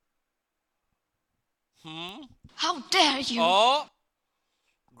 How dare you? Oh,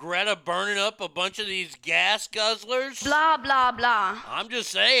 Greta burning up a bunch of these gas guzzlers? Blah, blah, blah. I'm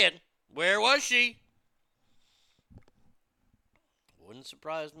just saying. Where was she? Wouldn't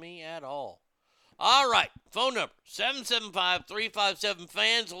surprise me at all. All right, phone number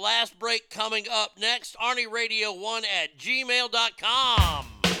 775-357-FANS. Last break coming up next. ArnieRadio1@gmail.com.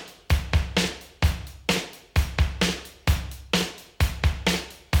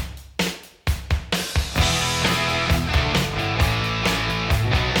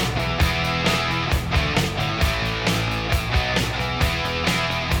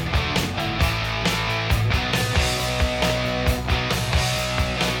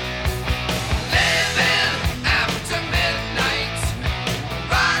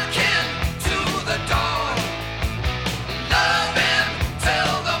 Till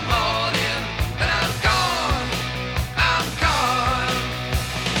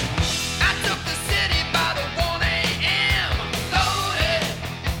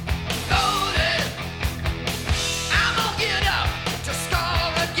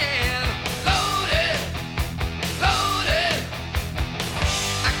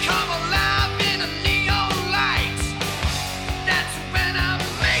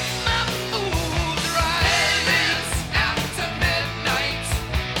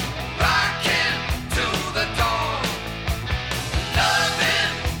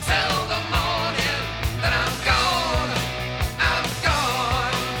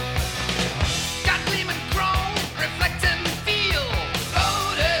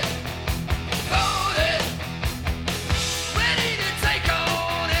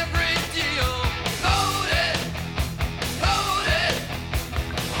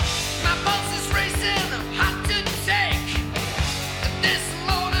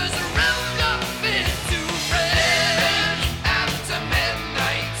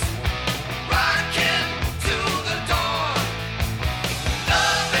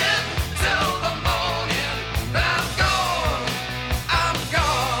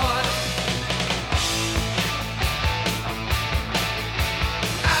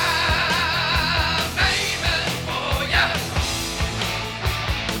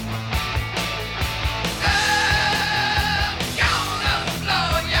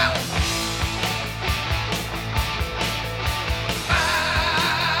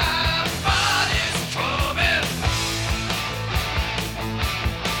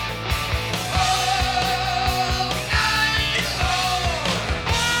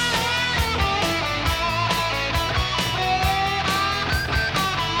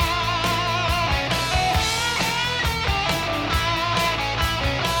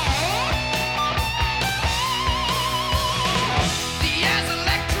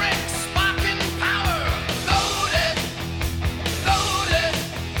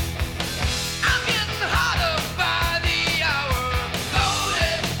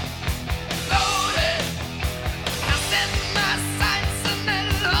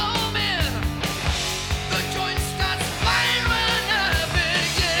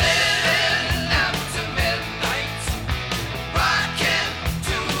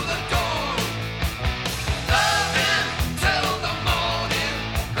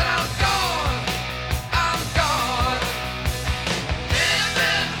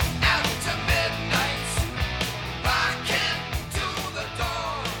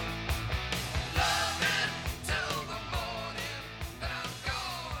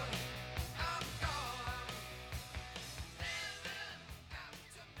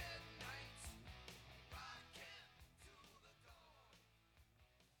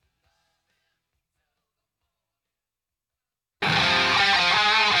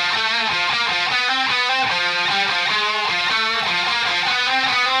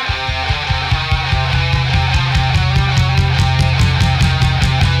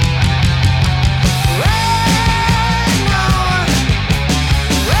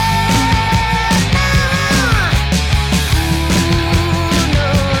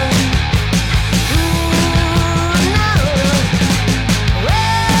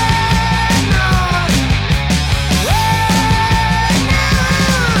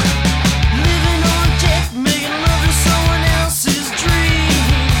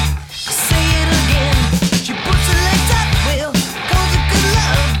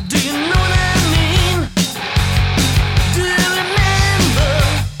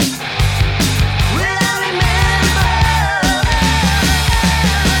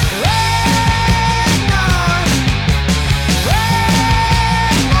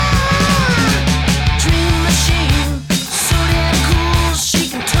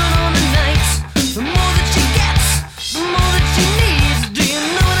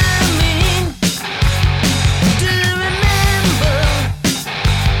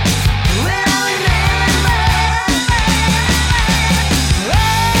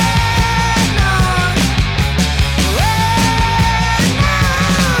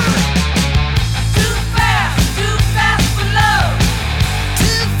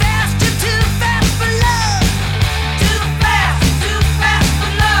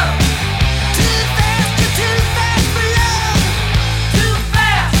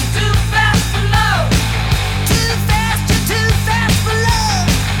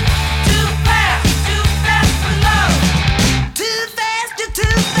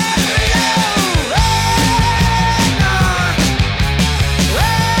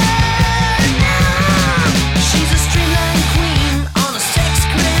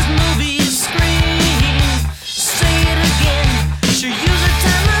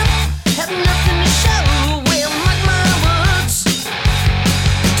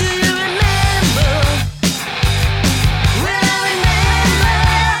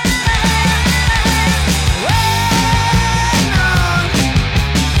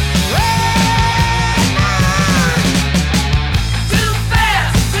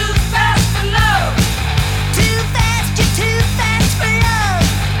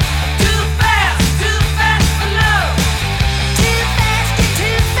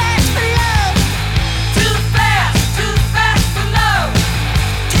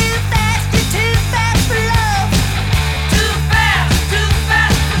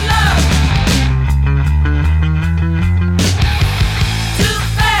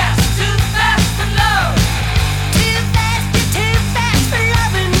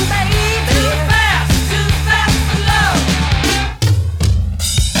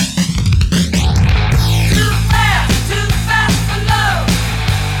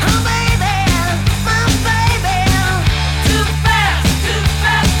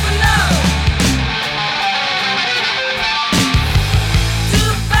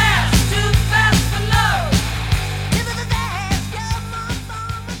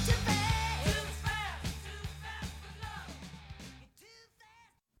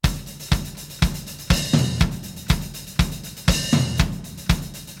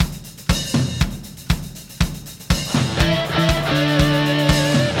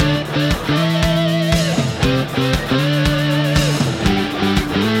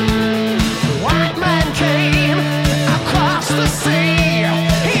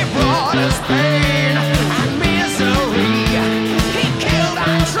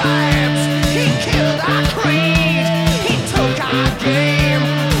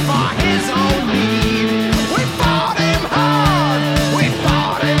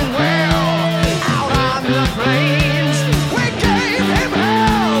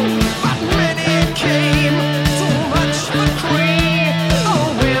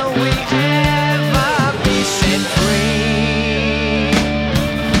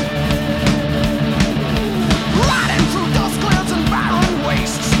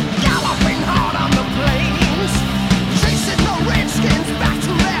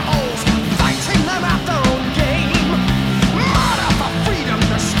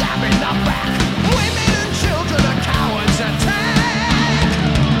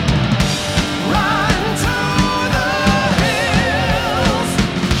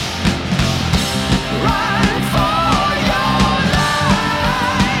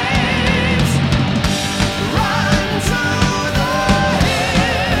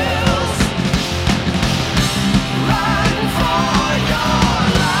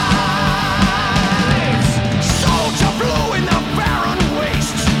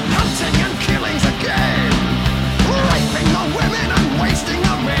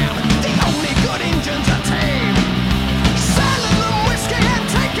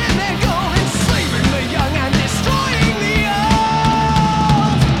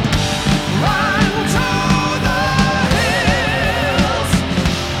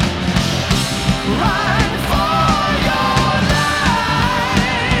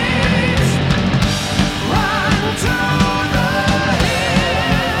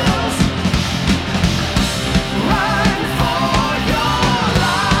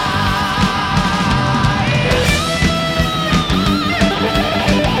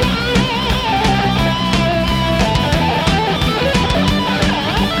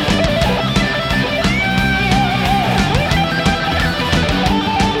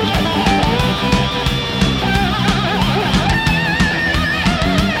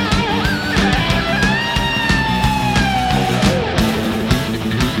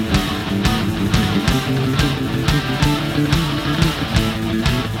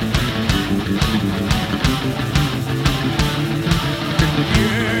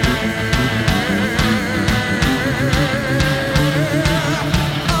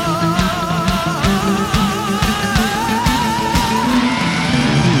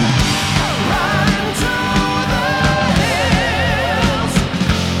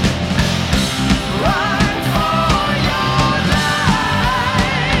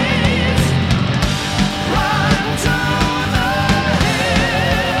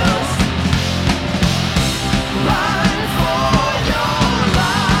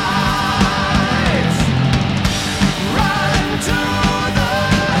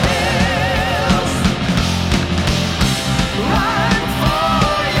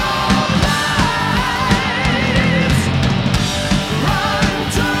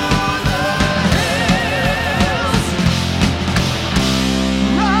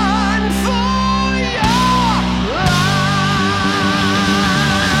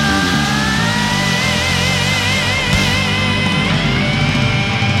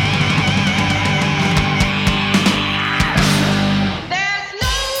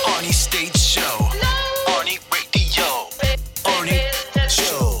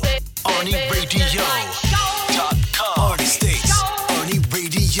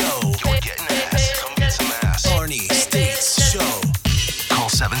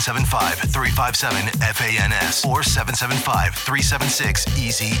 1-800-357-FANS or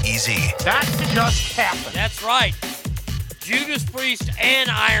 775-376-EASY-EASY. That just happened. That's right. Judas Priest and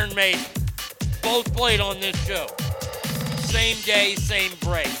Iron Maiden both played on this show. Same day, same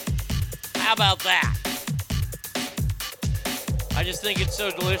break. How about that? I just think it's so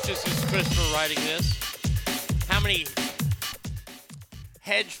delicious. It's Christopher writing this. How many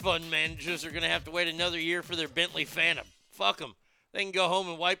hedge fund managers are going to have to wait another year for their Bentley Phantom? Fuck them. They can go home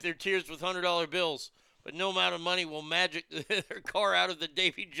and wipe their tears with $100 bills, but no amount of money will magic their car out of the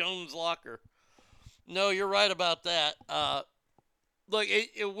Davy Jones locker. No, you're right about that. Look,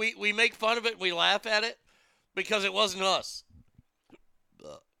 we make fun of it and we laugh at it because it wasn't us.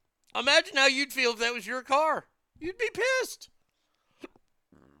 Imagine how you'd feel if that was your car. You'd be pissed.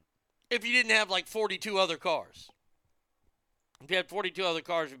 If you didn't have like 42 other cars. If you had 42 other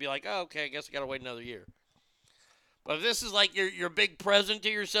cars, you'd be like, oh, okay, I guess I got to wait another year. But if this is like your big present to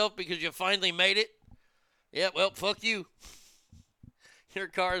yourself because you finally made it, yeah, well, fuck you. Your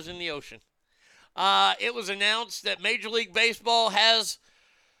car's in the ocean. It was announced that Major League Baseball has,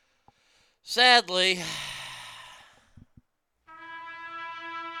 sadly,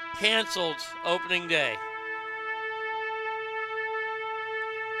 canceled opening day.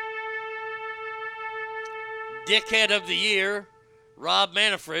 Dickhead of the Year, Rob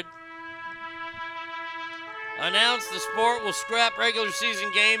Manfred, announced the sport will scrap regular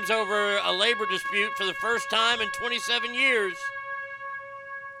season games over a labor dispute for the first time in 27 years,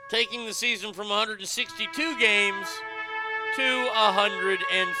 taking the season from 162 games to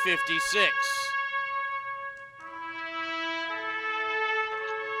 156.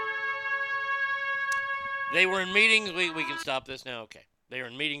 They were in meetings. We can stop this now. Okay. They were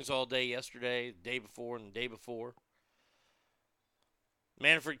in meetings all day yesterday, the day before, and the day before.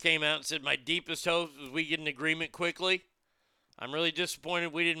 Manfred came out and said, my deepest hope is we get an agreement quickly. I'm really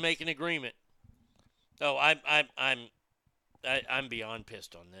disappointed we didn't make an agreement. Oh, I'm beyond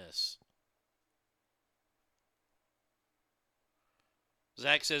pissed on this.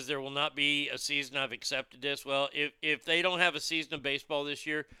 Zach says there will not be a season. I've accepted this. Well, if they don't have a season of baseball this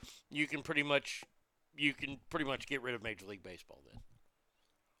year, you can pretty much get rid of Major League Baseball then.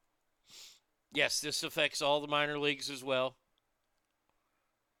 Yes, this affects all the minor leagues as well.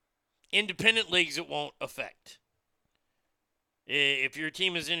 Independent leagues it won't affect. If your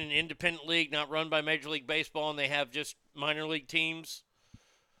team is in an independent league not run by Major League Baseball and they have just minor league teams,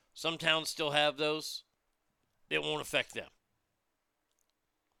 some towns still have those, it won't affect them.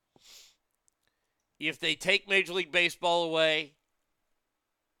 If they take Major League Baseball away,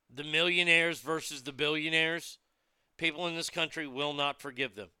 the millionaires versus the billionaires, people in this country will not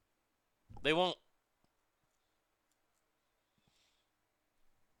forgive them. They won't.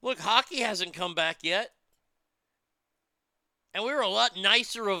 Look, hockey hasn't come back yet. And we were a lot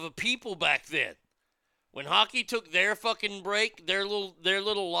nicer of a people back then. When hockey took their fucking break, their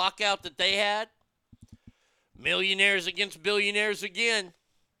little lockout that they had, millionaires against billionaires again.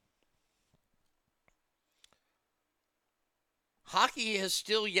 Hockey has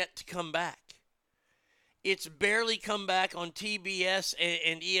still yet to come back. It's barely come back on TBS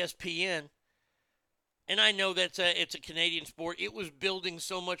and ESPN. And I know it's a Canadian sport. It was building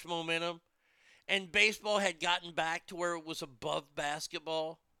so much momentum. And baseball had gotten back to where it was above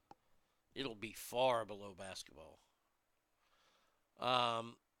basketball. It'll be far below basketball.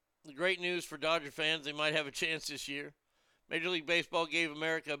 The great news for Dodger fans, they might have a chance this year. Major League Baseball gave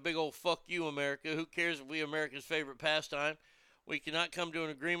America a big old fuck you, America. Who cares if we America's favorite pastime? We cannot come to an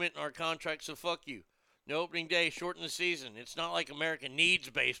agreement in our contract, so fuck you. No opening day, shorten the season. It's not like America needs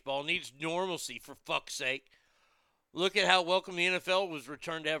baseball, needs normalcy, for fuck's sake. Look at how welcome the NFL was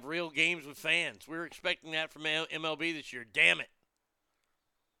returned to have real games with fans. We were expecting that from MLB this year. Damn it.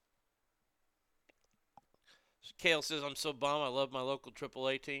 Kale says, I'm so bummed. I love my local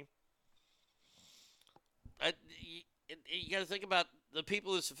AAA team. You got to think about the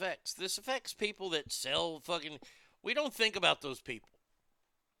people this affects. This affects people that sell fucking... We don't think about those people.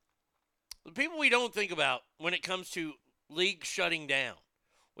 The people we don't think about when it comes to league shutting down.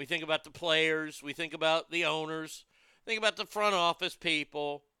 We think about the players. We think about the owners. Think about the front office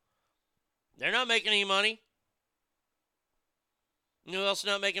people. They're not making any money. You know who else is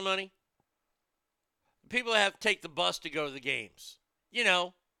not making money? People that have to take the bus to go to the games. You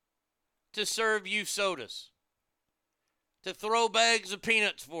know, to serve you sodas. To throw bags of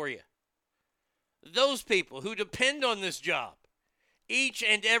peanuts for you. Those people who depend on this job each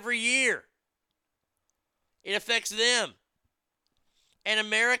and every year. It affects them. And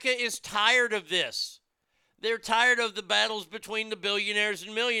America is tired of this. They're tired of the battles between the billionaires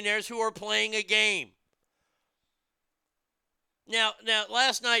and millionaires who are playing a game. Now,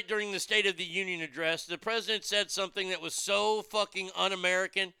 last night during the State of the Union address, the president said something that was so fucking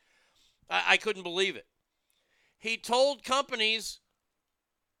un-American, I couldn't believe it. He told companies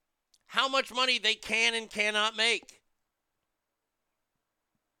how much money they can and cannot make.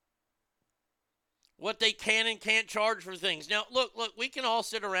 What they can and can't charge for things. Now, look, we can all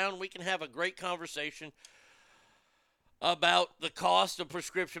sit around, we can have a great conversation about the cost of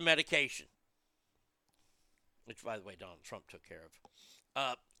prescription medication, which, by the way, Donald Trump took care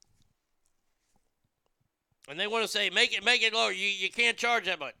of. And they want to say, make it lower. You can't charge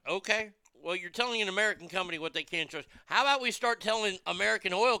that much. Okay. Well, you're telling an American company what they can charge. How about we start telling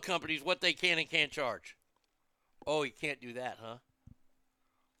American oil companies what they can and can't charge? Oh, you can't do that, huh?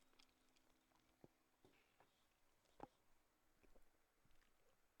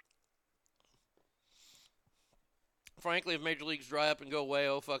 Frankly, if major leagues dry up and go away,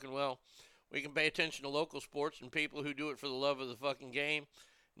 oh fucking well, we can pay attention to local sports and people who do it for the love of the fucking game,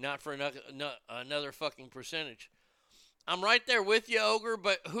 not for another fucking percentage. I'm right there with you, Ogre,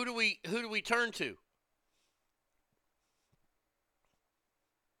 but who do we turn to?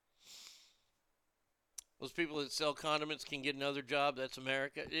 Those people that sell condiments can get another job. That's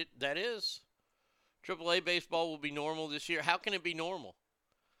America. That is. AAA baseball will be normal this year. How can it be normal?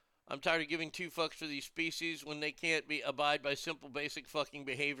 I'm tired of giving two fucks for these species when they can't abide by simple, basic fucking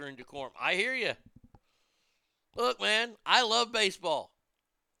behavior and decorum. I hear you. Look, man, I love baseball.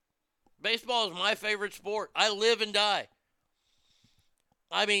 Baseball is my favorite sport. I live and die.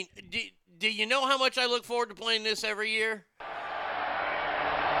 I mean, do you know how much I look forward to playing this every year?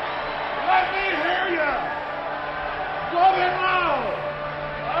 Let me hear you. Go it loud.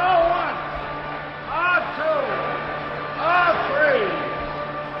 A1, A2, A3.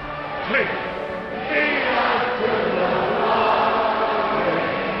 Take me out to the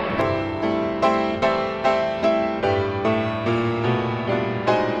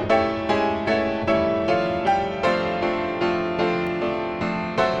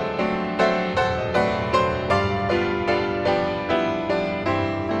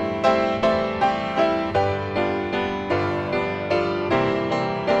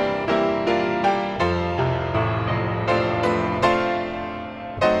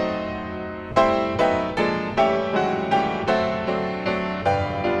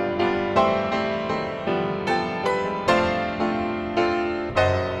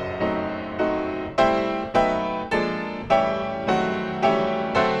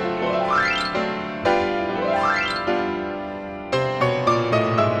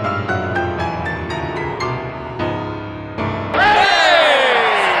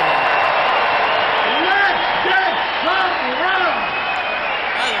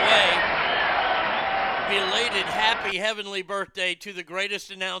birthday to the greatest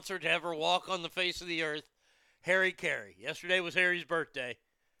announcer to ever walk on the face of the earth, Harry Carey. Yesterday was Harry's birthday.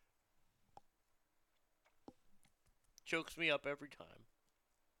 Chokes me up every time.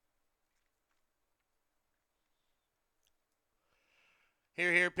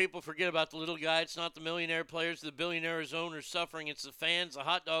 Here, people forget about the little guy. It's not the millionaire players, the billionaires owners suffering. It's the fans, the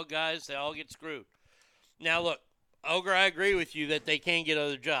hot dog guys. They all get screwed. Now, look, Ogre, I agree with you that they can get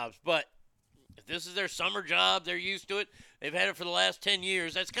other jobs, but if this is their summer job, they're used to it. They've had it for the last 10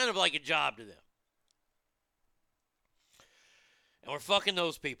 years. That's kind of like a job to them. And we're fucking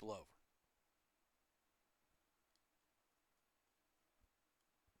those people over.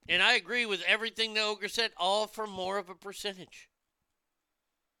 And I agree with everything the Ogre said, all for more of a percentage.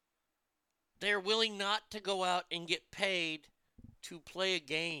 They're willing not to go out and get paid to play a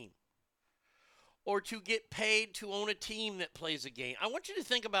game or to get paid to own a team that plays a game. I want you to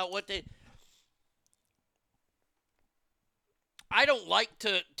think about what they... I don't like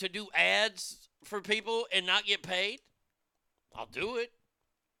to do ads for people and not get paid. I'll do it.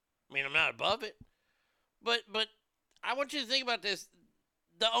 I mean, I'm not above it. But I want you to think about this.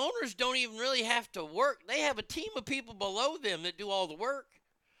 The owners don't even really have to work. They have a team of people below them that do all the work.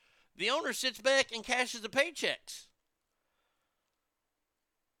 The owner sits back and cashes the paychecks.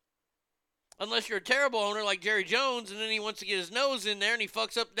 Unless you're a terrible owner like Jerry Jones, and then he wants to get his nose in there and he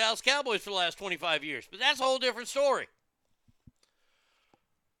fucks up the Dallas Cowboys for the last 25 years. But that's a whole different story.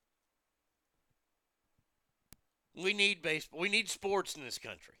 We need baseball. We need sports in this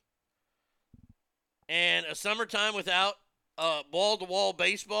country. And a summertime without wall-to-wall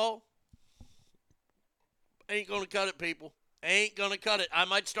baseball ain't going to cut it, people. Ain't going to cut it. I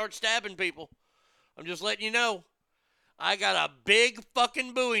might start stabbing people. I'm just letting you know. I got a big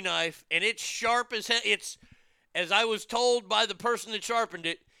fucking Bowie knife, and it's sharp as hell. It's, as I was told by the person that sharpened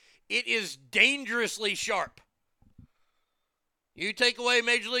it, it is dangerously sharp. You take away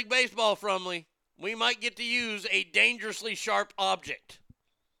Major League Baseball from me, we might get to use a dangerously sharp object.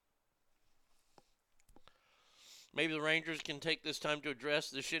 Maybe the Rangers can take this time to address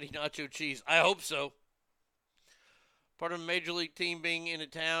the shitty nacho cheese. I hope so. Part of a major league team being in a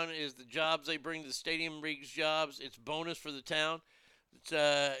town is the jobs they bring to the stadium brings jobs. It's bonus for the town.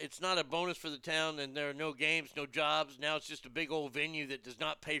 It's not a bonus for the town, and there are no games, no jobs. Now it's just a big old venue that does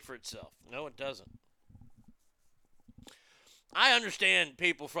not pay for itself. No, it doesn't. I understand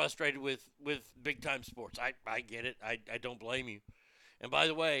people frustrated with big-time sports. I get it. I don't blame you. And by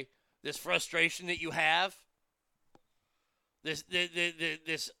the way, this frustration that you have, this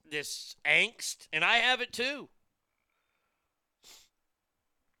angst, and I have it too.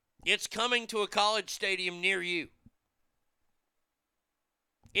 It's coming to a college stadium near you.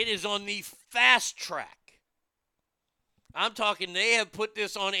 It is on the fast track. I'm talking, they have put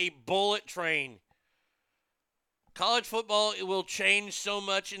this on a bullet train. College football, it will change so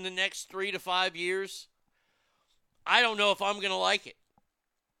much in the next 3 to 5 years. I don't know if I'm going to like it.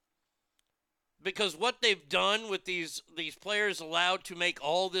 Because what they've done with these players allowed to make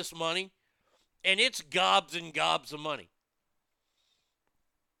all this money, and it's gobs and gobs of money.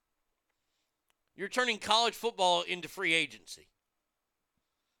 You're turning college football into free agency.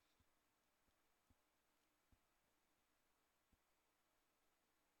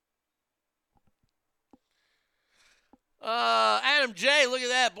 Adam J., look at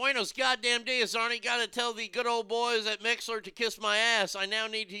that. Buenos goddamn dias, Arnie. Got to tell the good old boys at Mixler to kiss my ass. I now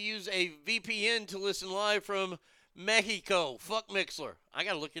need to use a VPN to listen live from Mexico. Fuck Mixler. I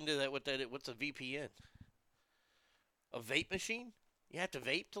got to look into that. What's a VPN? A vape machine? You have to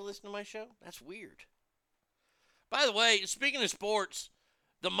vape to listen to my show? That's weird. By the way, speaking of sports,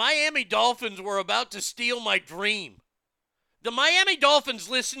 the Miami Dolphins were about to steal my dream. The Miami Dolphins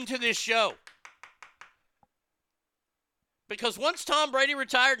listen to this show. Because once Tom Brady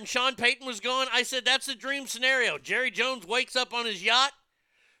retired and Sean Payton was gone, I said that's the dream scenario. Jerry Jones wakes up on his yacht,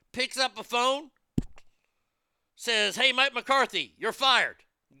 picks up a phone, says, hey, Mike McCarthy, you're fired.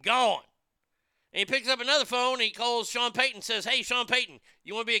 Gone. And he picks up another phone and he calls Sean Payton, says, hey, Sean Payton,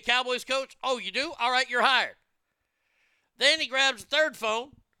 you want to be a Cowboys coach? Oh, you do? All right, you're hired. Then he grabs the third phone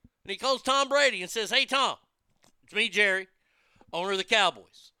and he calls Tom Brady and says, hey, Tom, it's me, Jerry, owner of the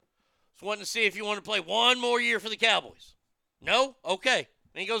Cowboys. Just wanting to see if you want to play one more year for the Cowboys. No? Okay.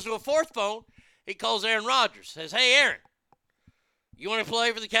 Then he goes to a fourth phone. He calls Aaron Rodgers. Says, hey, Aaron, you want to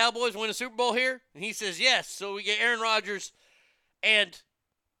play for the Cowboys, win a Super Bowl here? And he says, yes. So we get Aaron Rodgers and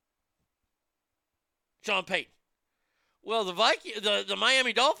Sean Payton. Well, the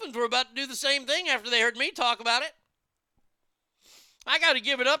Miami Dolphins were about to do the same thing after they heard me talk about it. I got to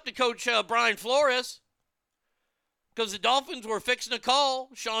give it up to Coach Brian Flores because the Dolphins were fixing to call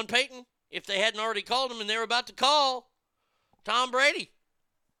Sean Payton if they hadn't already called him, and they were about to call Tom Brady.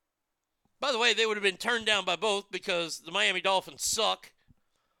 By the way, they would have been turned down by both because the Miami Dolphins suck.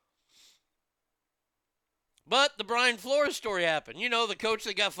 But the Brian Flores story happened. You know, the coach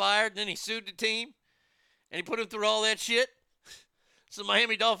that got fired, and then he sued the team, and he put him through all that shit. So the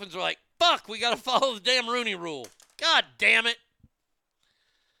Miami Dolphins were like, fuck, we got to follow the damn Rooney Rule. God damn it.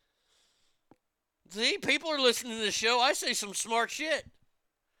 See, people are listening to this show. I say some smart shit.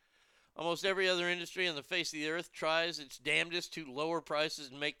 Almost every other industry on the face of the earth tries its damnedest to lower prices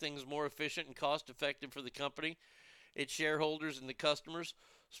and make things more efficient and cost-effective for the company, its shareholders, and the customers.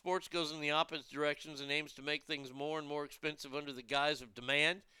 Sports goes in the opposite directions and aims to make things more and more expensive under the guise of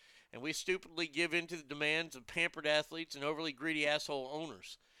demand, and we stupidly give in to the demands of pampered athletes and overly greedy asshole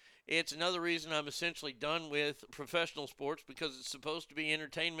owners. It's another reason I'm essentially done with professional sports because it's supposed to be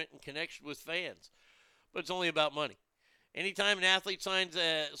entertainment and connection with fans, but it's only about money. Anytime an athlete signs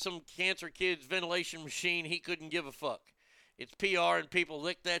some cancer kid's ventilation machine, he couldn't give a fuck. It's PR and people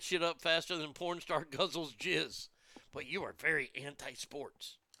lick that shit up faster than porn star guzzles jizz. But you are very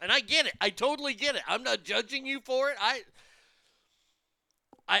anti-sports. And I get it. I totally get it. I'm not judging you for it.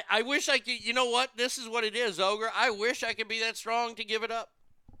 I wish I could, you know what? This is what it is, Ogre. I wish I could be that strong to give it up.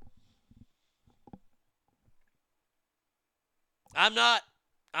 I'm not.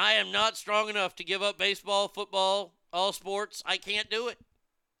 I am not strong enough to give up baseball, football, all sports. I can't do it.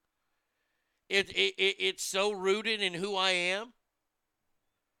 It's so rooted in who I am.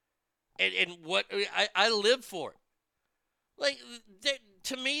 And what I live for it. Like,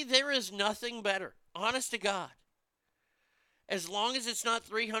 to me, there is nothing better. Honest to God. As long as it's not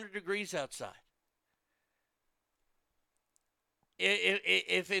 300 degrees outside.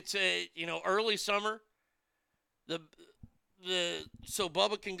 If it's early summer, so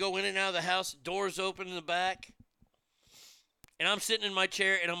Bubba can go in and out of the house, doors open in the back, and I'm sitting in my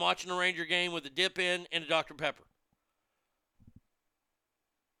chair and I'm watching a Ranger game with a dip in and a Dr. Pepper.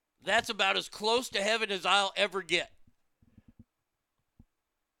 That's about as close to heaven as I'll ever get.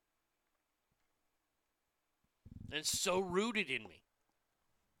 It's so rooted in me.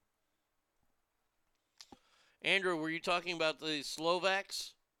 Andrew, were you talking about the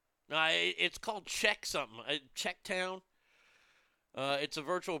Slovaks? No, it's called Czech something. Czech Town. It's a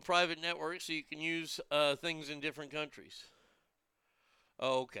virtual private network, so you can use things in different countries.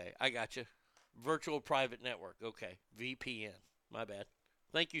 Oh, okay. I got you. Virtual private network. Okay. VPN. My bad.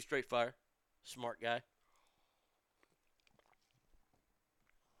 Thank you, Straight Fire. Smart guy.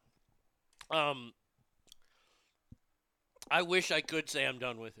 I wish I could say I'm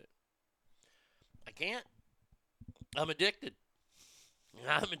done with it. I can't. I'm addicted.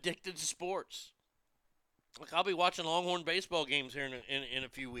 I'm addicted to sports. Like, I'll be watching Longhorn baseball games here in a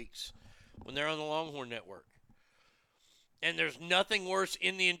few weeks when they're on the Longhorn Network. And there's nothing worse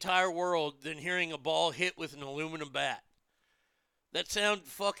in the entire world than hearing a ball hit with an aluminum bat. That sound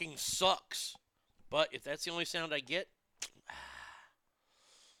fucking sucks. But if that's the only sound I get,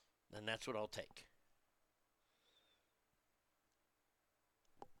 then that's what I'll take.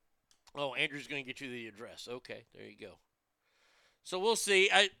 Oh, Andrew's going to get you the address. Okay, there you go. So we'll see.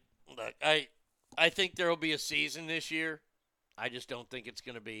 I think there will be a season this year. I just don't think it's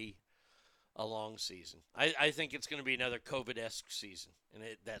going to be a long season. I think it's going to be another COVID-esque season, and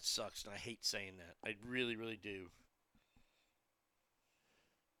that sucks, and I hate saying that. I really, really do.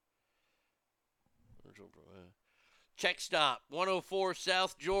 Check stop, 104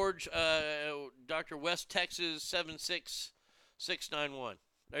 South George, Dr. West Texas, 76691.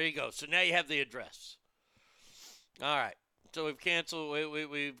 There you go. So now you have the address. All right. So we've canceled.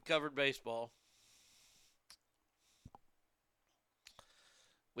 We've covered baseball.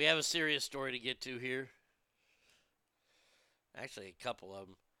 We have a serious story to get to here. Actually, a couple of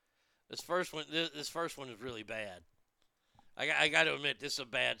them. This first one is really bad. I got to admit, this is a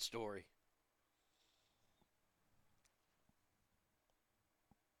bad story.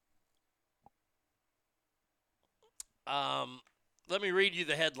 Let me read you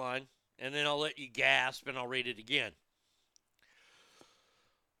the headline, and then I'll let you gasp, and I'll read it again.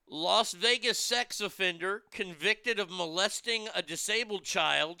 Las Vegas sex offender convicted of molesting a disabled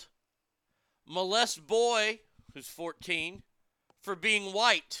child molests boy, who's 14, for being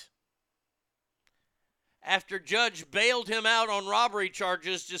white after judge bailed him out on robbery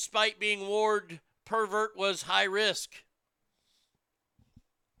charges despite being warned pervert was high risk.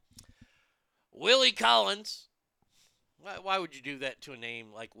 Willie Collins. Why would you do that to a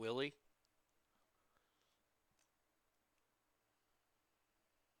name like Willie?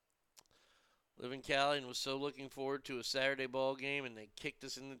 Live in Cali and was so looking forward to a Saturday ball game, and they kicked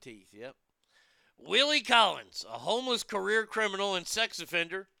us in the teeth. Yep. Willie Collins, a homeless career criminal and sex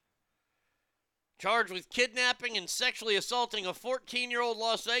offender, charged with kidnapping and sexually assaulting a 14-year-old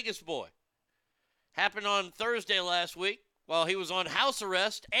Las Vegas boy. Happened on Thursday last week while he was on house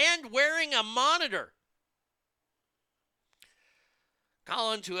arrest and wearing a monitor.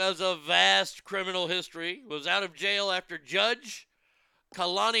 Collins, who has a vast criminal history, was out of jail after Judge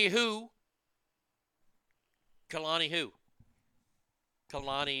Kalani who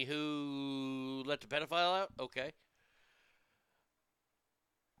let the pedophile out? Okay.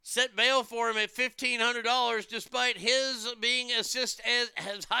 Set bail for him at $1,500 despite his being assessed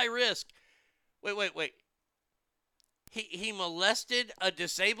as high risk. Wait. He molested a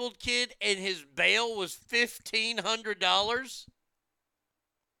disabled kid and his bail was $1,500?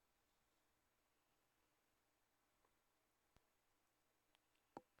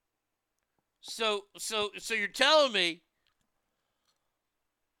 So you're telling me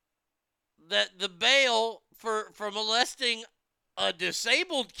that the bail for molesting a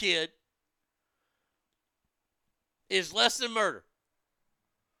disabled kid is less than murder?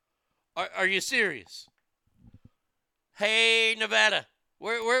 Are you serious? Hey, Nevada,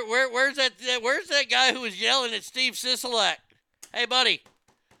 where's that guy who was yelling at Steve Sisolak? Hey, buddy,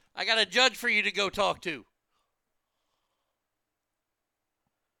 I got a judge for you to go talk to.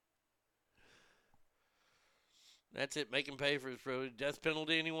 That's it. Make him pay for his death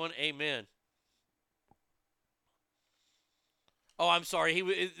penalty. Anyone? Amen. Oh, I'm sorry.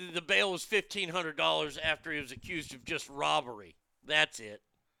 The bail was $1,500 after he was accused of just robbery. That's it.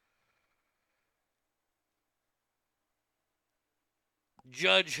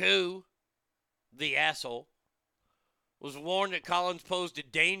 Judge who, the asshole, was warned that Collins posed a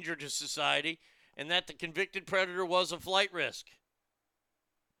danger to society and that the convicted predator was a flight risk.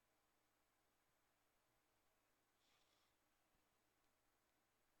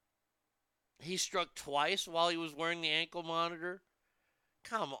 He struck twice while he was wearing the ankle monitor.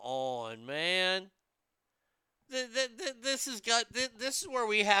 Come on, man. This is where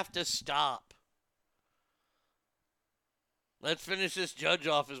we have to stop. Let's finish this judge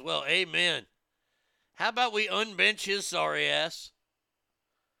off as well. Amen. How about we unbench his sorry ass?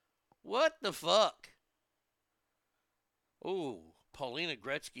 What the fuck? Ooh, Paulina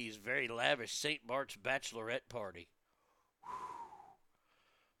Gretzky's very lavish St. Bart's bachelorette party.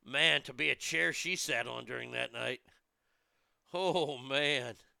 Whew. Man, to be a chair she sat on during that night. Oh,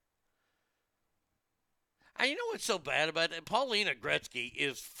 man. And you know what's so bad about that? Paulina Gretzky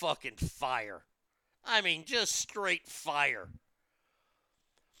is fucking fire. I mean, just straight fire.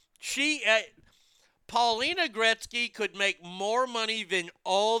 Paulina Gretzky could make more money than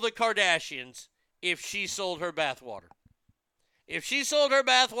all the Kardashians if she sold her bathwater. If she sold her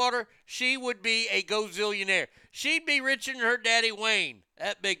bathwater, she would be a gazillionaire. She'd be richer than her daddy Wayne,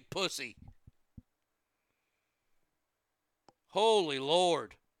 that big pussy. Holy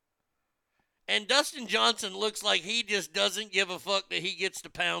Lord. And Dustin Johnson looks like he just doesn't give a fuck that he gets to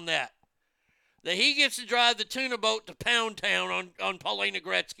pound that. That he gets to drive the tuna boat to Pound Town on Paulina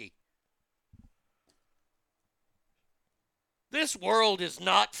Gretzky. This world is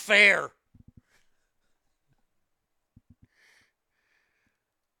not fair.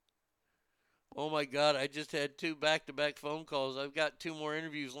 Oh my God, I just had 2 back-to-back phone calls. I've got 2 more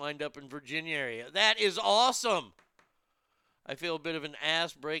interviews lined up in Virginia area. That is awesome. I feel a bit of an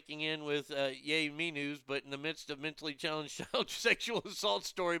ass breaking in with yay me news, but in the midst of mentally challenged child sexual assault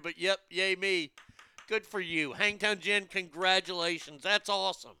story, but yep, yay me. Good for you. Hangtown Jen, congratulations. That's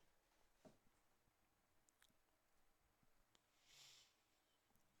awesome.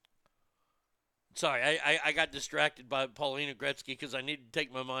 Sorry, I got distracted by Paulina Gretzky because I needed to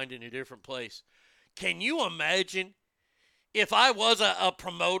take my mind in a different place. Can you imagine if I was a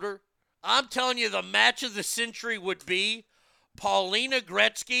promoter? I'm telling you, the match of the century would be Paulina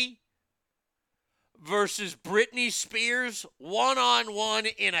Gretzky versus Britney Spears one-on-one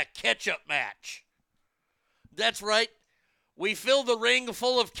in a ketchup match. That's right. We fill the ring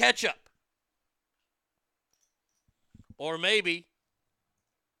full of ketchup. Or maybe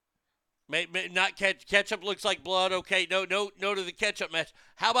not ketchup looks like blood. Okay, no to the ketchup match.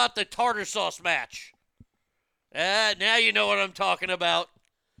 How about the tartar sauce match? Now you know what I'm talking about.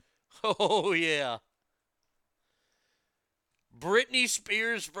 Oh, yeah. Britney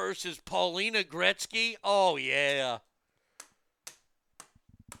Spears versus Paulina Gretzky. Oh, yeah.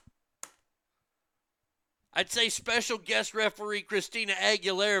 I'd say special guest referee Christina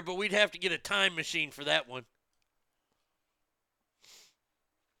Aguilera, but we'd have to get a time machine for that one.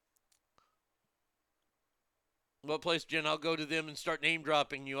 What place, Jen? I'll go to them and start name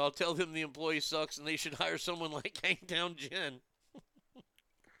dropping you. I'll tell them the employee sucks and they should hire someone like Hangtown Jen.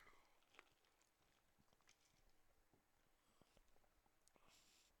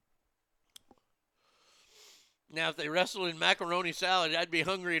 Now, if they wrestled in macaroni salad, I'd be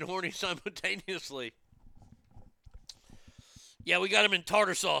hungry and horny simultaneously. Yeah, we got them in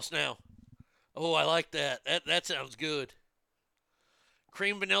tartar sauce now. Oh, I like that. That sounds good.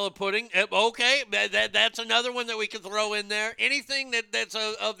 Cream vanilla pudding. Okay, that's another one that we can throw in there. Anything that's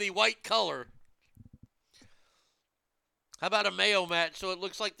of the white color. How about a mayo match so it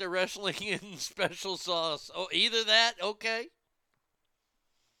looks like they're wrestling in special sauce? Oh, either that, okay.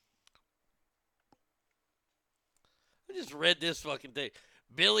 I just read this fucking thing.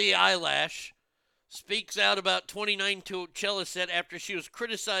 Billie Eilish speaks out about 29 Coachella set after she was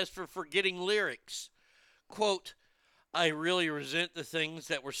criticized for forgetting lyrics. Quote, I really resent the things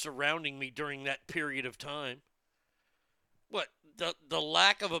that were surrounding me during that period of time. What, the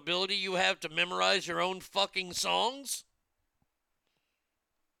lack of ability you have to memorize your own fucking songs?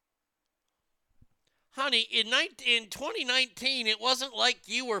 Honey, in 2019, it wasn't like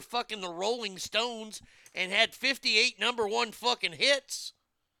you were fucking the Rolling Stones and had 58 number 1 fucking hits.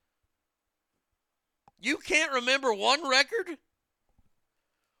 You can't remember one record?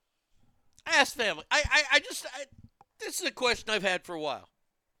 Ask them. This is a question I've had for a while.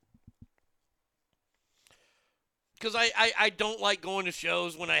 Because I don't like going to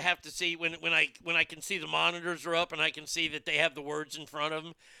shows when I have to see, when I can see the monitors are up and I can see that they have the words in front of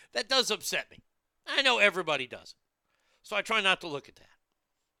them. That does upset me. I know everybody does. So I try not to look at that.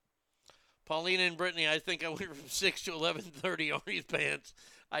 Paulina and Brittany, I think I went from 6 to 11:30 on these pants.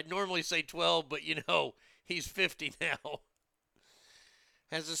 I'd normally say 12, but you know, he's 50 now.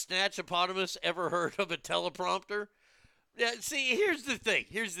 Has a snatchopotamus ever heard of a teleprompter? Yeah, see, here's the thing.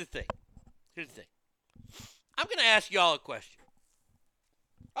 I'm going to ask y'all a question.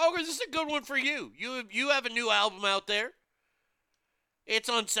 Oh, this is a good one for you. You have a new album out there. It's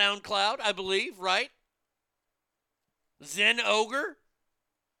on SoundCloud, I believe, right? Zen Ogre.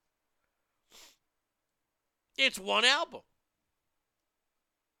 It's one album.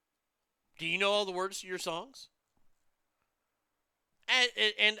 Do you know all the words to your songs?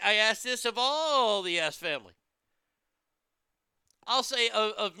 And I ask this of all the Ass family. I'll say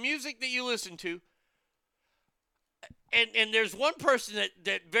of music that you listen to, and there's one person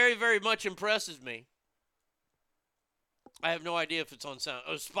that very, very much impresses me. I have no idea if it's on sound.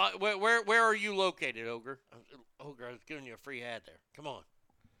 Where are you located, Ogre? Ogre, I was giving you a free ad there. Come on.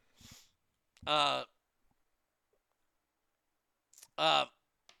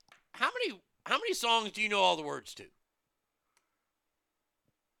 How many songs do you know all the words to?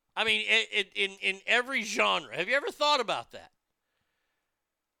 I mean, in every genre. Have you ever thought about that?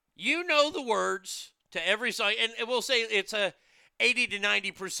 You know the words to every song, and we'll say it's a 80 to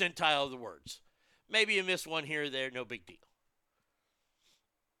 90 percentile of the words. Maybe you miss one here or there, no big deal.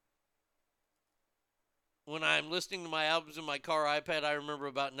 When I'm listening to my albums in my car iPad, I remember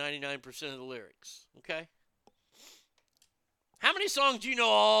about 99% of the lyrics, okay? How many songs do you know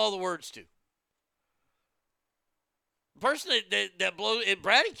all the words to? The person that blows it,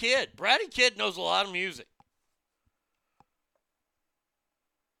 Bratty Kid. Bratty Kid knows a lot of music.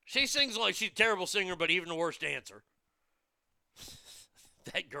 She sings like she's a terrible singer, but even a worse dancer.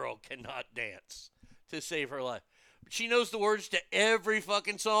 That girl cannot dance to save her life. But she knows the words to every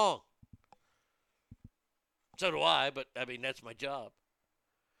fucking song. So do I, but I mean, that's my job.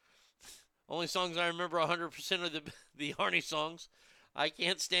 Only songs I remember 100% of the Arnie songs. I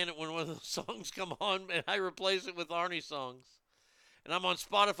can't stand it when one of those songs come on and I replace it with Arnie songs. And I'm on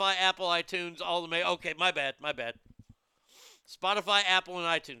Spotify, Apple, iTunes, all the okay, my bad. Spotify, Apple, and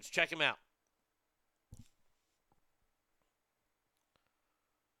iTunes. Check them out.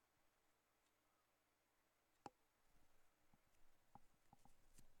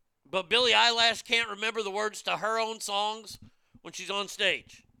 But Billie Eilish can't remember the words to her own songs when she's on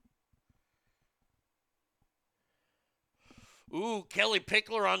stage. Ooh, Kelly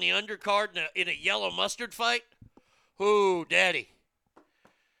Pickler on the undercard in a yellow mustard fight. Ooh, daddy.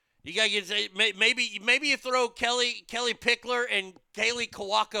 You gotta get maybe you throw Kelly Pickler and Kaylee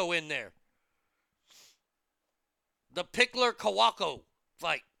Kawako in there. The Pickler Kawako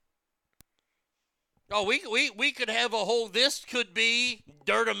fight. Oh, we could have a whole. This could be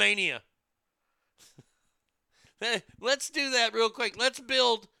Dirtomania. Let's do that real quick. Let's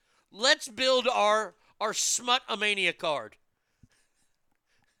build our Smut-A-Mania card.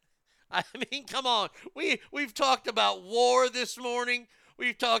 I mean, come on. We've talked about war this morning.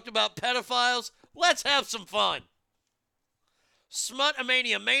 We've talked about pedophiles. Let's have some fun.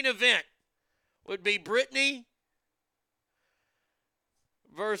 Smut-A-Mania main event would be Britney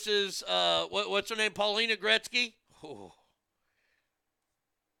versus what's her name? Paulina Gretzky. Oh.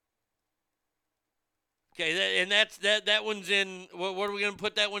 Okay, and that one's in. What are we gonna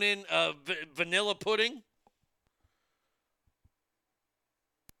put that one in? Vanilla pudding.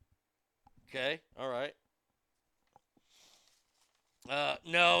 Okay, all right.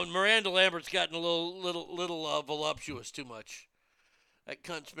 No, Miranda Lambert's gotten a little voluptuous too much. That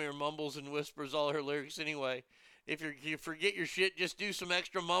cunt smear mumbles and whispers all her lyrics anyway. If you forget your shit, just do some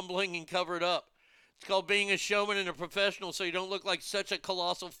extra mumbling and cover it up. It's called being a showman and a professional so you don't look like such a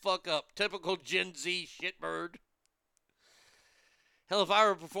colossal fuck-up. Typical Gen Z shitbird. Hell, if I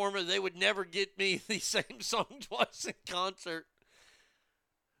were a performer, they would never get me the same song twice in concert.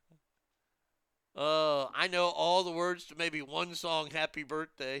 I know all the words to maybe one song, Happy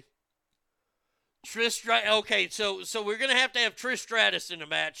Birthday. Trish Stratus. Okay, so we're going to have Trish Stratus in the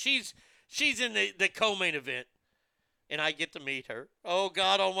match. She's in the co-main event. And I get to meet her. Oh,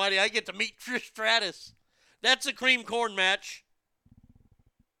 God almighty, I get to meet Trish Stratus. That's a cream corn match.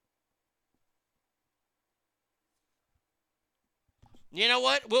 You know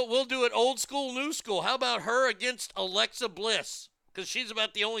what? We'll do it old school, new school. How about her against Alexa Bliss? Because she's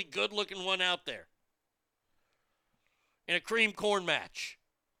about the only good-looking one out there. In a cream corn match.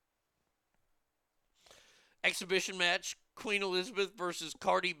 Exhibition match, Queen Elizabeth versus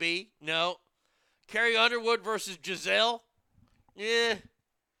Cardi B. No. Carrie Underwood versus Giselle. Yeah.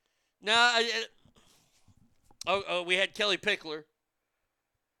 No. We had Kelly Pickler.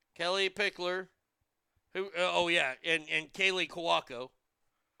 Kelly Pickler. Who? And Kaylee Kawako.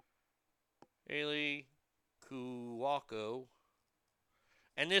 Kaylee Kawako.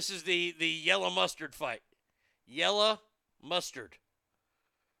 And this is the yellow mustard fight. Yellow mustard.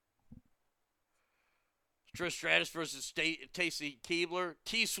 Trish Stratus versus Stacy Keibler.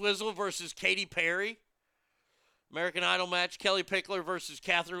 T-Swizzle versus Katy Perry. American Idol match. Kelly Pickler versus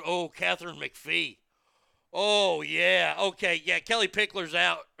Catherine McPhee. Oh, yeah. Okay, yeah, Kelly Pickler's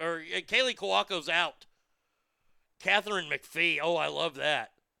out. Or Kaylee Kawako's out. Catherine McPhee. Oh, I love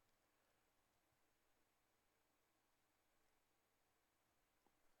that.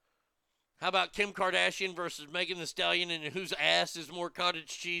 How about Kim Kardashian versus Megan Thee Stallion and whose ass is more cottage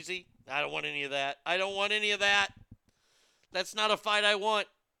cheesy? I don't want any of that. I don't want any of that. That's not a fight I want.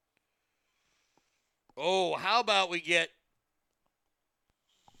 Oh, how about we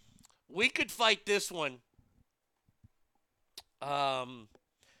could fight this one.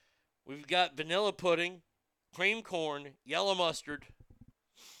 We've got vanilla pudding, cream corn, yellow mustard.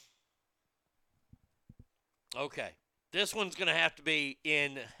 Okay. This one's going to have to be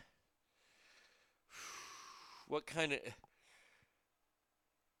in what kind of...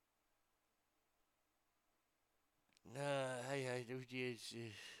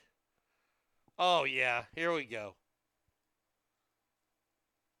 Oh, yeah. Here we go.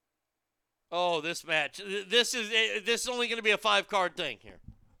 Oh, this match. This is only going to be a 5-card thing here.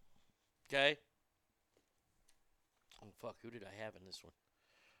 Okay? Oh, fuck. Who did I have in this one?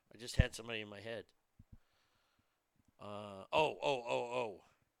 I just had somebody in my head.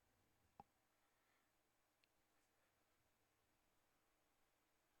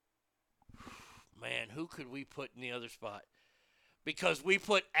 Man, who could we put in the other spot? Because we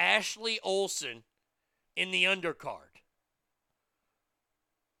put Ashley Olsen in the undercard.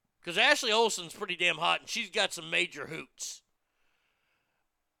 Because Ashley Olsen's pretty damn hot, and she's got some major hoots.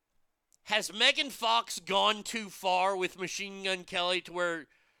 Has Megan Fox gone too far with Machine Gun Kelly to where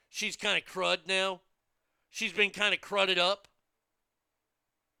she's kind of crud now? She's been kind of crudded up.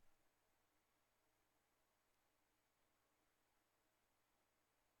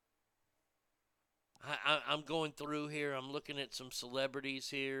 I'm going through here. I'm looking at some celebrities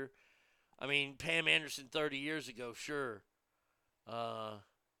here. I mean, Pam Anderson 30 years ago, sure. Why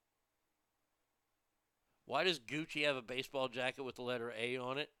does Gucci have a baseball jacket with the letter A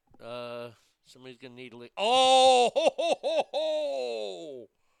on it? Somebody's going to need a lick. Oh, ho, ho, ho, ho.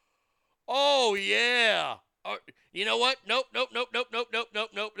 Oh, yeah. You know what? Nope.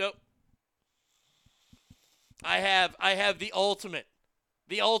 I have the ultimate.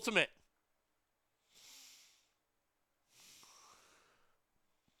 The ultimate.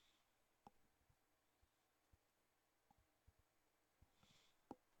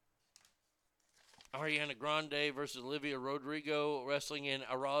 Ariana Grande versus Olivia Rodrigo wrestling in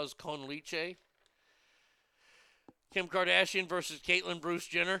Araz con Leche. Kim Kardashian versus Caitlyn Bruce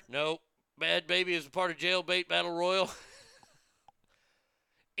Jenner. Nope. Bad Baby is a part of Jailbait Battle Royal.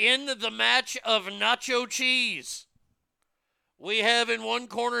 In the match of nacho cheese, we have in one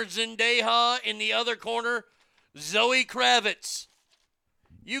corner Zendaya, in the other corner Zoe Kravitz.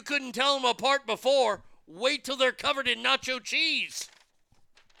 You couldn't tell them apart before. Wait till they're covered in nacho cheese.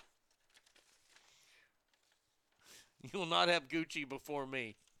 You will not have Gucci before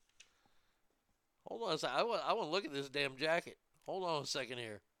me. Hold on a second. I want to look at this damn jacket. Hold on a second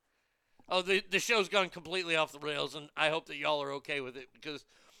here. Oh, the show's gone completely off the rails, and I hope that y'all are okay with it because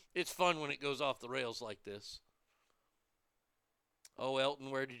it's fun when it goes off the rails like this. Oh,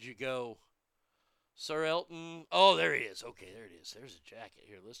 Elton, where did you go? Sir Elton. Oh, there he is. Okay, there it is. There's a jacket.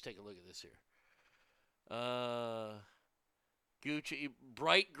 Here, let's take a look at this here. Gucci,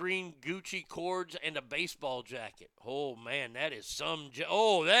 bright green Gucci cords and a baseball jacket. Oh, man, that is some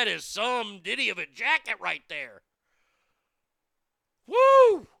ditty of a jacket right there.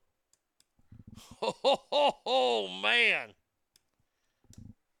 Woo! Oh, man.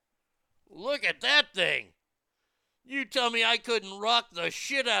 Look at that thing. You tell me I couldn't rock the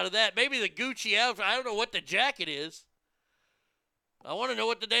shit out of that. Maybe the Gucci outfit. I don't know what the jacket is. I want to know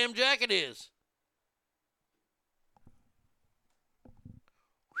what the damn jacket is.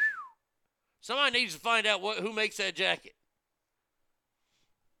 Somebody needs to find out who makes that jacket.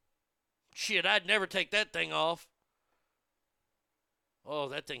 Shit, I'd never take that thing off. Oh,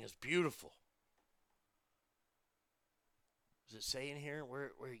 that thing is beautiful. Does it say in here where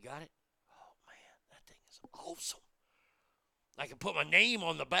you got it? Oh, man, that thing is awesome. I can put my name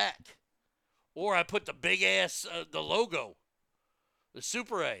on the back. Or I put the big ass, the logo. The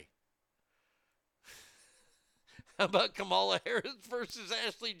Super A. How about Kamala Harris versus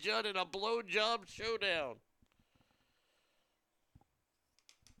Ashley Judd in a blowjob showdown?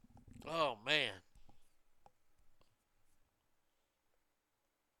 Oh, man.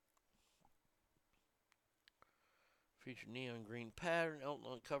 Featured neon green pattern. Elton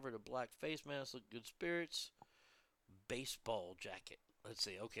uncovered a black face mask. Look good spirits. Baseball jacket. Let's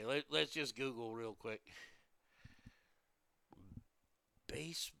see. Okay, let's just Google real quick.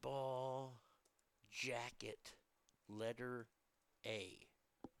 Baseball jacket. Letter A.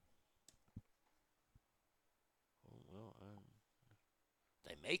 Well,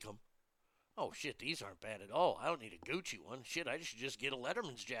 they make them. Oh, shit, these aren't bad at all. I don't need a Gucci one. Shit, I should just get a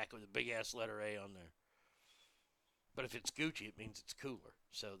Letterman's jacket with a big-ass letter A on there. But if it's Gucci, it means it's cooler.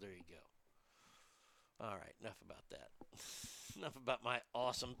 So there you go. All right, enough about that. Enough about my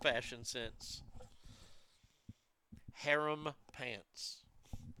awesome fashion sense. Harem pants.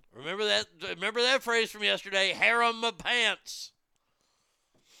 Remember that? Remember that phrase from yesterday? Harem pants.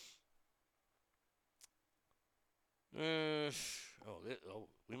 We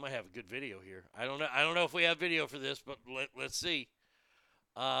might have a good video here. I don't know if we have video for this, but let's see.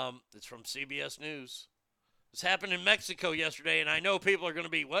 It's from CBS News. This happened in Mexico yesterday, and I know people are going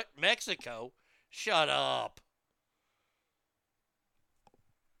to be, what? Mexico? Shut up.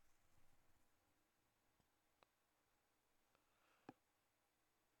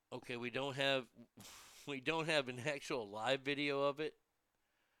 Okay, we don't have an actual live video of it.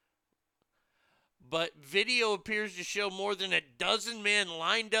 But video appears to show more than a dozen men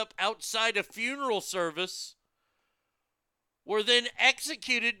lined up outside a funeral service were then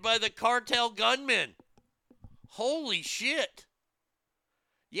executed by the cartel gunmen. Holy shit.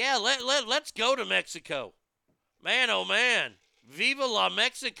 Yeah, let's go to Mexico. Man, oh man. Viva la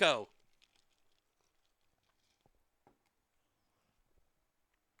Mexico.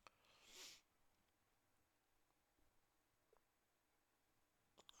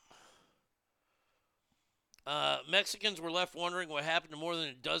 Mexicans were left wondering what happened to more than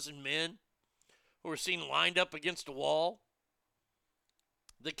a dozen men who were seen lined up against a wall.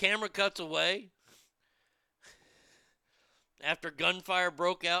 The camera cuts away after gunfire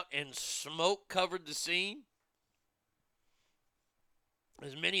broke out and smoke covered the scene.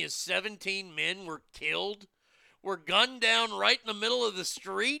 As many as 17 men were killed, were gunned down right in the middle of the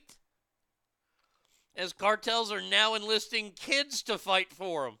street, as cartels are now enlisting kids to fight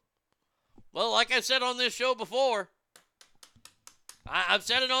for them. Well, like I said on this show before, I've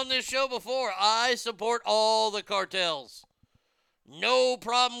said it on this show before, I support all the cartels. No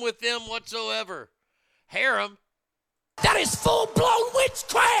problem with them whatsoever. Harem. That is full-blown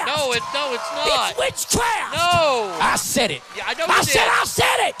witchcraft. No, it's not. It's witchcraft. No. I said it. Yeah, I know I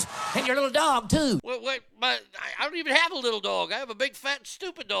said it. And your little dog, too. Wait, but I don't even have a little dog. I have a big, fat,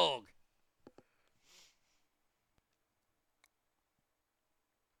 stupid dog.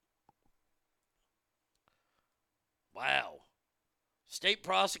 Wow. State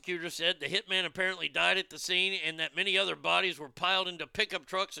prosecutor said the hitman apparently died at the scene and that many other bodies were piled into pickup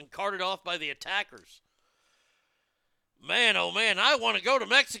trucks and carted off by the attackers. Man, oh man, I want to go to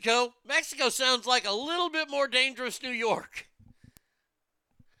Mexico. Mexico sounds like a little bit more dangerous New York.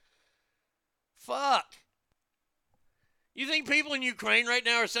 Fuck. You think people in Ukraine right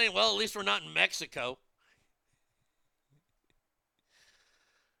now are saying, well, at least we're not in Mexico?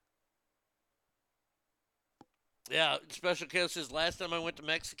 Yeah, Special K says, last time I went to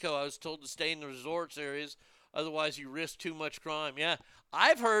Mexico, I was told to stay in the resorts areas. Otherwise, you risk too much crime. Yeah,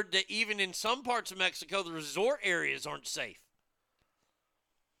 I've heard that even in some parts of Mexico, the resort areas aren't safe.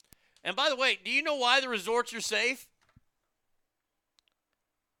 And by the way, do you know why the resorts are safe?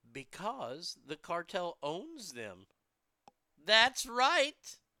 Because the cartel owns them. That's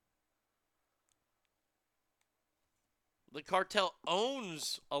right. The cartel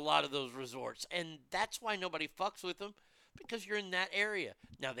owns a lot of those resorts, and that's why nobody fucks with them, because you're in that area.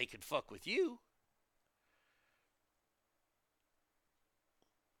 Now, they could fuck with you.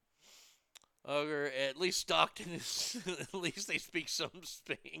 Or at least Stockton is, at least they speak some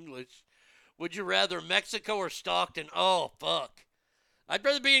English. Would you rather Mexico or Stockton? Oh, fuck. I'd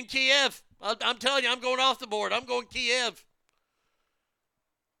rather be in Kiev. I'm telling you, I'm going off the board. I'm going Kiev.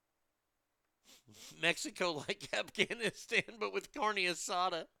 Mexico like Afghanistan, but with carne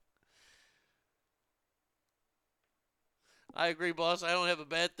asada. I agree, boss. I don't have a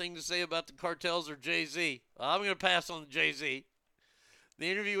bad thing to say about the cartels or Jay-Z. I'm going to pass on Jay-Z.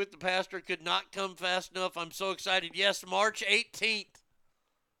 The interview with the pastor could not come fast enough. I'm so excited. Yes, March 18th.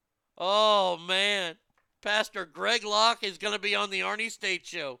 Oh, man. Pastor Greg Locke is going to be on the Arnie State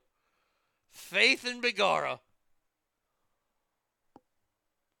Show. Faith in Begara.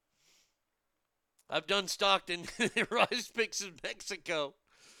 I've done Stockton, Rise Picks in Mexico.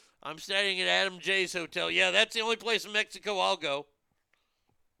 I'm staying at Adam J's hotel. Yeah, that's the only place in Mexico I'll go.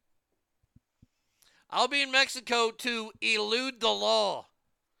 I'll be in Mexico to elude the law.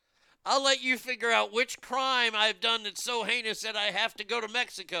 I'll let you figure out which crime I've done that's so heinous that I have to go to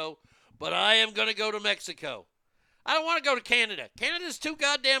Mexico, but I am going to go to Mexico. I don't want to go to Canada. Canada's too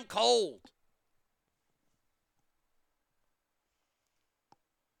goddamn cold.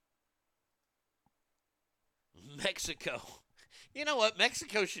 Mexico. You know what?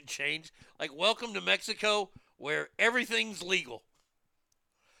 Mexico should change. Like, welcome to Mexico, where everything's legal.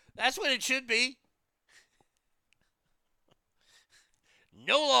 That's what it should be.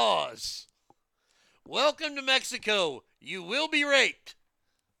 No laws. Welcome to Mexico. You will be raped.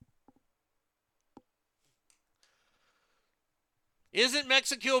 Isn't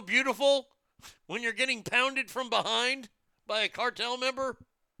Mexico beautiful when you're getting pounded from behind by a cartel member?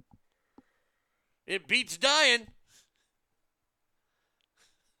 It beats dying.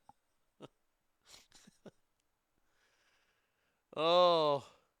 Oh.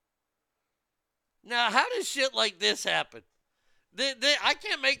 Now, how does shit like this happen? I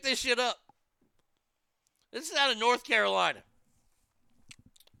can't make this shit up. This is out of North Carolina.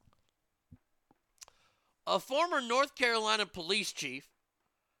 A former North Carolina police chief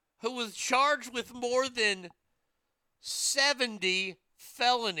who was charged with more than 70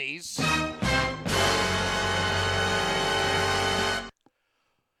 felonies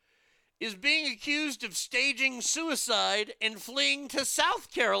is being accused of staging suicide and fleeing to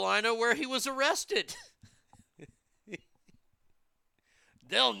South Carolina where he was arrested.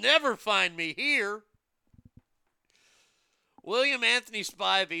 They'll never find me here. William Anthony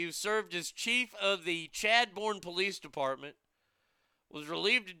Spivey, who served as chief of the Chadbourne Police Department, was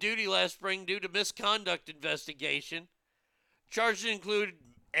relieved of duty last spring due to misconduct investigation. Charges included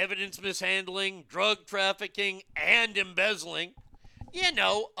evidence mishandling, drug trafficking, and embezzling. You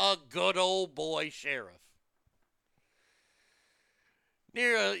know, a good old boy sheriff.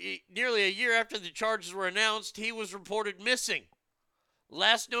 Nearly a year after the charges were announced, he was reported missing.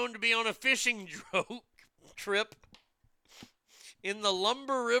 Last known to be on a fishing trip in the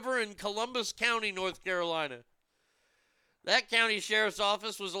Lumber River in Columbus County, North Carolina. That county sheriff's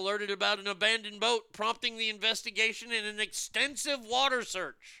office was alerted about an abandoned boat, prompting the investigation and an extensive water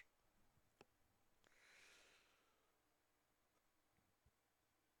search.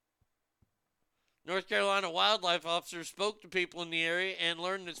 North Carolina wildlife officers spoke to people in the area and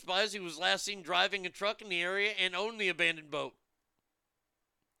learned that Spivey was last seen driving a truck in the area and owned the abandoned boat.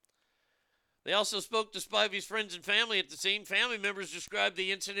 They also spoke to Spivey's friends and family at the scene. Family members described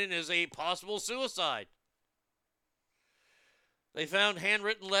the incident as a possible suicide. They found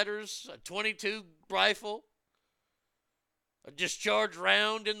handwritten letters, a .22 rifle, a discharged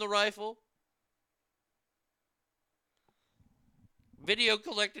round in the rifle. Video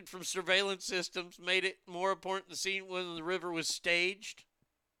collected from surveillance systems made it more apparent the scene when the river was staged.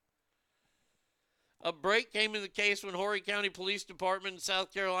 A break came in the case when Horry County Police Department in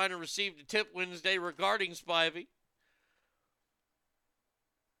South Carolina received a tip Wednesday regarding Spivey.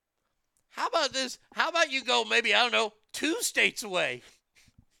 How about this? How about you go maybe, 2 states away?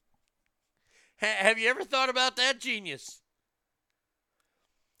 Have you ever thought about that, genius?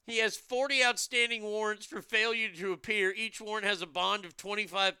 He has 40 outstanding warrants for failure to appear. Each warrant has a bond of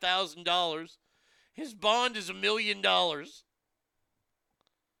 $25,000. His bond is $1 million.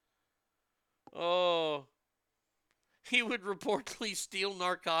 Oh. He would reportedly steal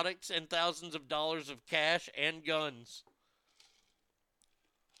narcotics and thousands of dollars of cash and guns.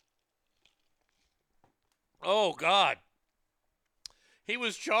 Oh, God. He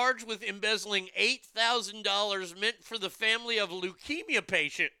was charged with embezzling $8,000 meant for the family of a leukemia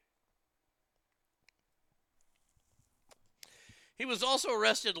patient. He was also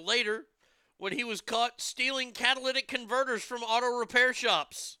arrested later when he was caught stealing catalytic converters from auto repair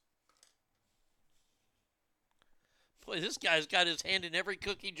shops. Boy, this guy's got his hand in every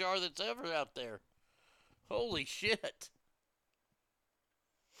cookie jar that's ever out there. Holy shit.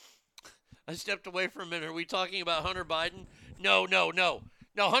 I stepped away for a minute. Are we talking about Hunter Biden? No. No,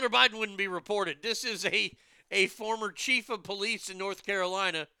 Hunter Biden wouldn't be reported. This is a former chief of police in North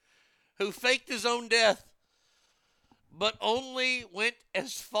Carolina who faked his own death, but only went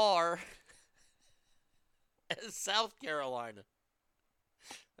as far as South Carolina.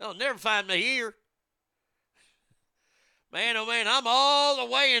 They'll never find me here. Man, oh man, I'm all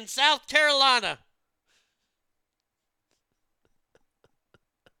the way in South Carolina.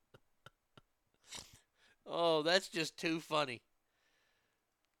 Oh, that's just too funny.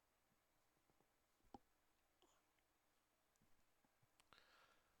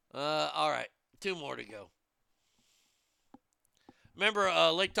 All right, 2 more to go. Remember,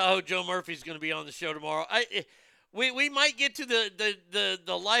 Lake Tahoe Joe Murphy's going to be on the show tomorrow. We might get to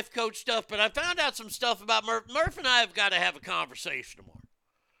the life coach stuff, but I found out some stuff about Murph. Murph and I have got to have a conversation tomorrow.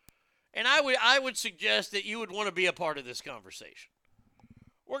 And I would suggest that you would want to be a part of this conversation.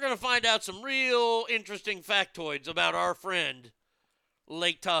 We're going to find out some real interesting factoids about our friend,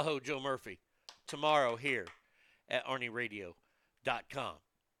 Lake Tahoe Joe Murphy, tomorrow here at ArnieRadio.com.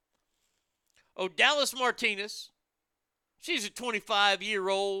 Oh, Dallas Martinez. She's a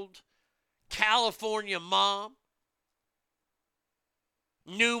 25-year-old California mom.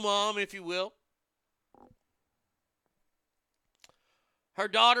 New mom, if you will. Her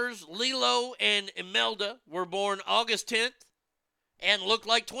daughters, Lilo and Imelda, were born August 10th. And look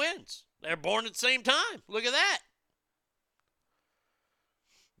like twins. They're born at the same time. Look at that.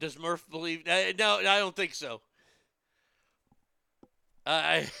 Does Murph believe? No, I don't think so.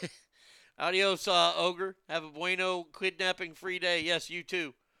 Adios, Ogre. Have a bueno kidnapping free day. Yes, you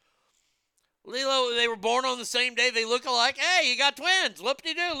too. Lilo, they were born on the same day. They look alike. Hey, you got twins.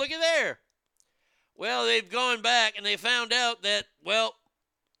 Whoop-de-doo. Look at there. Well, they've gone back and they found out that, well,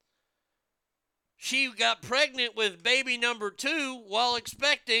 she got pregnant with baby number 2 while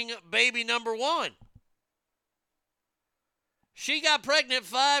expecting baby number 1. She got pregnant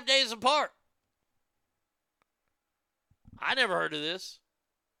 5 days apart. I never heard of this.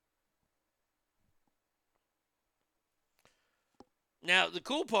 Now, the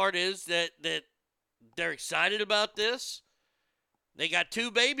cool part is that they're excited about this. They got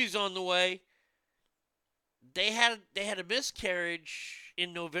 2 babies on the way. They had a miscarriage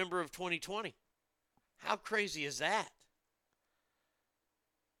in November of 2020. How crazy is that?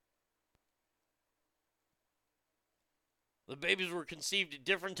 The babies were conceived at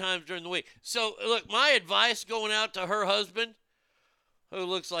different times during the week. So, look, my advice going out to her husband, who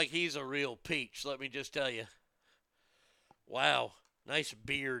looks like he's a real peach, let me just tell you. Wow, nice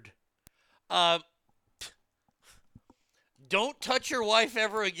beard. Don't touch your wife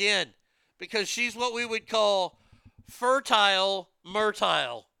ever again, because she's what we would call fertile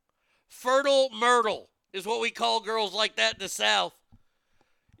myrtile. Fertile myrtle is what we call girls like that in the South.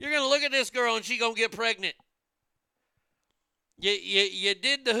 You're going to look at this girl and she's going to get pregnant. You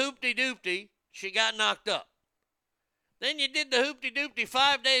did the hoopty-doopty, she got knocked up. Then you did the hoopty-doopty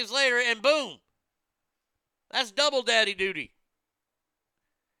 5 days later, and boom. That's double daddy duty.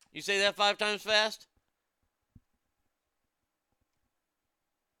 You say that 5 times fast?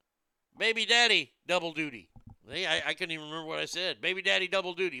 Baby daddy, double duty. I couldn't even remember what I said. Baby daddy,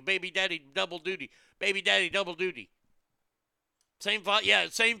 double duty. Baby daddy, double duty. Baby daddy, double duty. Same father, yeah,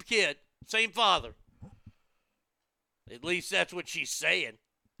 same kid, same father. At least that's what she's saying.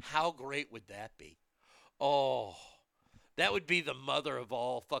 How great would that be? Oh, that would be the mother of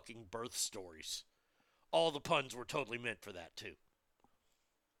all fucking birth stories. All the puns were totally meant for that, too.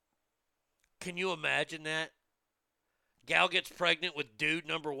 Can you imagine that? Gal gets pregnant with dude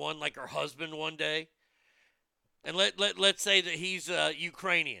number 1, like her husband one day. And let's say that he's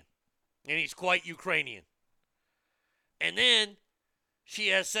Ukrainian. And he's quite Ukrainian. And then she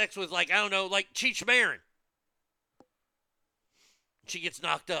has sex with, like, I don't know, like Cheech Marin. She gets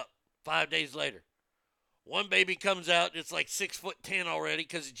knocked up 5 days later. One baby comes out, it's like 6'10" already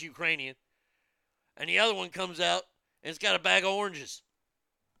because it's Ukrainian. And the other one comes out, and it's got a bag of oranges.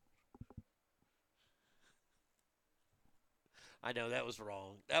 I know, that was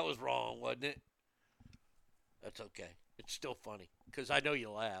wrong. That was wrong, wasn't it? That's okay. It's still funny, because I know you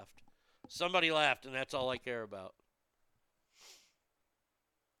laughed. Somebody laughed, and that's all I care about.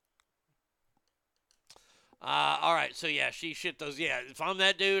 All right, so yeah, she shit those. Yeah, if I'm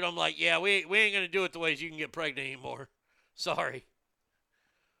that dude, I'm like, yeah, we ain't going to do it the ways you can get pregnant anymore. Sorry.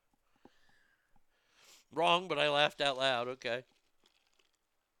 Wrong, but I laughed out loud. Okay.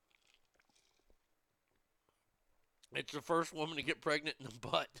 It's the first woman to get pregnant in the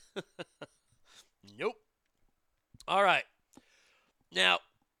butt. Nope. All right. Now,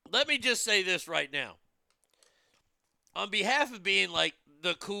 let me just say this right now. On behalf of being like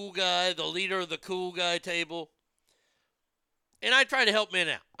the cool guy, the leader of the cool guy table, and I try to help men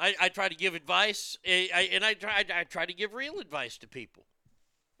out. I try to give advice, and I try to give real advice to people.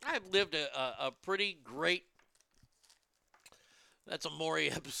 I've lived a pretty great, that's a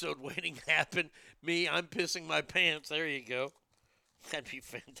Maury episode waiting to happen. Me, I'm pissing my pants. There you go. That'd be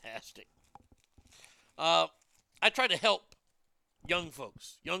fantastic. I try to help young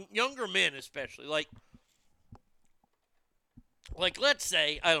folks, younger men especially. Like let's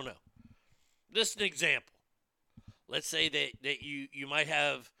say, I don't know, this is an example. Let's say that you might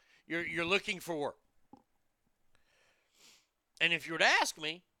have, you're looking for work. And if you were to ask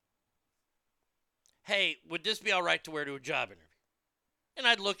me, hey, would this be all right to wear to a job interview? And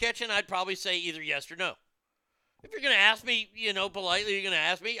I'd look at you and I'd probably say either yes or no. If you're going to ask me, politely, you're going to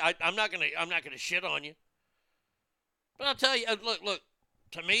ask me, I'm not going to shit on you. But I'll tell you, look,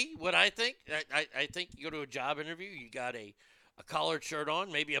 to me, what I think, I think you go to a job interview, you got a collared shirt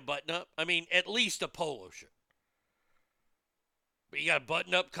on, maybe a button-up. I mean, at least a polo shirt. But you got a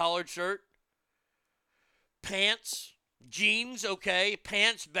button-up collared shirt, pants, jeans, okay.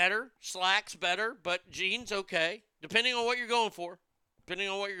 Pants better, slacks better, but jeans, okay. Depending on what you're going for.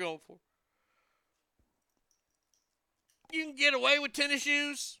 You can get away with tennis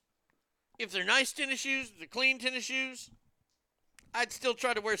shoes. If they're nice tennis shoes, if they're clean tennis shoes, I'd still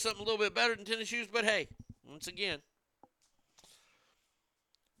try to wear something a little bit better than tennis shoes, but hey, once again,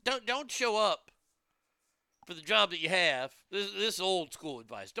 don't show up for the job that you have. This is old school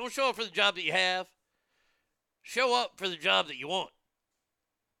advice. Don't show up for the job that you have. Show up for the job that you want.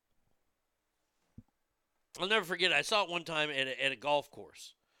 I'll never forget, I saw it one time at a golf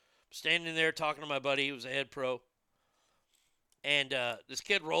course. Standing there talking to my buddy, he was a head pro. And this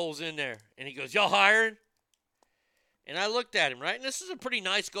kid rolls in there, and he goes, "Y'all hiring?" And I looked at him, right? And this is a pretty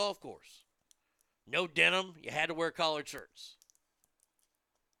nice golf course. No denim. You had to wear collared shirts.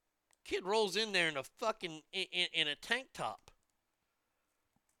 Kid rolls in there in a fucking, in a tank top.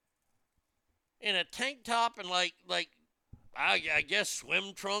 In a tank top and like I guess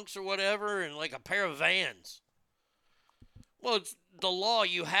swim trunks or whatever, and like a pair of Vans. Well, it's the law.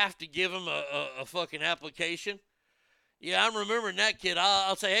 You have to give him a fucking application. Yeah, I'm remembering that kid.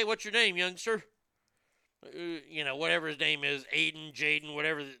 I'll say, "Hey, what's your name, youngster?" Whatever his name is, Aiden, Jaden,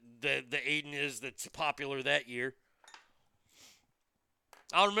 whatever the Aiden is that's popular that year.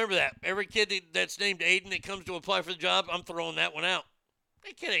 I'll remember that. Every kid that's named Aiden that comes to apply for the job, I'm throwing that one out.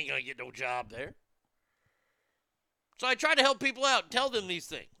 That kid ain't going to get no job there. So I try to help people out and tell them these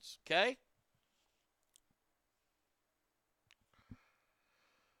things, okay?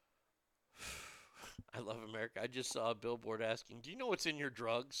 I love America. I just saw a billboard asking, "Do you know what's in your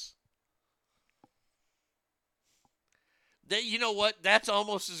drugs?" You know what? That's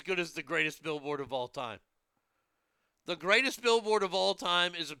almost as good as the greatest billboard of all time. The greatest billboard of all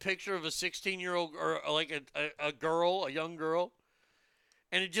time is a picture of a 16-year-old, or like a girl, a young girl,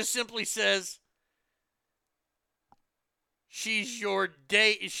 and it just simply says, "She's your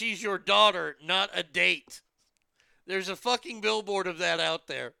date. She's your daughter, not a date." There's a fucking billboard of that out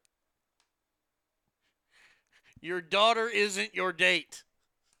there. Your daughter isn't your date.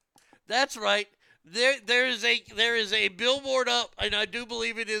 That's right. There is a billboard up, and I do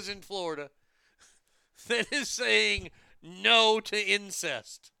believe it is in Florida, that is saying no to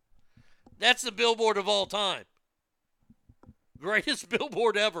incest. That's the billboard of all time. Greatest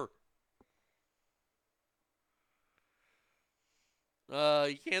billboard ever.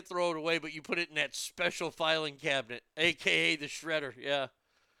 You can't throw it away, but you put it in that special filing cabinet, a.k.a. the shredder, yeah.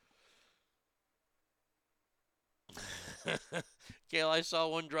 Gail, I saw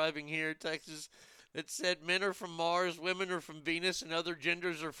one driving here in Texas that said, "Men are from Mars, women are from Venus, and other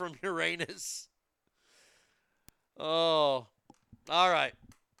genders are from Uranus." Oh, all right.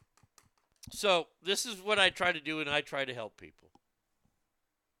 So this is what I try to do, and I try to help people.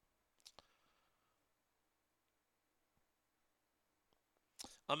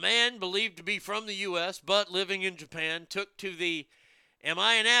 A man believed to be from the U.S. but living in Japan took to the "Am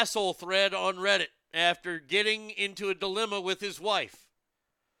I an asshole?" thread on Reddit after getting into a dilemma with his wife.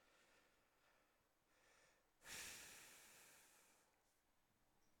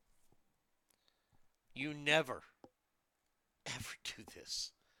 You never, ever do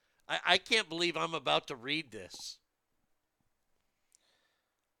this. I can't believe I'm about to read this.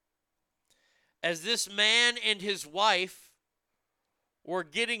 As this man and his wife were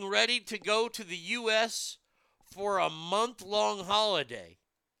getting ready to go to the U.S. for a month-long holiday,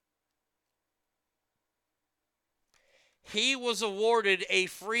 he was awarded a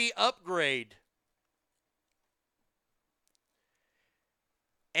free upgrade.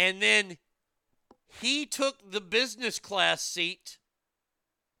 And then he took the business class seat,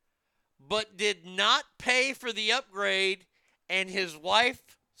 but did not pay for the upgrade, and his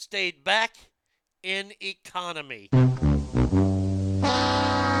wife stayed back in economy.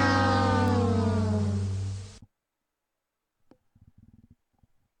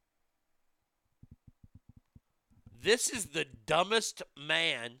 This is the dumbest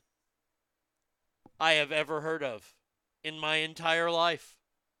man I have ever heard of in my entire life.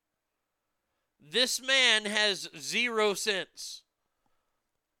 This man has 0 sense.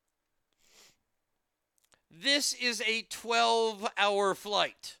 This is a 12-hour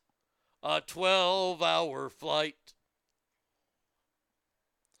flight. A 12-hour flight.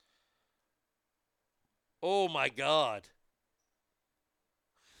 Oh, my God.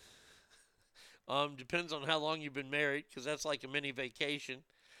 Depends on how long you've been married, because that's like a mini vacation.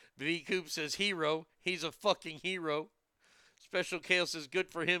 V. Coop says hero. He's a fucking hero. Special Kale says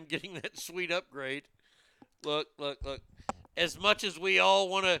good for him getting that sweet upgrade. Look. As much as we all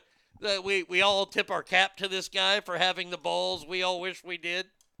want to, we all tip our cap to this guy for having the balls we all wish we did.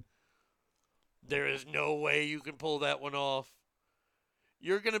 There is no way you can pull that one off.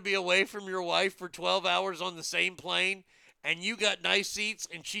 You're going to be away from your wife for 12 hours on the same plane, and you got nice seats,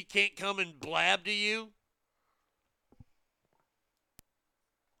 and she can't come and blab to you?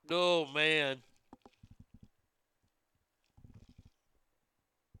 Oh, man.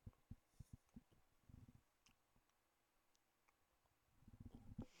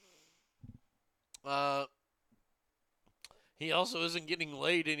 He also isn't getting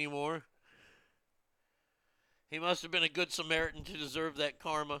laid anymore. He must have been a good Samaritan to deserve that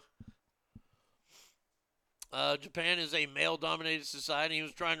karma. Japan is a male-dominated society. He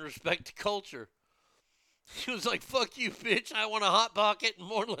was trying to respect the culture. He was like, fuck you, bitch. I want a Hot Pocket and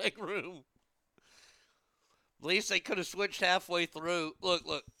more leg room. At least they could have switched halfway through. Look.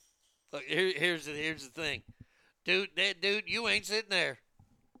 Here's the thing. Dude, you ain't sitting there.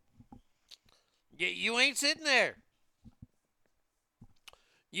 You ain't sitting there.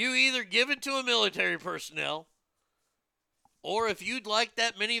 You either give it to a military personnel, or if you'd like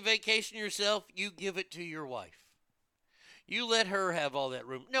that mini vacation yourself, you give it to your wife. You let her have all that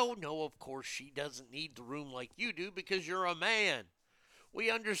room. No, of course she doesn't need the room like you do because you're a man.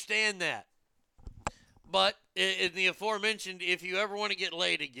 We understand that. But in the aforementioned, if you ever want to get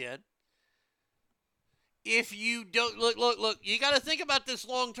laid again, if you don't, look, you got to think about this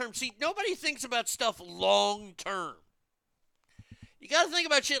long term. See, nobody thinks about stuff long term. You got to think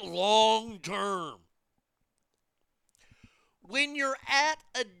about shit long term. When you're at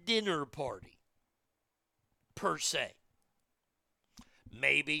a dinner party, per se,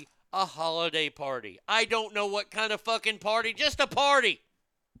 maybe a holiday party, I don't know what kind of fucking party, just a party,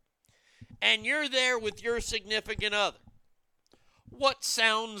 and you're there with your significant other, what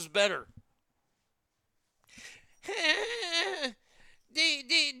sounds better? Do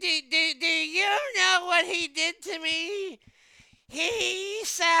you know what he did to me? He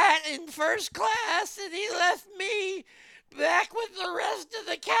sat in first class and he left me back with the rest of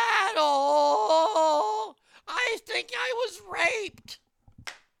the cattle. I think I was raped.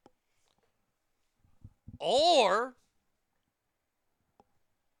 Or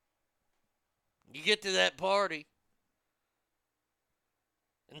you get to that party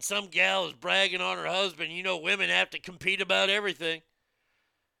and some gal is bragging on her husband. You know, women have to compete about everything.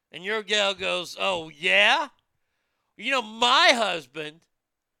 And your gal goes, oh, yeah? You know, my husband,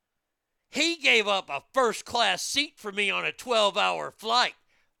 he gave up a first-class seat for me on a 12-hour flight.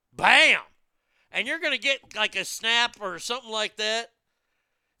 Bam! And you're going to get like a snap or something like that.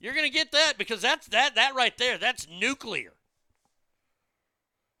 You're going to get that because that right there, that's nuclear.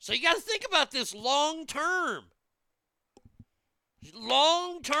 So you got to think about this long term.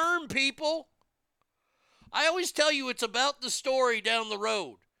 Long term, people. I always tell you it's about the story down the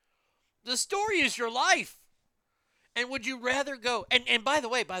road. The story is your life. And would you rather go? And by the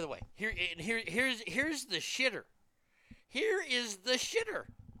way, here's the shitter. Here is the shitter.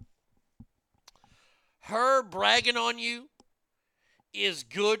 Her bragging on you is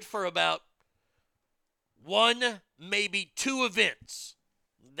good for about 1, maybe 2 events.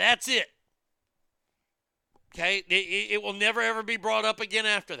 That's it. Okay? It will never, ever be brought up again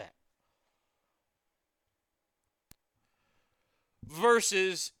after that.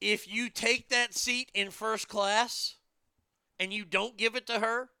 Versus if you take that seat in first class and you don't give it to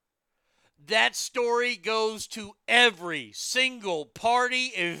her, that story goes to every single party,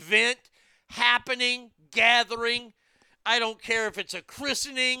 event, happening, gathering. I don't care if it's a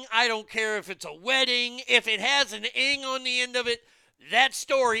christening. I don't care if it's a wedding. If it has an ing on the end of it, that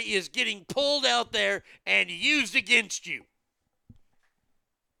story is getting pulled out there and used against you.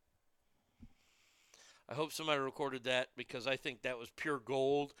 I hope somebody recorded that because I think that was pure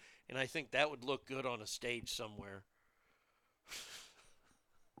gold, and I think that would look good on a stage somewhere.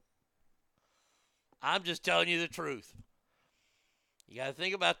 I'm just telling you the truth. You got to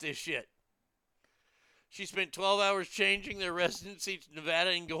think about this shit. She spent 12 hours changing their residency to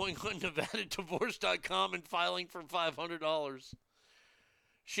Nevada and going on NevadaDivorce.com and filing for $500.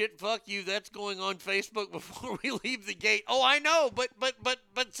 Shit, fuck you. That's going on Facebook before we leave the gate. Oh, I know, but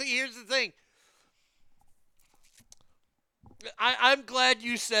see, here's the thing. I'm glad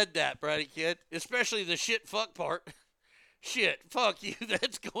you said that, Brady Kid, especially the shit fuck part. Shit, fuck you.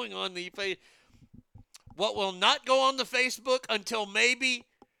 That's going on the face. What will not go on the Facebook until maybe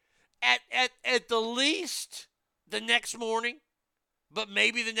at the least the next morning, but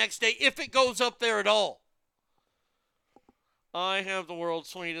maybe the next day, if it goes up there at all. I have the world's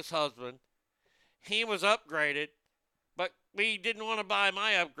sweetest husband. He was upgraded, but we didn't want to buy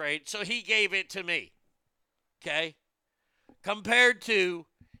my upgrade, so he gave it to me. Okay? Compared to,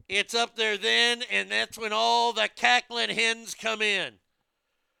 it's up there then, and that's when all the cackling hens come in.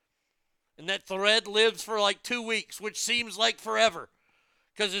 And that thread lives for like 2 weeks, which seems like forever.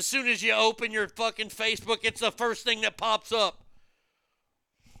 Because as soon as you open your fucking Facebook, it's the first thing that pops up.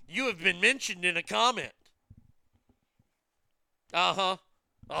 You have been mentioned in a comment. Uh-huh.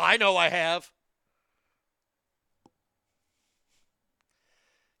 Oh, I know I have.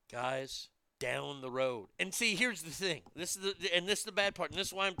 Guys, down the road. And see, here's the thing. This is the bad part. And this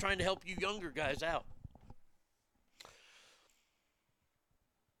is why I'm trying to help you younger guys out.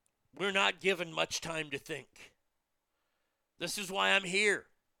 We're not given much time to think. This is why I'm here.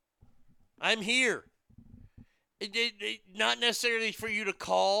 I'm here. Not necessarily for you to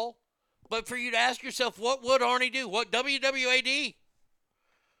call, but for you to ask yourself, what would Arnie do? What WWAD?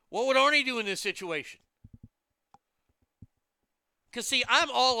 What would Arnie do in this situation? Because, see, I'm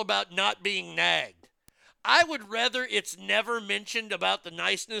all about not being nagged. I would rather it's never mentioned about the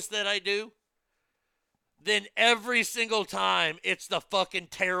niceness that I do than every single time it's the fucking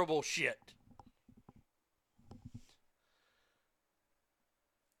terrible shit.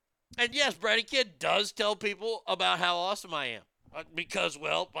 And yes, Brady Kid does tell people about how awesome I am. Because,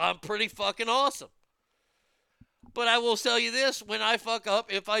 well, I'm pretty fucking awesome. But I will tell you this, when I fuck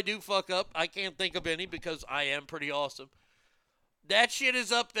up, if I do fuck up, I can't think of any because I am pretty awesome. That shit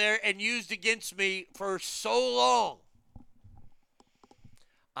is up there and used against me for so long.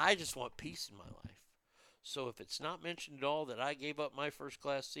 I just want peace in my life. So if it's not mentioned at all that I gave up my first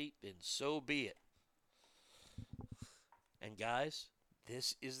class seat, then so be it. And guys,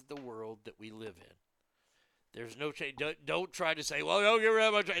 this is the world that we live in. There's no change. Don't try to say, well, no, you're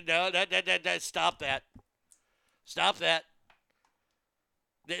right. No, stop that. Stop that.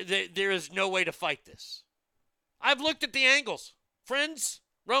 There is no way to fight this. I've looked at the angles. Friends,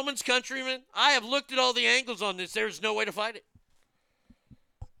 Romans, countrymen, I have looked at all the angles on this. There's no way to fight it.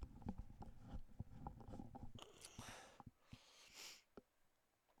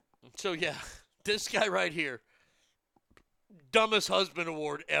 So, yeah, this guy right here, dumbest husband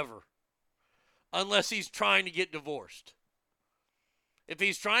award ever. Unless he's trying to get divorced. If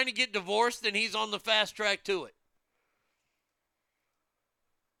he's trying to get divorced, then he's on the fast track to it.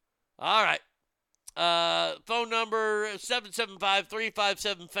 All right. Phone number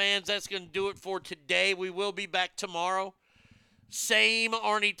 775-357-FANS. That's going to do it for today. We will be back tomorrow. Same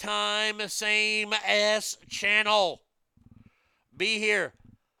Arnie time, same ass channel. Be here.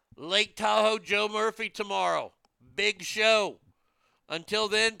 Lake Tahoe Joe Murphy tomorrow. Big show. Until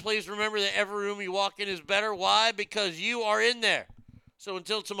then, please remember that every room you walk in is better. Why? Because you are in there. So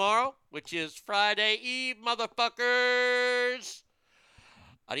until tomorrow, which is Friday Eve, motherfuckers.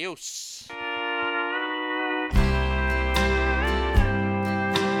 Adios.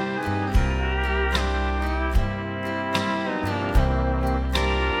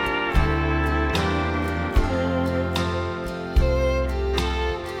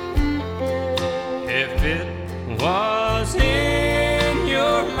 If it was in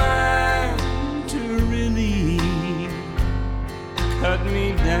your mind to really cut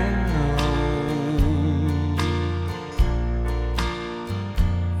me down,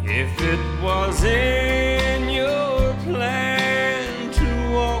 if it was in your plan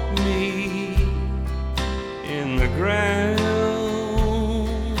to walk me in the ground,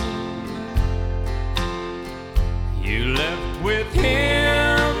 you left with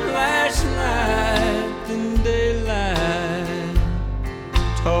him last night, and daylight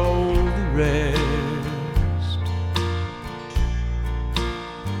told the rest.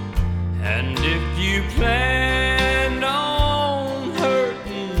 And if you planned on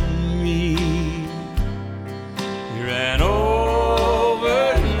hurting me, you're an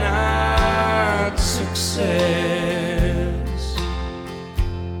overnight success.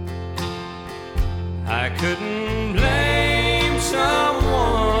 I couldn't blame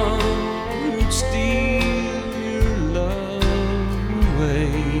someone who'd steal your love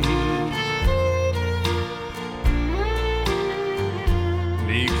away,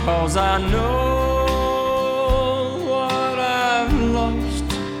 because I know what I've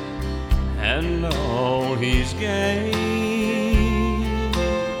lost and all he's gained.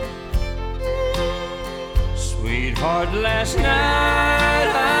 Sweetheart, last night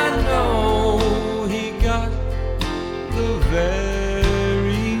I know he got the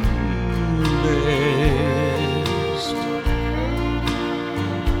very best.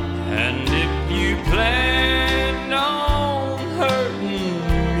 And if you planned on hurting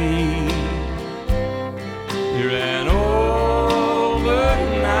me, you're an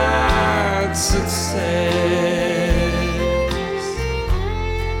overnight success.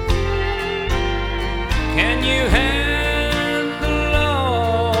 Can you handle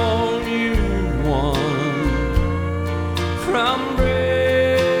all you want from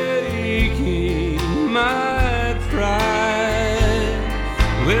breaking my pride?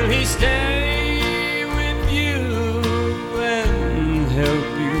 Will he stay with you and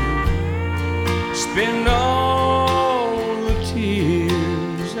help you spend all the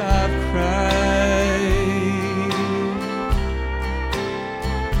tears I've cried?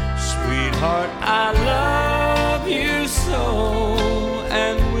 Sweetheart, I love you so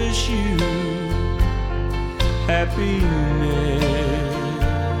and wish you happiness.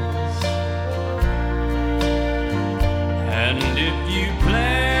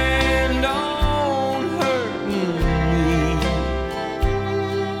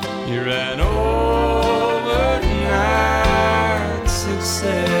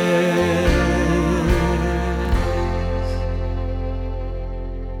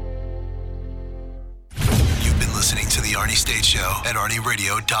 Arnie State Show at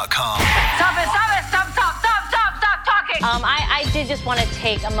ArnieRadio.com. Stop it, stop talking. I did just want to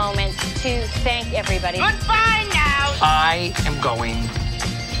take a moment to thank everybody. Goodbye now. I am going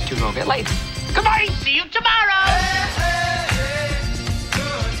to go get late. Goodbye. See you tomorrow.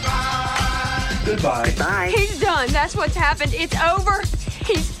 Goodbye. Goodbye. He's done. That's what's happened. It's over.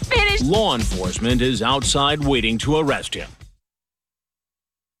 He's finished. Law enforcement is outside waiting to arrest him.